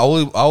mean, I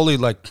only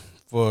like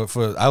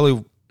I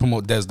only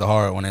promote Des the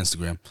Horror on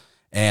Instagram,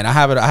 and I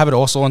have it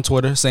also on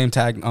Twitter. Same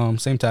tag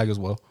as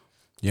well.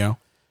 You know,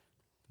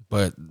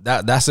 but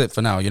that's it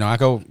for now. You know, I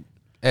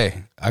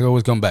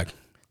always come back.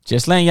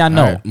 Just letting y'all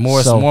know,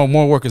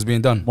 more work is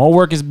being done. More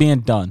work is being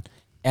done,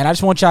 and I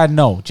just want y'all to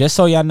know, just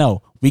so y'all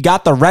know, we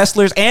got the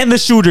wrestlers and the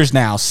shooters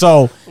now.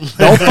 So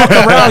don't fuck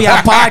around, y'all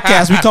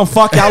podcast. We come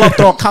fuck y'all up,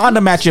 throw a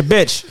condom at your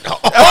bitch.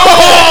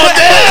 Oh,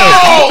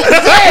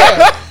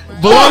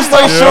 damn! But long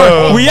story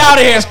short, we out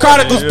of here. It's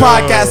Chronicles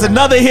Podcast.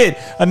 Another hit,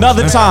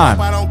 another time.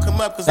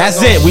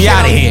 That's it. We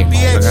out of here.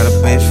 I got a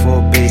bitch for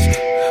a bitch.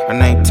 Her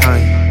name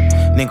Tanya.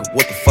 Nigga,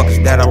 what the fuck is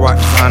that? I rock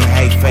designer.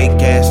 Hey,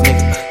 fake ass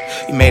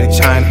nigga. You made it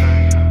China.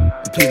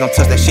 Please don't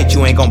touch that shit.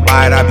 You ain't gon'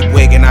 buy it. I be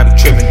wigging. I be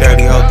tripping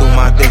dirty. Ho through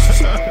my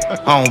dishes. I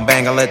don't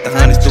bang. I let the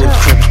honeys do the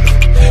tripping.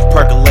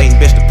 Percolating,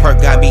 bitch, the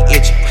perk got me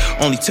itching.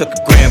 Only took a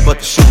gram, but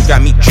the shoes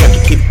got me tripping.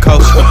 Keep it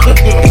coasting.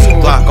 It's a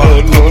Glock on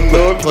the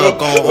put the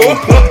plug on,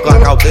 put the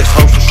Glock out this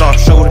host of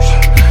sharpshooters.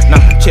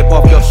 Knock the chip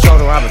off your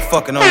shoulder. I been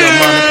fucking on your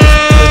money.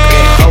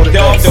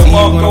 See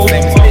you when I'm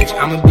famous, bitch.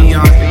 I'ma be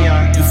on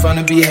it. You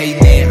finna be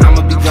hating,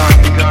 I'ma be gone.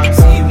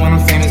 See you when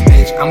I'm famous,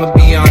 bitch. I'ma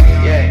be on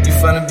it. You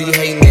finna be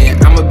hating,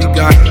 I'ma be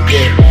gone.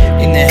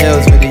 Yeah. In the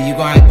hills with it, you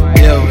gon' have to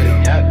deal with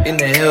it. In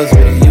the hills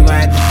with it, you gon'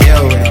 have to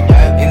deal with it.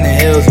 In the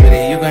hills with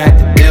it, you gon' have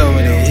to deal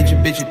with it. Hit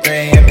your bitch at 3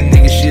 a.m. and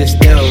nigga, she'll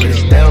still with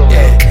it.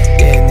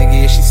 Yeah, nigga,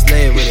 yeah, she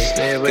slid with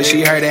it. Cause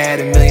she heard I had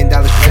 $1 million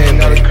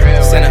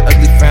crib. Sent her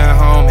ugly friend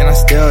home and I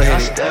still hit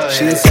it.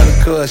 She just hella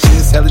cool, she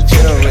just hella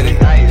chill with it.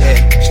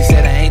 Yeah, she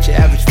said I ain't your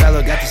average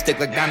fellow. Got the stick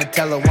like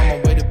Donatello. On my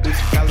way to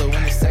Bootsy Fellow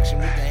in the section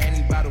with the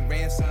handy bottle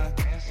ransom.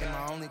 And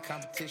my only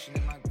competition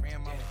in my